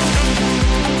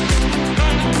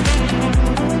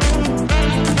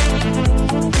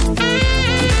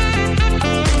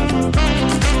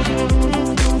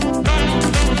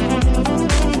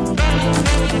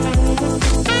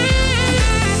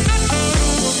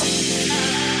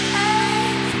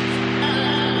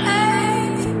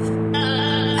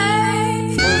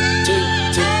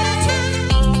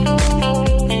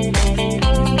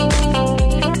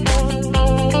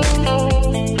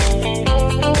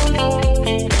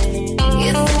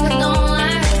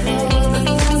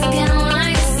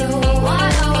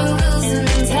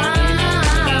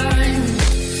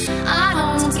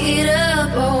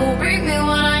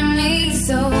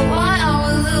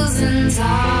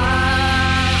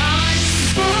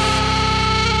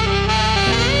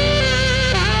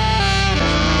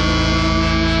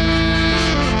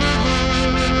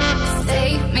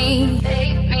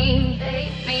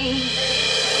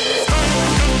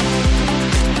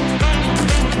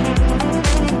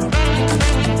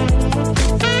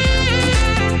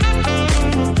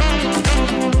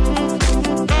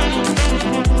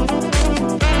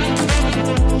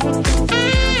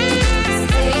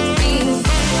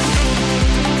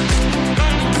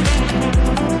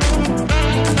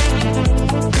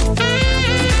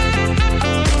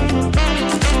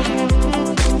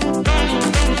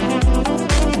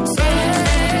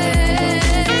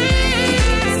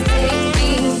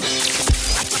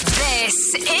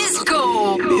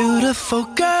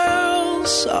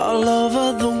 all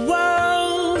over the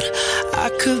world. I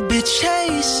could be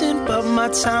chasing, but my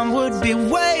time would be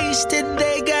wasted.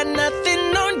 They got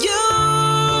nothing on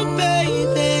you,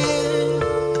 baby.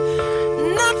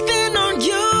 Nothing on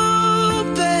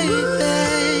you, baby.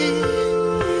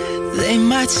 They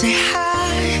might say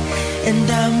hi, and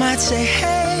I might say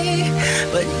hey,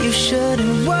 but you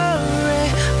shouldn't worry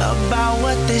about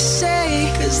what they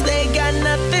say, 'cause they got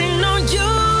nothing on you,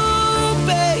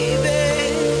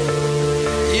 baby.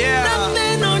 Yeah.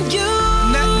 Nothing on you.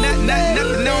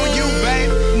 Nothing on you,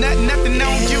 babe. Nothing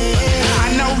on you. I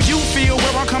know you feel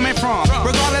where I'm coming from,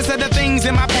 regardless of the things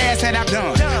in my past that I've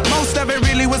done. Most of it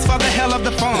really was for the hell of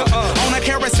the fun. On a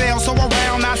carousel, so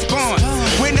around I spun.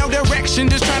 With no direction,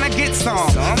 just trying to get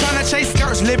some. Trying to chase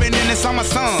skirts, living in the summer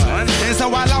sun. And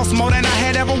so I lost more than I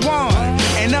had ever won.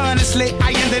 And honestly,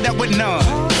 I ended up with none.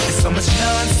 There's so much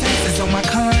nonsense that's on my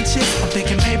conscience. I'm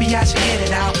thinking maybe I should get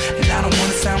it out. And I don't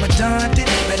want to sound redundant,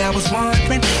 but I was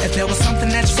wondering if there was something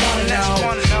that you want to know.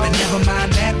 But never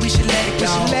mind that, we should let it go.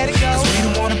 'Cause we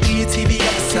don't want to be a TV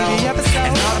episode.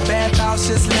 And all the bad thoughts,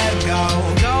 just let it go.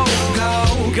 Go, go,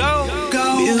 go, go.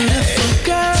 Beautiful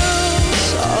girls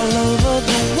all over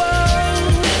the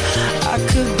world. I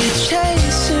could be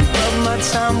chasing, but my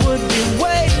time would be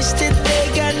wasted. They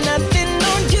got nothing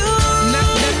on you.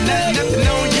 Nothing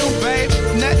on you, babe.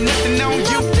 Nothing on you.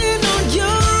 Nothing on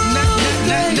you.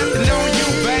 Nothing on you,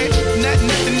 babe.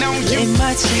 Nothing on you. They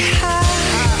might say hi,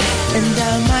 and I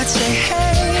might say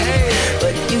hey,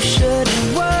 but you shouldn't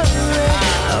worry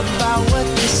about what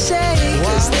they say,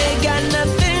 'cause they got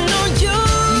nothing on you.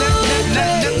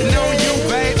 Nothing on you,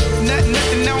 babe.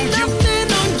 Nothing on you. Nothing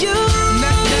on you.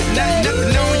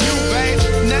 Nothing on you, babe.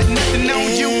 Nothing on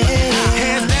you.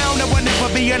 Hands down, there will never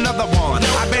be another one.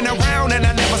 I've been around and I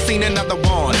never seen another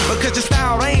one. Because your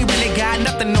style ain't really got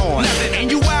nothing on.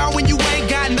 And you wild when you ain't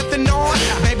got nothing on.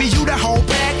 Baby, you the whole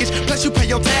package. Plus you pay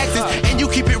your taxes. And you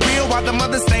keep it real while the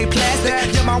mothers stay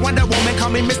plastic. You're my Wonder Woman, call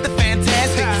me Mr.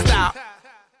 Fantastic. Stop.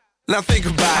 Now think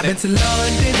about it. I've been to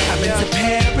London, I've been to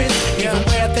Paris, even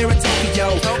where there in Tokyo.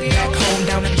 Back home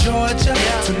down in Georgia,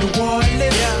 to New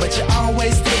Orleans, but you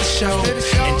always did the show.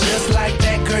 And just like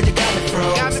that, girl, you got me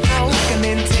froze. Like a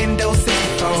Nintendo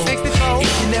 64.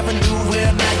 If you never knew,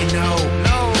 well, now you know.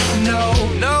 No.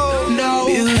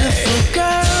 Beautiful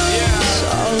girls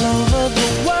all over the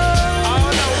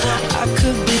world. I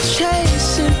could be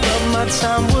chasing, but my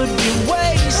time would be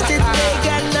wasted. They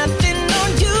got nothing on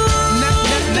you.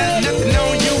 Nothing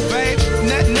on you, babe.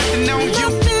 Nothing on you.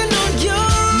 Nothing on you.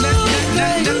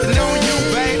 Nothing on you,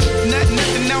 babe.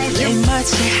 Nothing on you. They might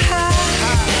say hi,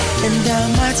 and I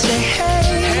might say hey,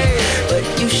 but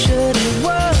you shouldn't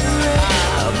worry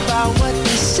about what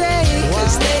they say,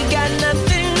 'cause they got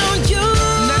nothing on you.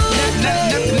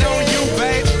 Nothing on you,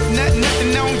 babe.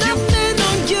 Nothing on you. Nothing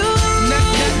on you.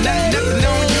 Nothing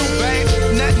on you, babe.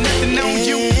 Nothing on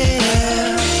you.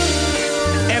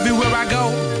 Everywhere I go,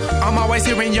 I'm always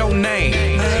hearing your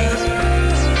name.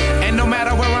 And no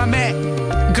matter where I'm at,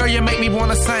 girl, you make me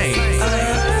wanna sing.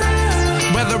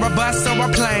 Whether a bus or a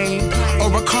plane,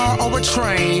 or a car or a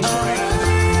train,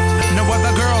 no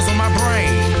other girls on my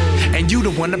brain, and you the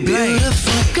one to blame.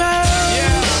 Beautiful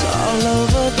girls all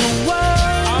over the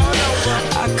world.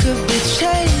 I could be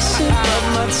chasing, but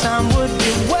my time would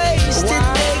be wasted.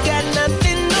 They got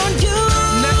nothing on you.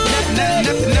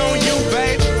 Nothing on you,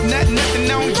 babe. Nothing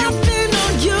on you. Nothing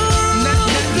on you.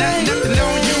 Nothing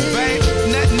on you, babe.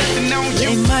 Nothing on you.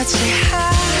 They might say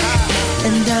hi,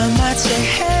 and I might say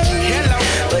hey,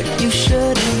 but you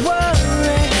shouldn't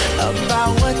worry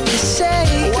about what they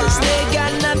say, 'cause they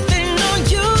got nothing on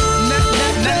you.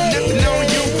 Nothing on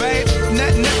you, babe.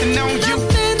 Nothing on you.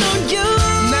 Nothing on you.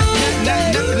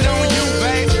 Nothing on you,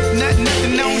 babe.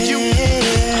 Nothing on you.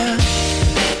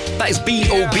 That is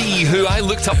B.O.B., who I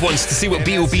looked up once to see what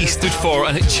B.O.B. stood for,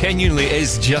 and it genuinely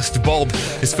is just Bob.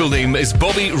 His full name is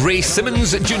Bobby Ray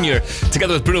Simmons Jr.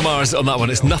 Together with Bruno Mars on that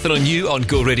one. It's Nothing on You on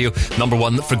Go Radio, number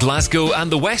one for Glasgow and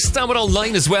the West. And we're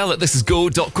online as well at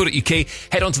thisisgo.co.uk.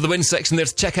 Head on to the win section there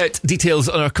to check out details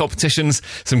on our competitions.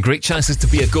 Some great chances to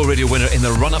be a Go Radio winner in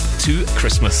the run-up to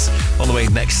Christmas. On the way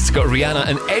next, got Rihanna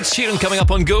and Ed Sheeran coming up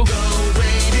on Go.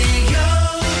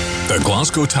 The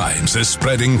Glasgow Times is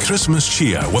spreading Christmas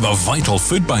cheer with a vital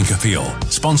food bank appeal.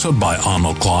 Sponsored by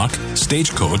Arnold Clark,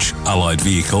 Stagecoach, Allied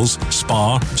Vehicles,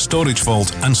 Spar, Storage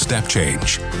Vault and Step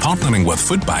Change. Partnering with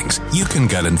food banks, you can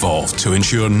get involved to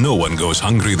ensure no one goes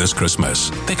hungry this Christmas.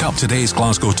 Pick up today's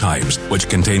Glasgow Times, which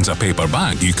contains a paper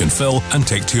bag you can fill and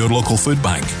take to your local food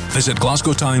bank. Visit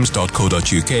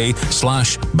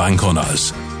glasgowtimes.co.uk/bank on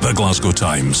us. The Glasgow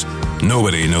Times.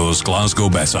 Nobody knows Glasgow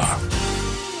better.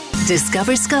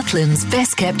 Discover Scotland's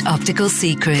best kept optical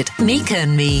secret. Mika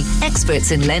and Me,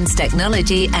 experts in lens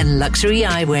technology and luxury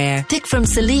eyewear. Pick from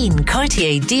Celine,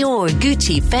 Cartier, Dior,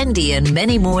 Gucci, Fendi and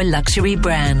many more luxury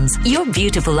brands. Your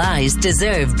beautiful eyes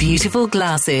deserve beautiful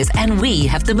glasses, and we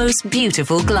have the most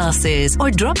beautiful glasses. Or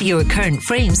drop your current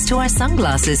frames to our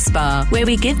sunglasses spa, where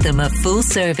we give them a full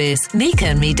service.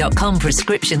 MikaandMe.com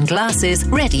prescription glasses,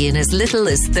 ready in as little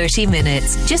as 30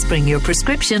 minutes. Just bring your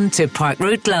prescription to Park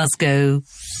Road, Glasgow.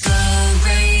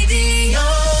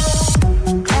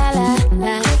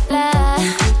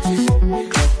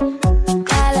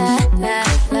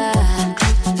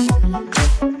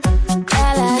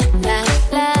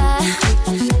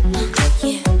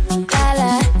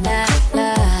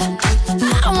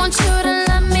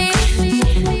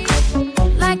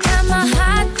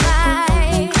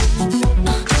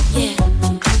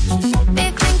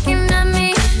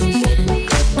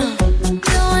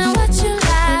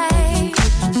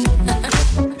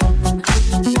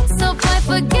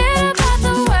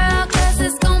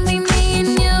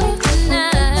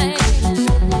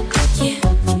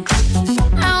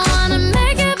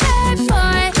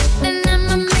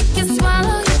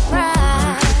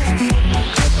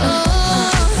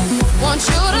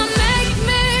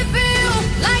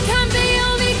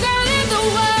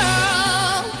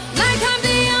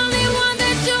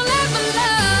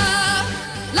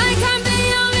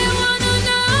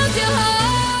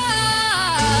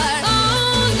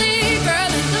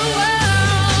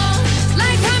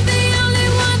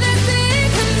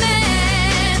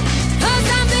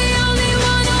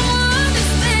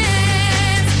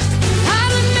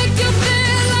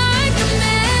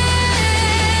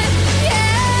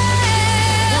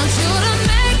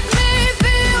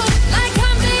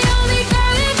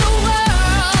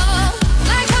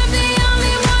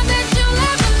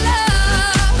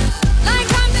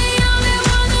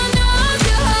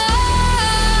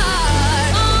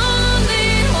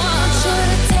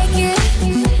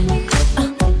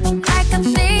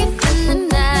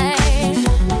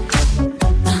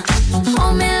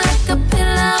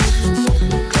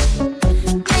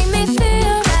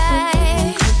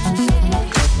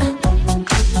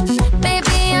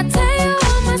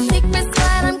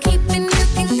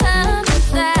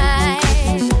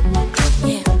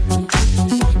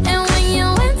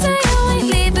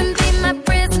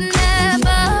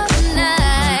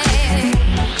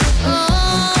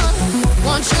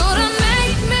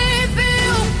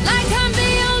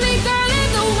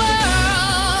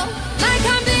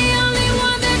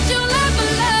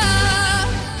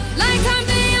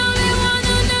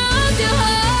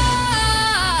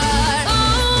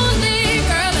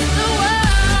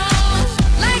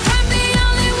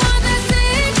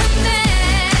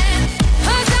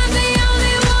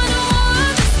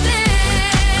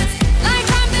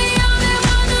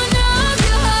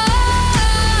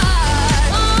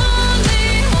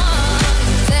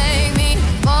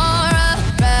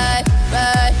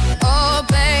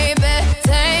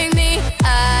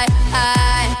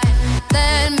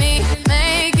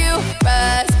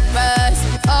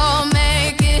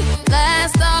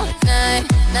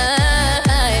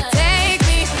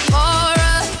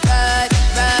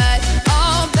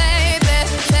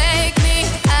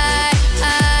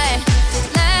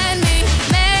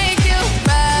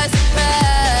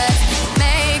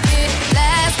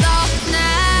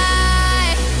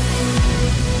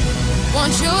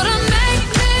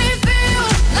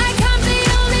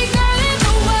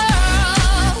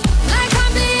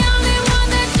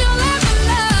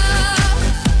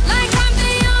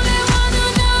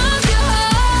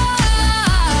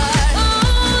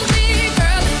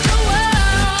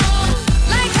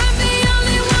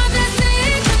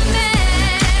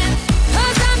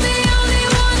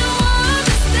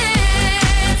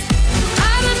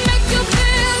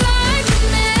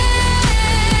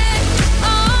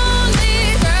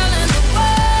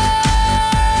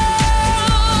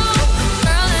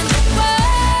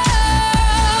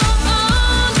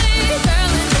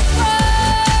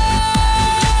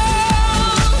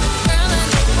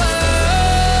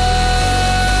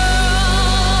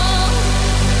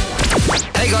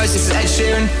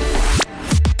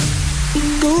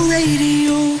 Go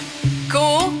radio.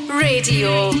 Go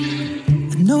radio.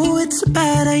 I know it's a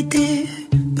bad idea,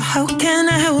 but how can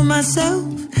I help myself?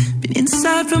 Been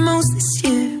inside for most this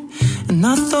year, and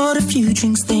I thought a few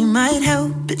drinks they might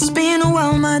help. It's been a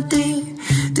while, my dear,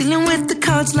 dealing with the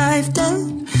cards life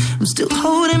dealt. I'm still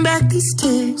holding back these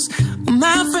tears. All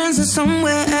my friends are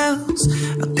somewhere else.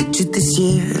 I pictured this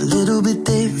year a little bit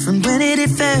different when it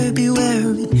hit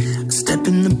February. I stepped up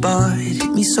in the bar, it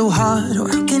hit me so hard. Oh,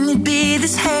 how can it be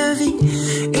this heavy?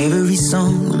 Every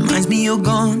song reminds me you're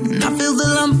gone, and I feel the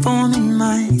lump form in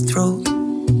my throat.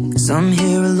 'Cause I'm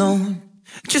here alone,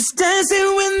 just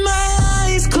dancing with my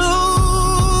eyes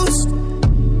closed.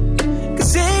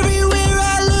 'Cause everywhere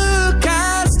I look,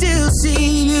 I still see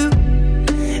you.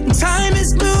 And time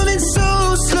is moving so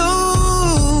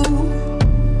slow,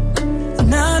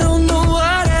 and I don't know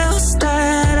what else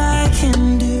that I can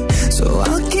do. So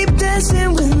I'll keep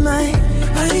dancing with my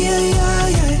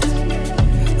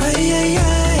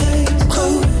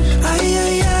close.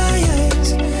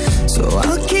 So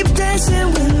I'll keep dancing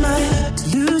with my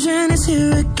delusion is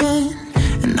here again,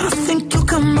 and I think you'll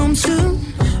come home soon.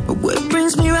 But what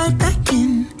brings me right back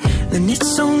in? Then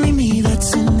it's only me that's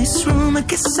in this room. I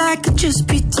guess I could just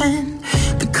pretend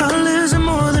the colors are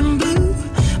more than blue,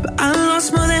 but I lost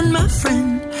more than my friend.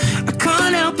 I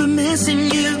can't help but missing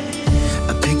you.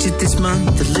 I pictured this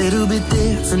month a little bit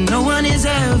different. No one is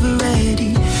ever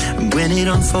ready, and when it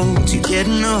unfolds, you get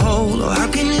in a hole. Oh, how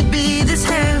can it be this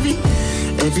heavy?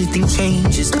 Everything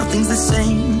changes, nothing's the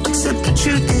same, except the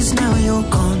truth is now you're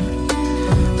gone.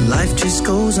 Life just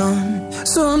goes on.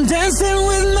 So I'm dancing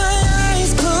with my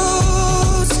eyes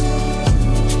closed.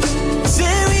 'Cause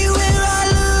everywhere I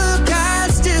look, I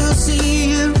still see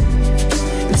you.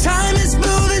 And time is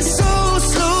moving so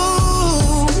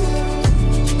slow,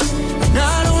 and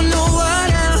I don't know what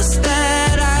else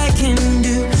that I can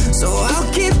do. So I'll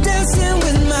keep dancing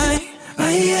with my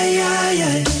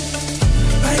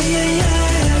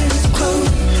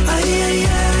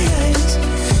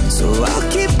So I'll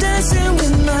keep dancing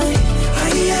with my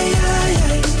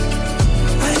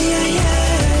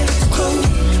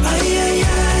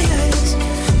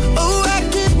Oh, I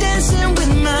keep dancing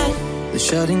with my. They're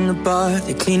shutting the bar,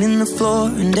 they're cleaning the floor,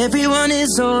 and everyone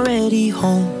is already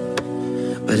home.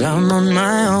 But I'm on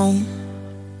my own,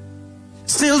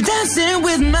 still dancing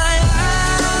with my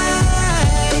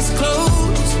eyes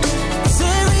closed. 'Cause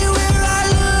everywhere I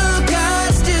look, I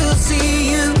still see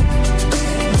you.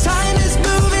 Time is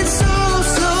moving so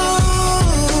slow,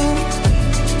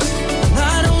 and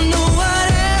I don't know what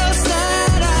else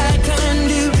that I can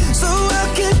do. So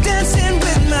I'll keep dancing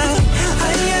with my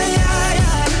eyes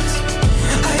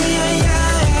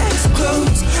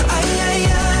closed.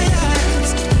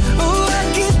 Oh, I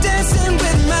keep dancing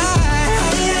with my eyes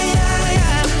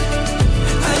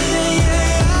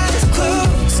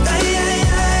closed.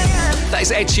 That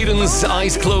is Ed Sheeran's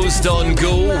Eyes Closed on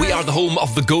Go. We are the home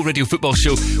of the Go Radio Football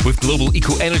Show with global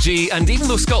eco energy, and even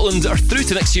though Scotland are through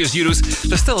to next year's Euros,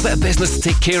 there's still a bit of business to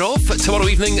take care of. Tomorrow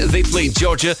evening they play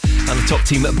Georgia, and the top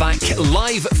team back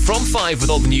live from 5 with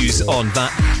all the news on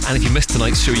that. And if you missed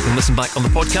tonight's show, you can listen back on the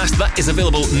podcast. That is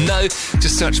available now.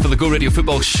 Just search for the Go Radio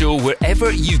Football Show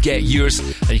wherever you get yours,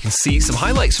 and you can see some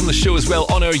highlights from the show as well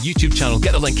on our YouTube channel.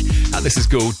 Get the link at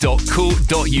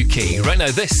thisisgo.co.uk. Right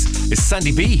now, this is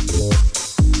Sandy B.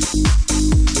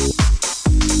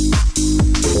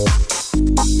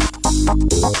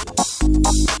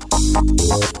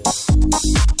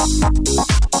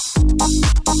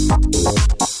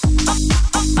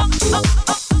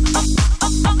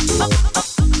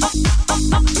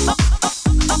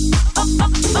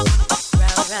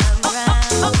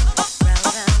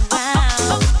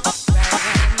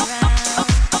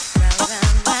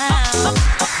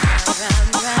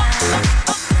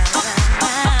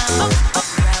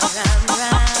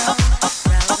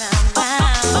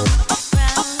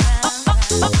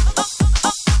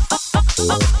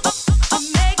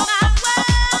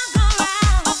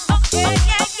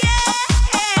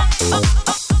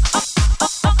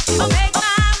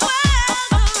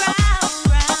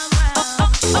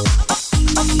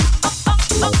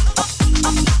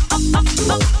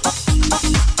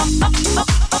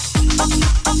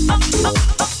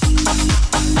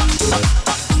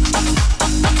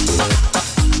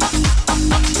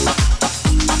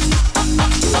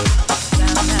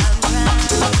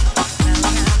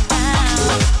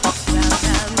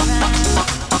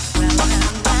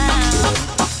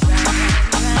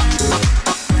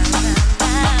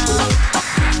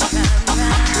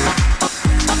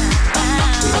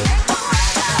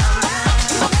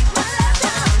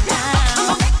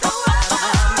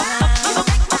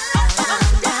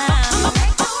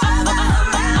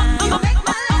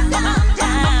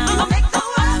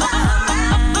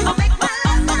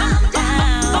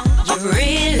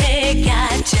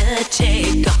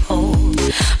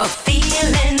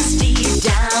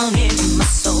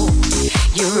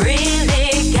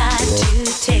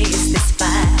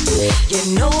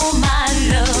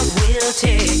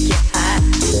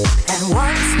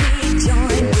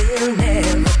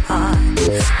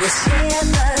 We'll share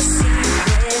the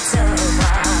secrets of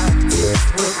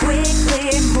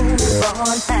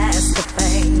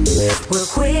we'll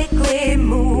quickly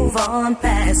move on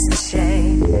past the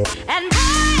shame. And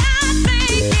boy, I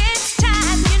think it's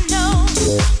time, you know,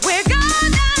 we're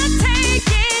gonna take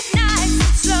it nice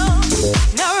and slow.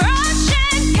 No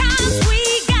rushing, 'cause we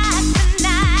got the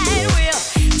night. We'll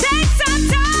take some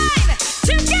time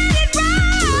to get it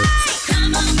right. So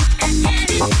come on and get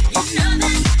it. You know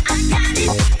that I got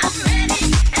it. I'm ready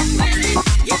and willing.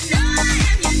 You know I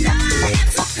am.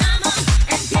 So come on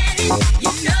and get it.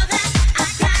 You know that I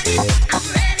got it. I'm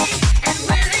ready and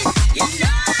willing. You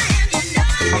know I am.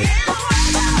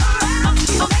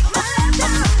 I'll make my love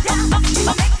down.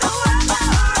 I'll make the world go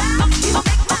around. I'll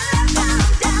make my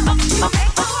love down. I'll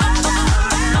make the world go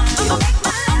around. I'll make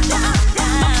my love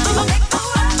down. I'll make the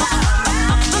world go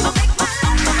around. I'll make my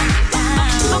love down.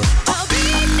 There'll be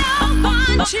no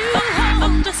one to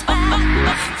hold us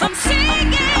back from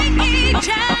singing each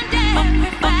and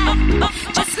every fact.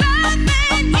 Just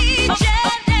loving each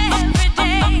and every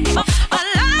day. A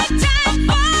lifetime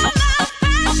full of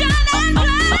passion and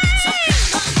play.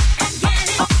 And get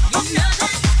it, you know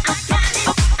that I got it.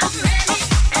 I'm ready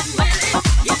and willing.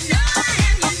 You know I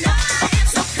am.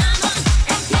 So come on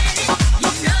and get it.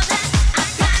 You know that I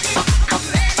got it. I'm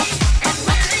ready and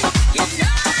willing. You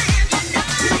know I am.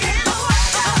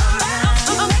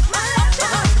 I'll make my love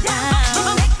down.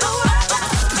 I'll make the world go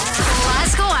around.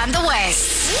 Glasgow and the West.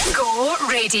 Go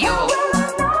Radio.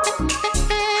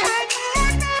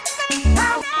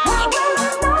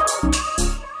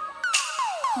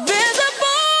 There's a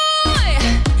boy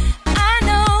I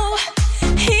know,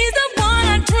 he's the one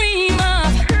I dream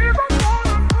of.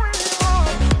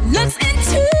 Looks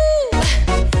into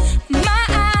my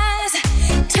eyes,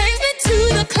 takes me to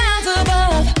the clouds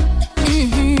above.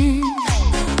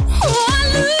 Oh, I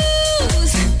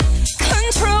lose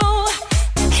control,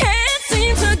 can't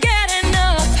seem to get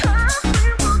enough.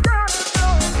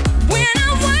 When I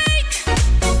wake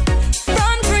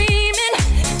from dreaming,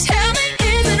 tell me,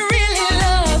 is it really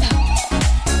love?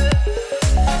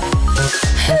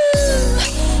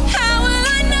 How will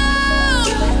I know?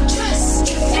 Trust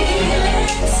your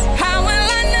feelings. How will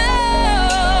I know?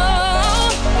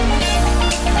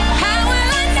 How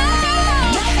will I know?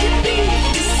 Life can be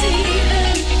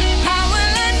deceiving. How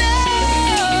will I know?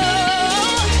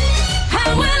 How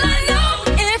will I know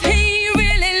if he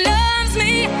really loves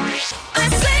me? I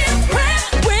say a prayer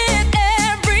with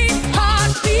every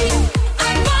heartbeat.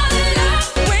 I fall in love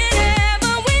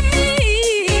whenever we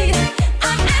meet.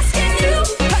 I'm asking you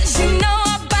 'cause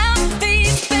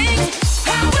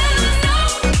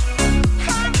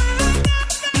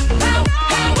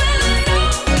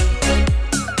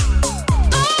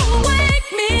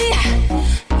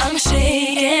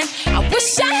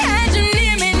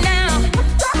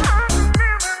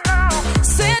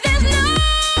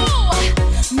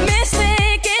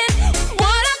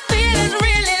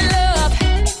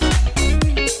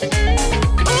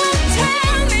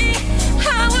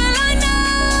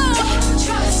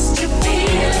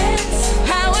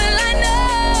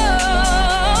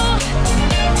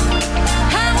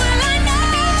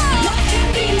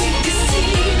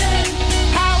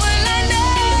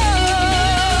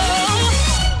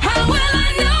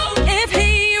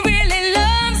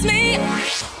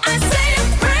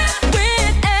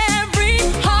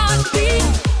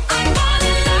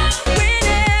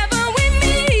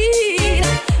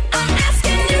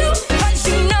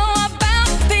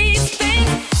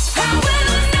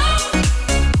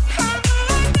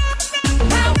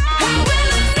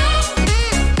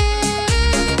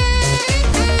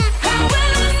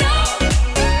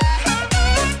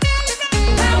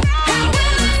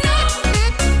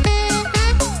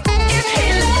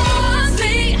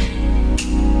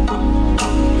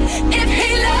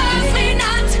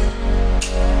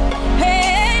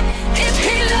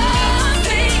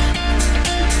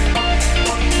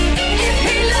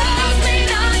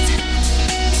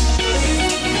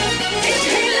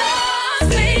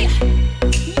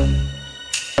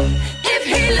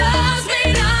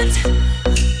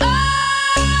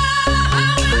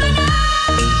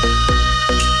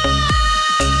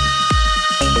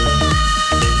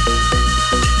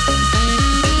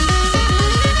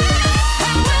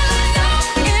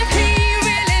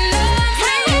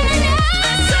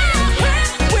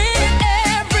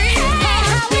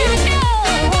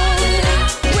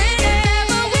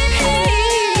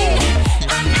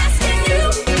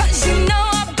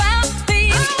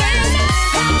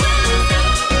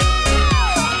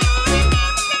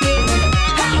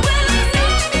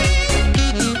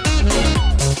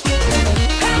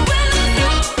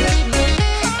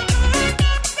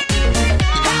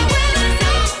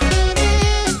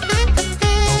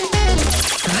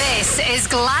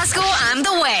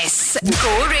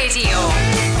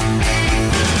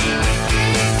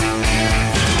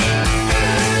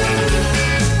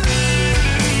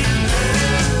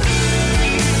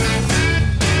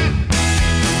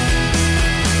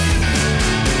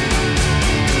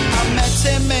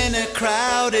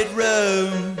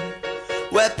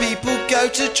go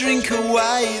to drink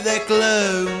away their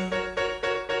gloom.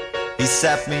 He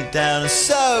sat me down and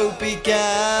so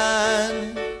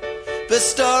began the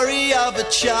story of a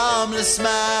charmless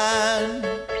man,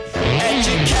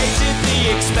 educated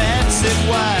the expensive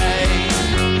way.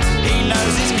 He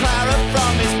knows his Clara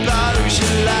from his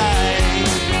Beaujolais.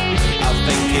 I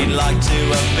think he'd like to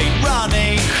have been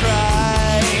running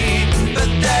cray, but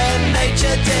then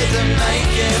nature didn't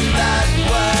make him that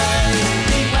way.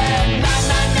 He went na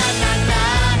na na na na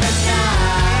na na,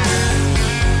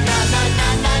 na na na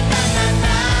na na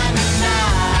na na na.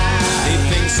 He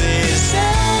thinks he's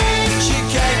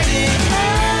educated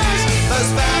as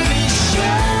those family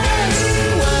shares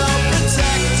will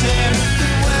protect him,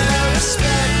 will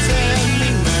respect him. He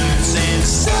moves in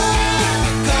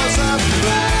circles of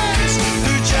friends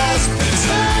who just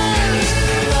pretend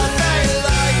that they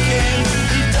like him.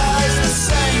 He does the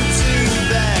same to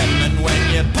them, and when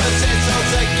you put it all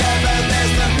together,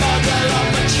 there's the model of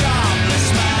a charmless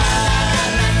man.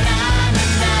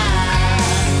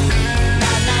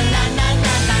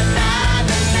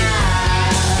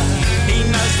 He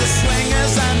knows the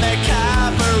swingers and their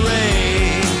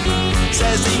cabaret,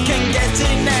 says he can get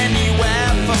in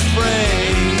anywhere for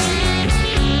free.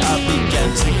 I began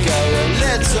to go a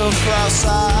little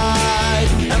cross-eyed,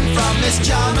 and from this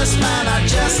charmless man I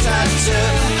just had to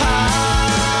hide.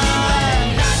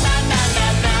 Na na na na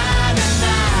na na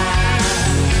na,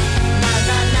 na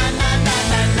na na na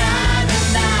na na na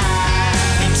na.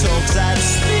 He talks at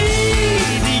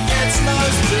speed, he gets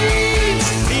nosebleeds,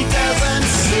 he doesn't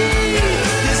see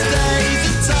his days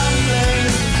are tumbling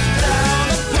down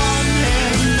upon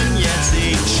him, and yet he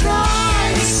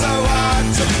tries so hard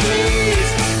to please.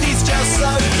 He's just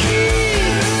so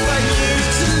keen for you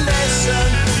to listen,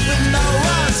 but no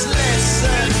one's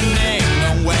listening.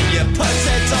 And when you put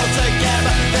it all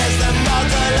together, there's the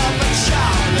model of a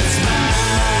charmless man.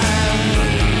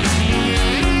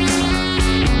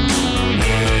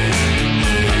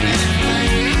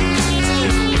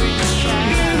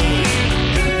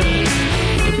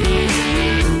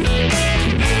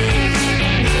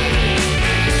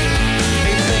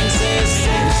 He thinks he's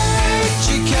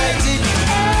educated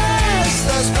as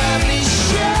those family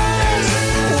shares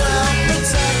will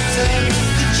protect him,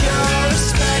 that you'll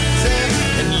respect him,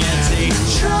 and yet he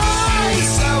tries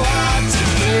so hard to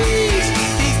please.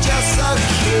 He's just so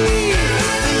keen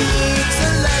for you to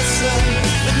listen,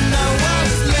 but no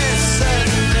one's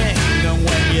listening. And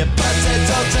when you put it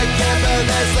all together,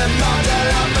 there's the model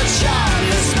of a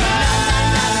charmless man.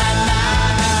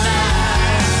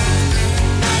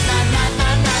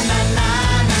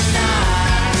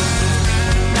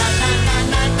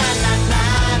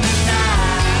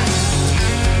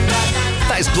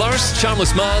 That is Blur's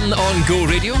Charmless Man on Go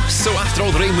Radio. So after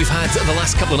all the rain we've had the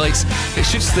last couple of nights, it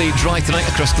should stay dry tonight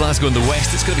across Glasgow and the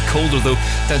west. It's going to be colder though,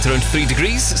 down to around 3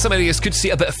 degrees. Some areas could see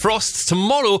a bit of frost.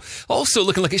 Tomorrow, also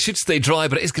looking like it should stay dry,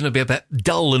 but it is going to be a bit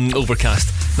dull and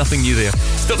overcast. Nothing new there.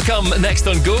 Still to come next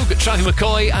on Go, got Travis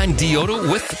McCoy and Dioro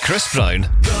with Chris Brown.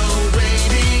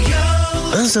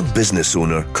 As a business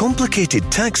owner, complicated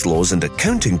tax laws and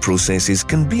accounting processes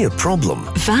can be a problem.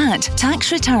 VAT,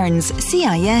 tax returns,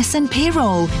 CIS and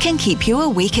payroll can keep you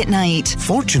awake at night.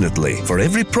 Fortunately, for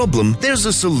every problem, there's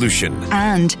a solution.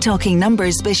 And Talking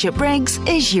Numbers Bishop Briggs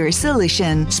is your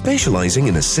solution. Specialising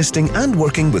in assisting and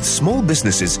working with small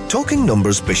businesses, Talking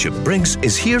Numbers Bishop Briggs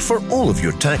is here for all of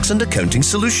your tax and accounting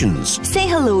solutions. Say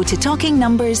hello to Talking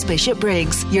Numbers Bishop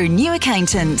Briggs, your new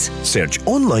accountant. Search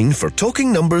online for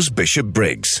Talking Numbers Bishop Briggs.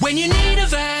 When you need a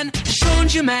van,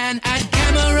 Sean's your man at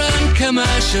Cameron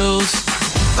Commercials.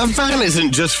 A van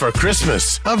isn't just for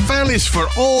Christmas. A van is for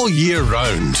all year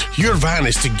round. Your van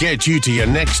is to get you to your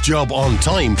next job on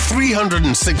time,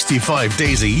 365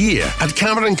 days a year. At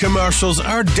Cameron Commercials,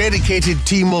 our dedicated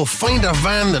team will find a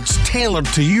van that's tailored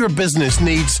to your business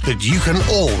needs that you can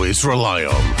always rely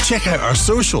on. Check out our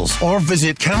socials or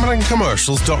visit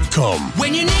CameronCommercials.com.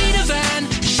 When you need a van,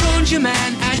 Sean's your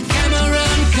man at Cameron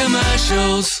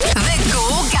Commercials. The Go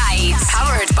Guide,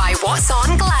 powered by What's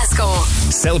On Glasgow.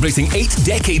 Celebrating 8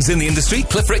 decades in the industry,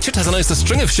 Cliff Richard has announced a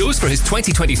string of shows for his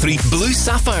 2023 Blue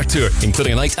Sapphire Tour,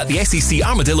 including a night at the SEC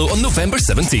Armadillo on November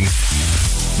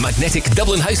 17th. Magnetic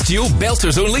Dublin house duo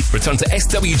Belters Only return to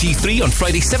SWG3 on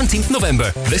Friday 17th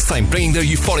November, this time bringing their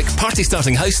euphoric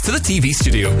party-starting house to the TV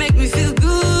studio. Make me feel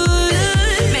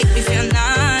good, make me feel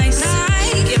nice.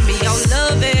 Give me your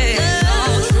loving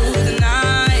all through the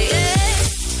night.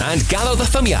 And Gala the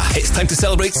Familia, it's time to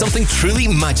celebrate something truly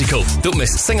magical. Don't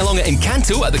miss Sing Along at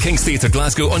Encanto at the King's Theatre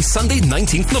Glasgow on Sunday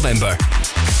 19th November.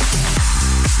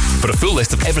 For a full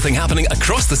list of everything happening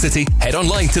across the city, head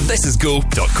online to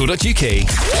thisisgo.co.uk.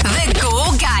 The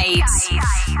Go Guide.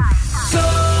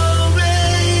 Soul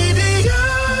Radio.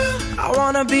 I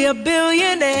wanna be a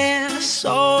billionaire,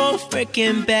 so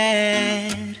freaking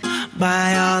bad.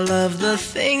 Buy all of the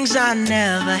things I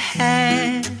never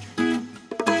had.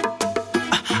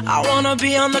 I wanna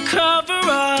be on the cover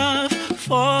of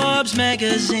Forbes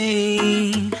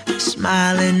magazine,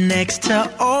 smiling next to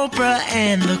Oprah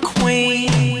and the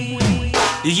Queen.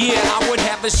 Yeah, I would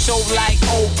have a show like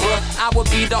Oprah. I would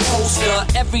be the host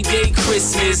of Everyday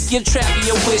Christmas. Give Travis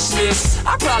a wish list.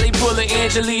 I'd probably pull a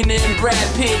Angelina and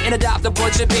Brad Pitt and adopt a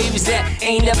bunch of babies that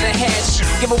ain't never had shit.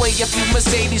 Give away a few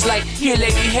Mercedes like, here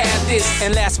lady, have this.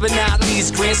 And last but not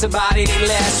least, grant somebody their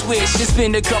last wish. It's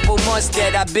been a couple months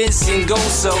that I've been single,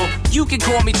 so you can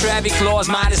call me Travis Claus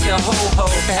minus the ho-ho.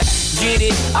 Get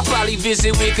it? I'll probably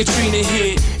visit where Katrina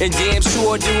hit, and damn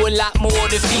sure do a lot more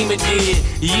than FEMA did.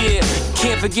 Yeah,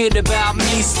 can't forget about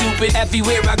me, stupid.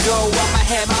 Everywhere I go, I'ma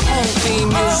have my own theme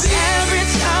music. Every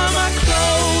time I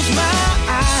close my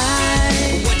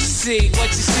eyes, what you see, bro? I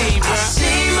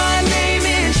see my name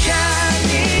in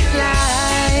shining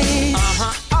lights.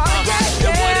 Oh yeah,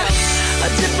 yeah. A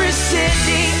different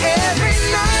city every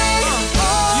night.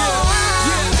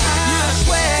 I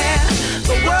swear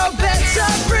the world better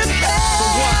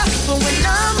prepare for when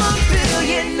I'm a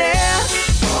billionaire.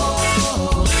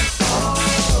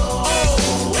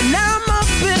 When I'm a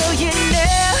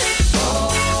billionaire.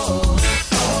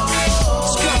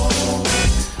 Let's go.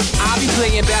 I'll be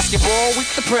playing basketball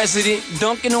with the president,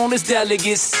 dunking on his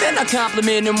delegates. Then I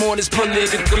compliment him on his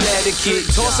political etiquette.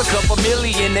 Toss a couple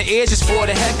million in the air just for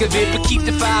the heck of it, but keep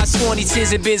the 5s, 20s,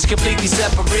 10s, and bins completely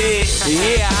separate.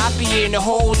 Yeah, I'll be in a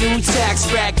whole new tax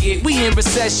bracket. We in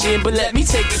recession, but let me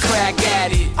take a crack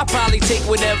at it. I'll probably take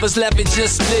whatever's left and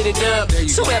just split it up,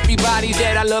 so everybody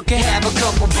that I look can have a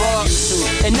couple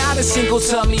bucks. And not a single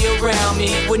tummy around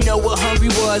me would know what hungry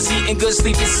was, eating good,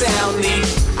 sleeping soundly.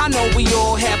 I know we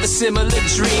all have a similar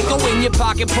dream. Go in your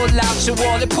pocket, pull out your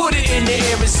wallet, put it in the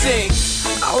air and sing.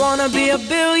 I wanna be a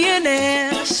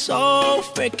billionaire, so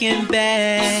freaking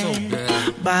bad.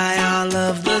 Buy all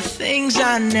of the things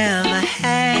I never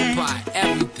had. Buy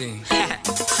everything.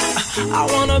 I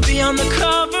wanna be on the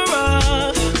cover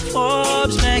of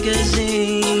Forbes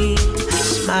magazine,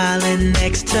 smiling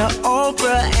next to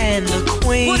Oprah and the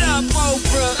Queen. What up,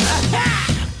 Oprah?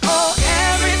 Oh,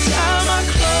 every time I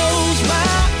close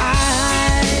my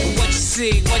eyes, what you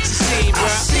see, bro? I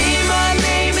see my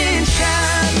name in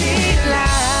shining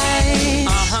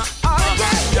lights. Oh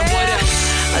yeah,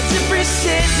 yeah. A different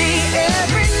city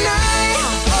every night.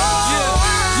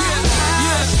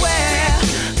 I swear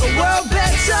the world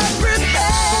better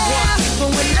prepare for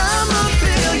when I'm a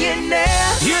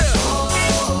billionaire. Yeah.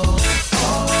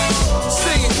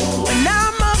 Sing it. When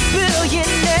I'm a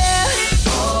billionaire.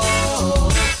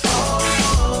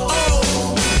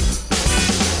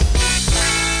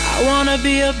 I wanna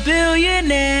be a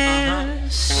billionaire,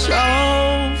 so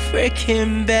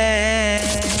freaking bad.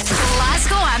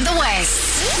 Glasgow and the West.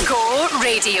 Go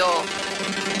Radio.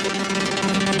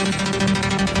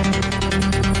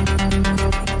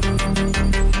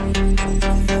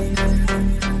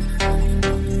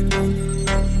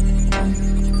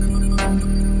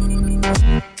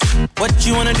 What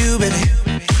you wanna do, baby?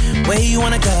 Where you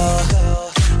wanna go?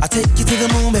 I'll take you to the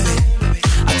moon, baby.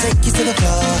 I'll take you to the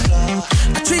floor.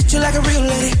 I treat you like a real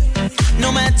lady,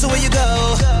 no matter where you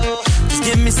go. Just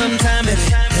give me some time, baby.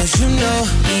 Cause you know,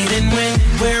 even when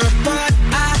we're apart,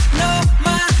 I know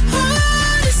my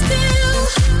heart is still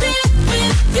there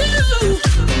with you.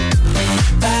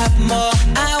 5 more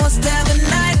hours till the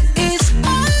night is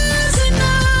ours, and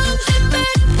I'm in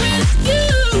bed with you.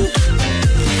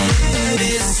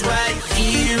 This right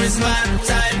here is my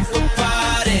type of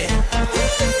party.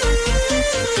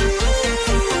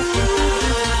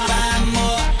 5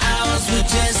 more hours, we're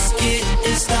just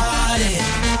getting started.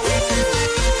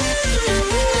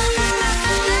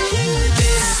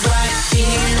 This right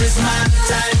here is my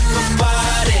type of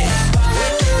party.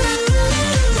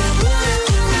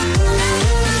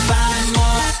 5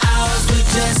 more hours, we're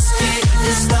just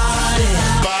getting started.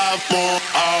 5 more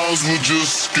hours, we're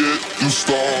just getting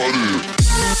started.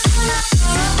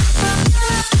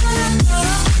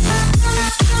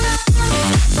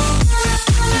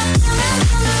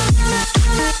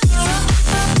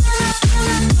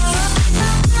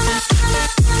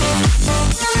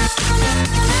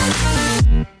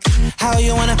 How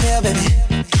you wanna feel, baby?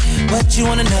 What you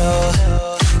wanna know?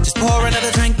 Just pour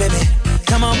another drink, baby.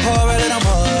 Come on, pour a little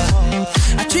more.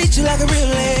 I treat you like a real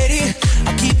lady.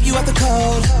 I'll keep you out the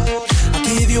cold. I'll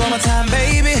give you all my time,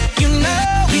 baby. You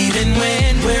know, even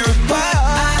when we're apart,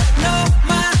 I know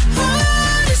my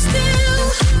heart is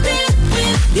still there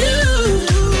with you.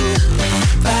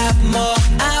 5 more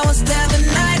hours till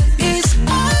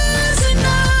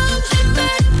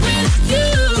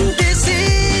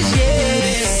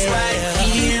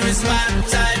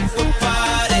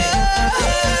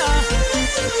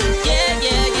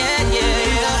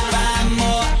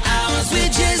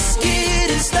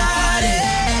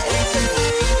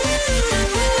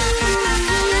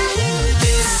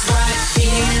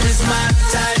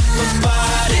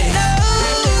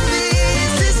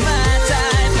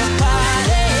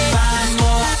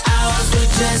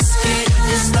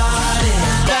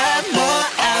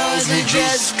we're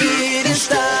just getting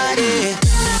started.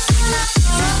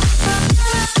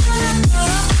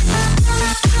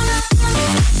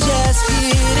 Just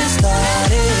getting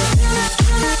started.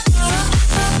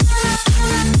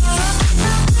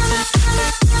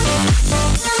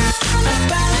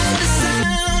 About the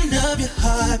sound of your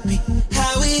heartbeat,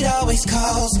 how it always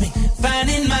calls me,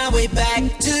 finding my way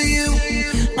back to you.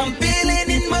 I'm feeling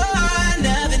it more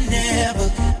now than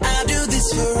ever. I'll do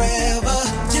this forever,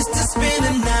 just to spend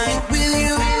the night with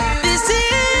you. This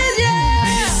is, yeah.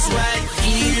 This right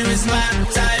here is my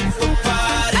type of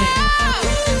party.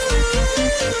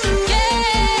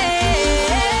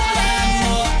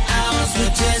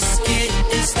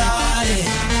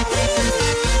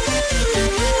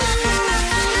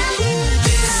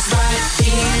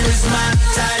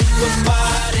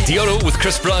 Dioro with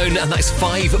Chris Brown, and that's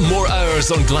 5 more hours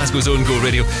on Glasgow's own Go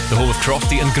Radio, the home of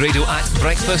Crofty and Grado at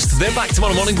breakfast. They're back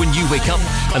tomorrow morning when you wake up.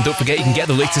 And don't forget, you can get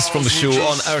the latest from the show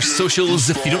on our socials.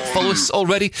 If you don't follow us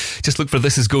already, just look for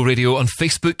This Is Go Radio on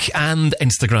Facebook and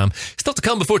Instagram. Still to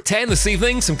come before 10 this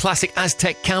evening, some classic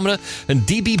Aztec Camera and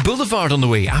DB Boulevard on the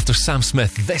way after Sam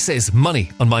Smith. This is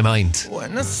Money on My Mind.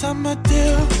 When I signed my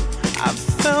deal, I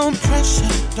felt pressure.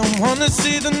 Don't wanna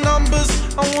see the numbers,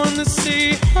 I wanna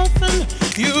see heaven.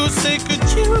 You say, could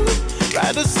you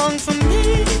write a song for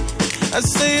me? I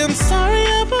say, I'm sorry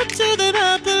about you that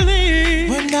I believe.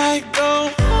 When I go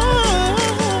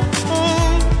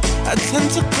home, I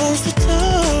tend to close the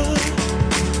door.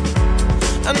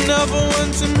 I never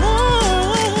want to know.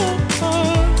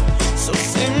 So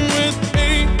sing with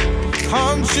me,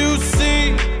 can't you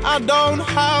see I don't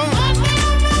have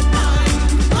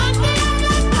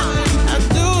I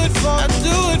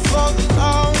do it for the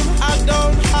love I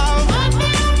don't have. I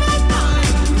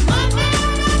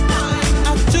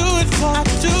do it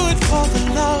for the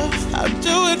love. I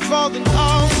do it for the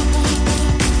love.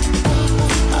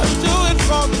 I do it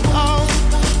for the love.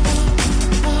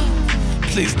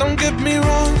 Please don't get me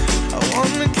wrong, I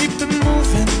wanna keep it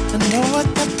moving. I know what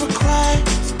that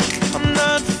requires. I'm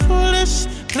not foolish,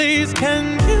 please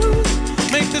can you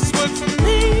make this work for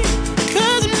me?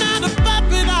 'Cause I'm not a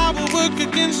puppet, I will work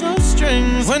against your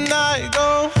strings. When I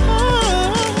go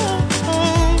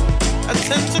home, I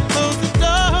tend to close the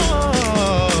door.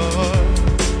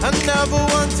 I never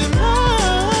want to know.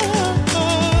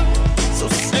 So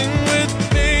sing with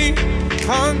me,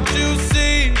 can't you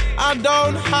see I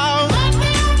don't have. I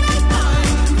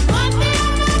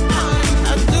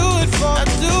do it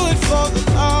for the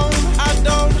love I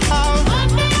don't have. I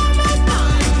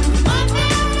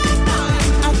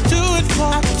do it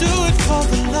for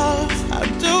the love. I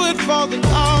do it for the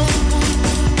love.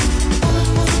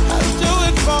 I do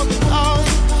it for the love.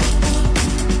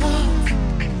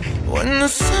 When the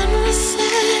sun was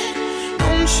set,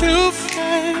 don't you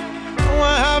fret. No,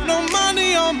 I have no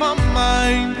money on my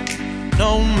mind.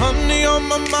 No money on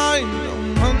my mind. No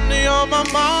money on my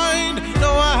mind. No,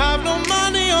 I have no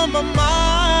money on my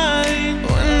mind.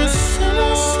 When the sun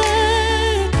was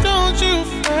set, don't you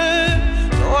fret.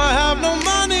 No, I have no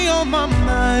money on my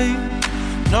mind.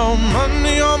 No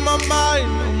money on my mind.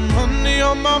 No money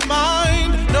on my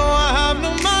mind. No, I have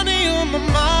no money on my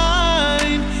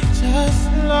mind. Just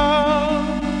love.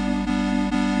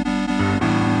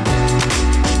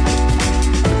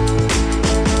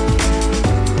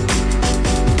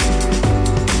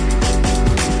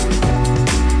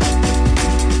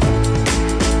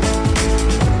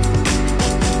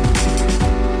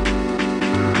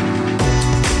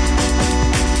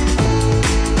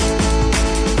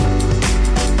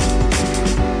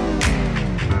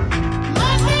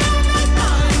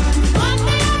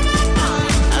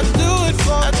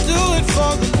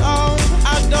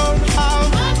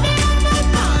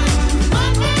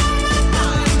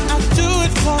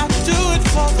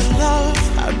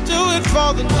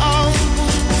 For the love,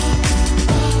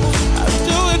 I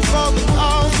do it for the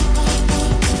love.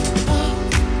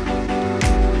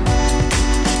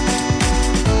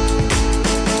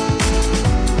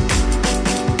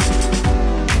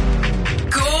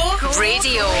 Go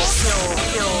Radio.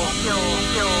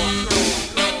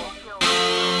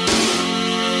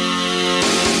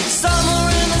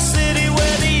 Somewhere in the city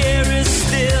where the air is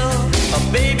still, a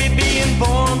baby being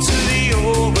born to the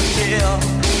overkill.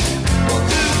 Well,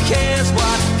 who cares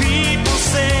what people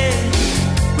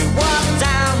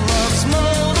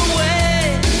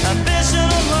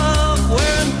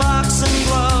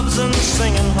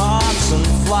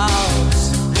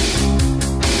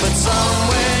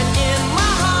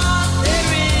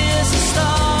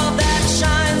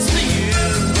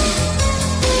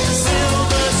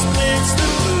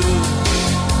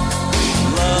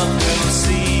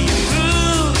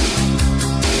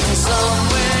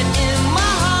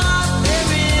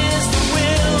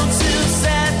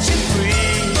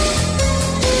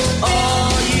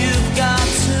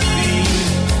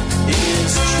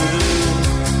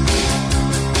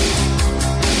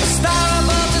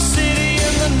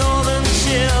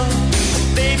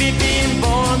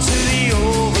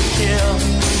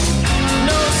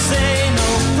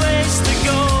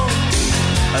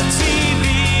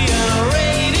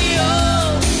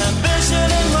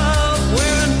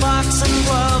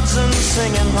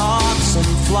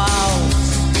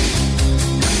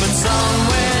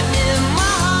Somewhere in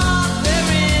my heart there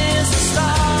is a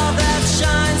star that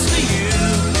shines for you.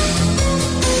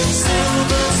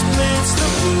 Silver splits the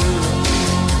blue.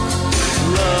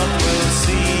 Love will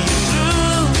see you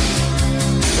through.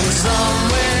 And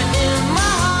somewhere in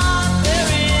my heart there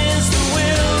is the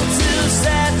will to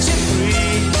set you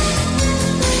free.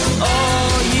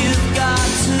 All you've got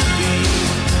to be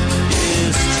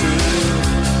is true.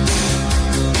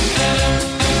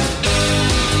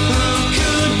 Who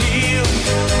could heal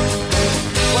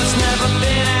what's never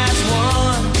been as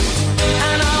one?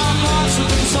 And our hearts have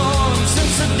been torn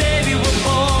since the day we were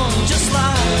born, just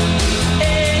like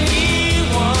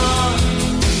anyone.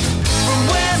 From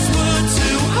Westwood to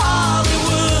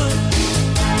Hollywood,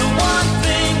 the one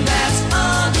thing that's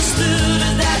understood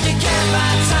is that you can't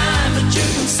buy time, but you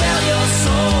can sell your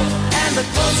soul. And the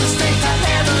closest thing to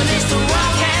heaven is to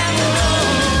rock and roll.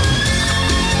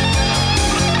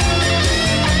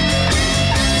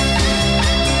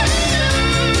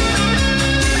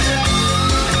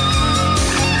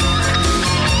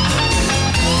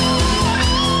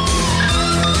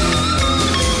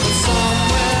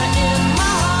 Somewhere in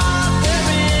my heart there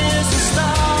is a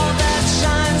star that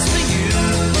shines for you.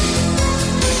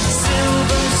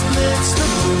 Silver splits the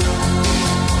blue.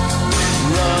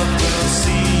 Love will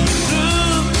see you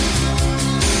through.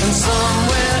 And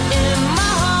somewhere in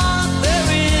my heart there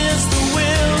is the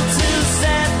will to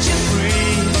set you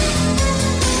free.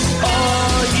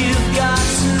 All you've got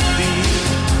to be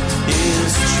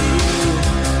is true.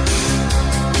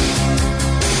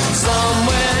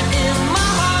 Somewhere in my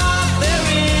heart there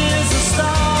is a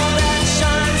star that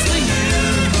shines for you.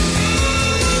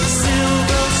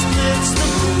 Silver splits the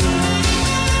blue.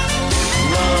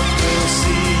 Love will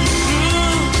see you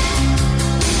through.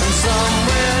 And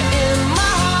somewhere in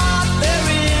my heart there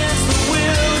is the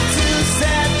will to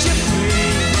set you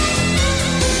free.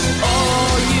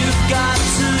 All you've got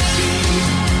to be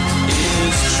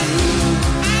is true.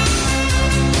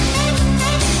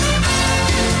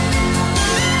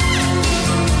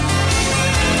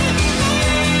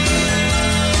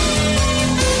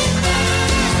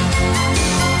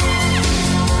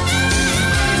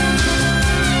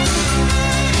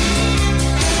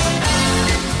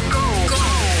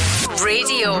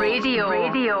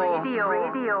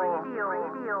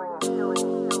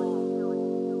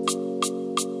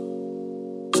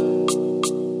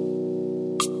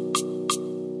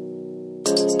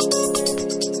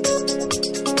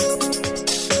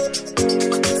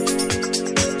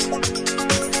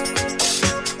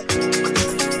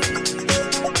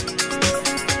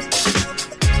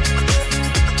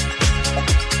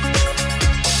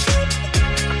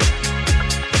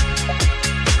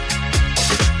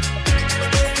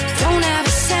 Don't have a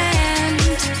cent.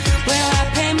 Will I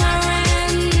pay my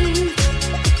rent?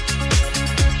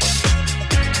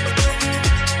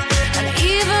 And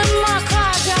even my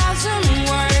car doesn't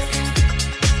work.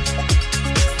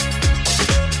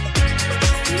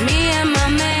 Me and my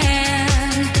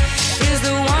man is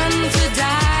the one to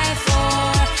die for.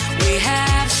 We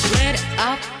have split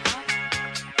up.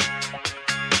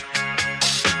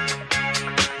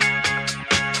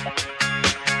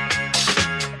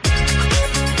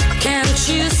 Can't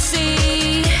you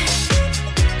see?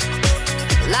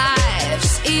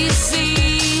 Life's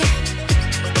easy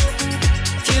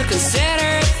if you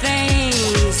consider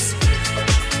things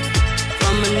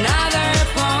from another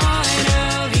point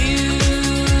of view.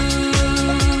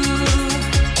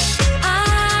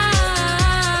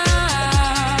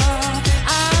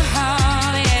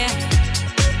 Yeah.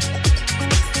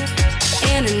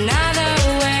 In another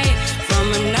way, from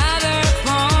another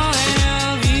point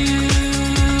of view.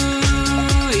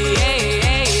 Yeah,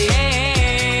 yeah, yeah.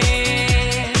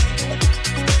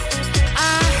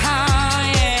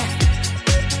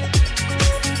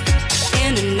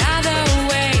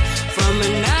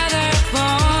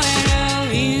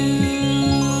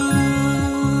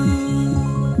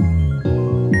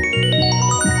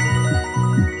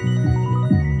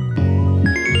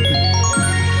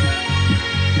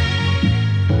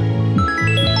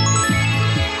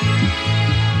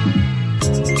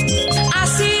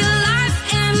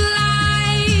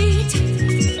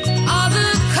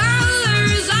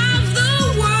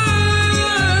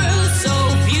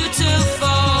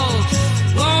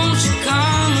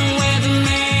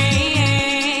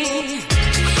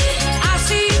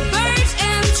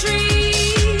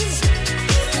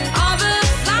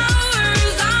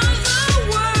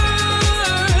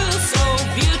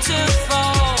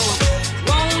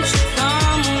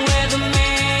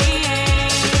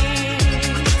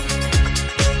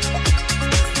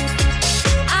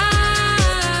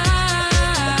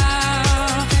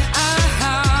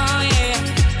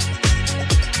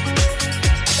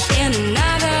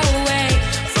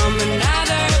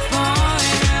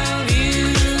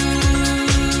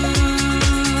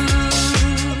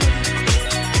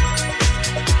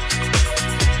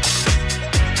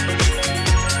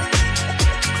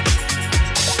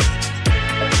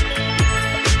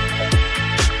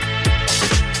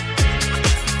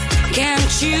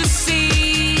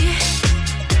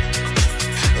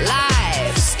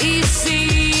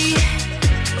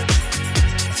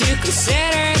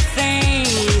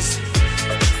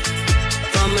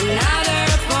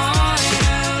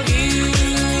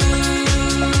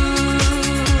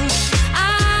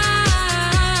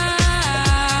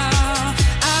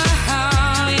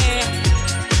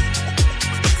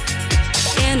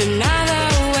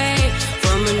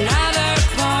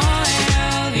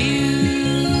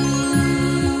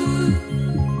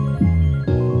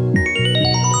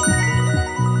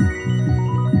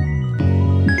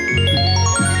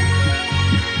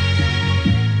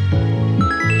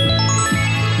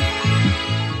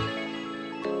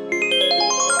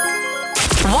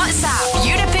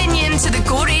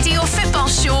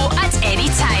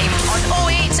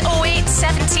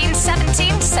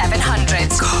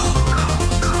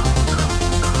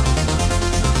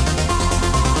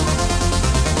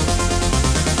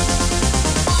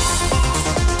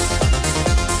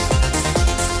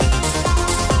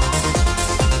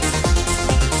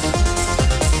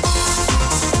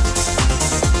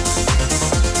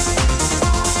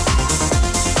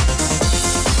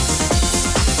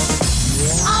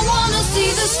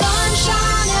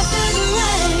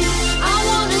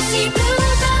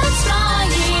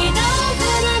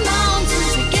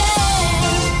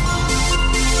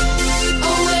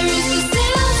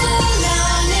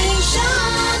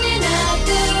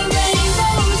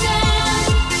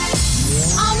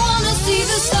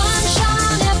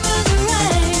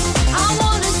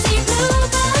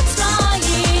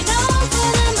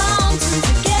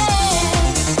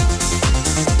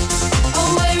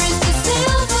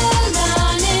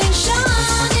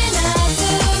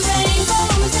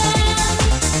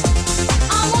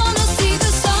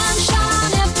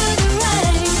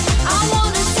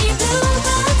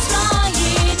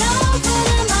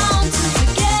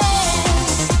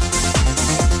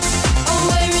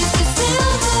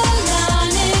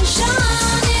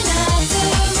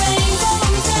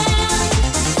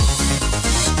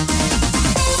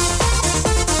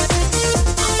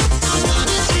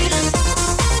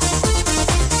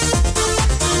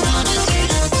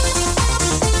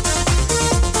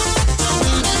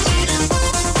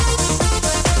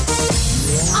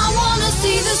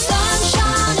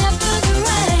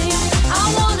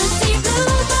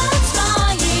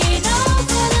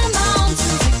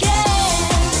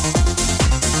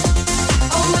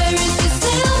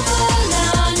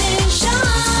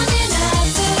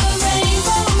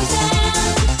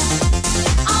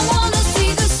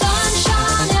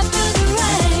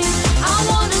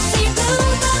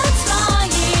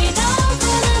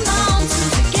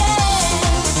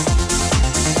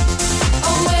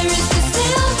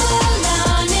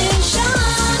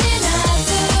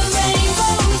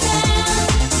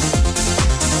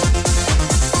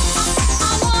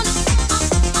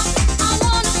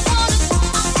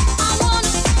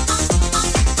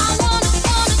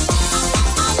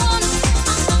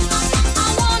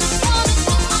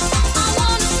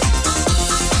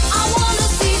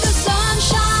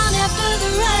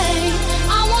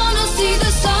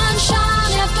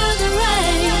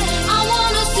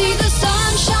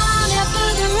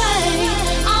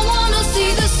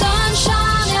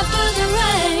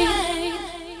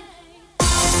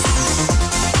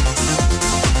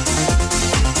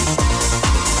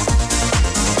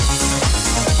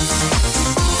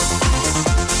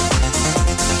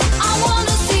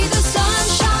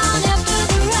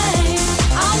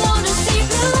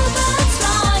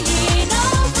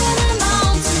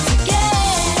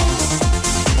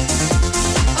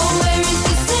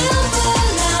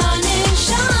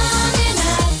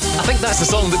 That's the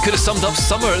song that could have summed up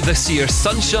summer this year.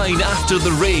 Sunshine after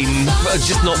the rain. Well,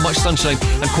 just not much sunshine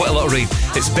and quite a lot of rain.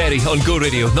 It's Berry on Go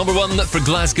Radio. Number 1 for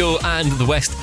Glasgow and the West.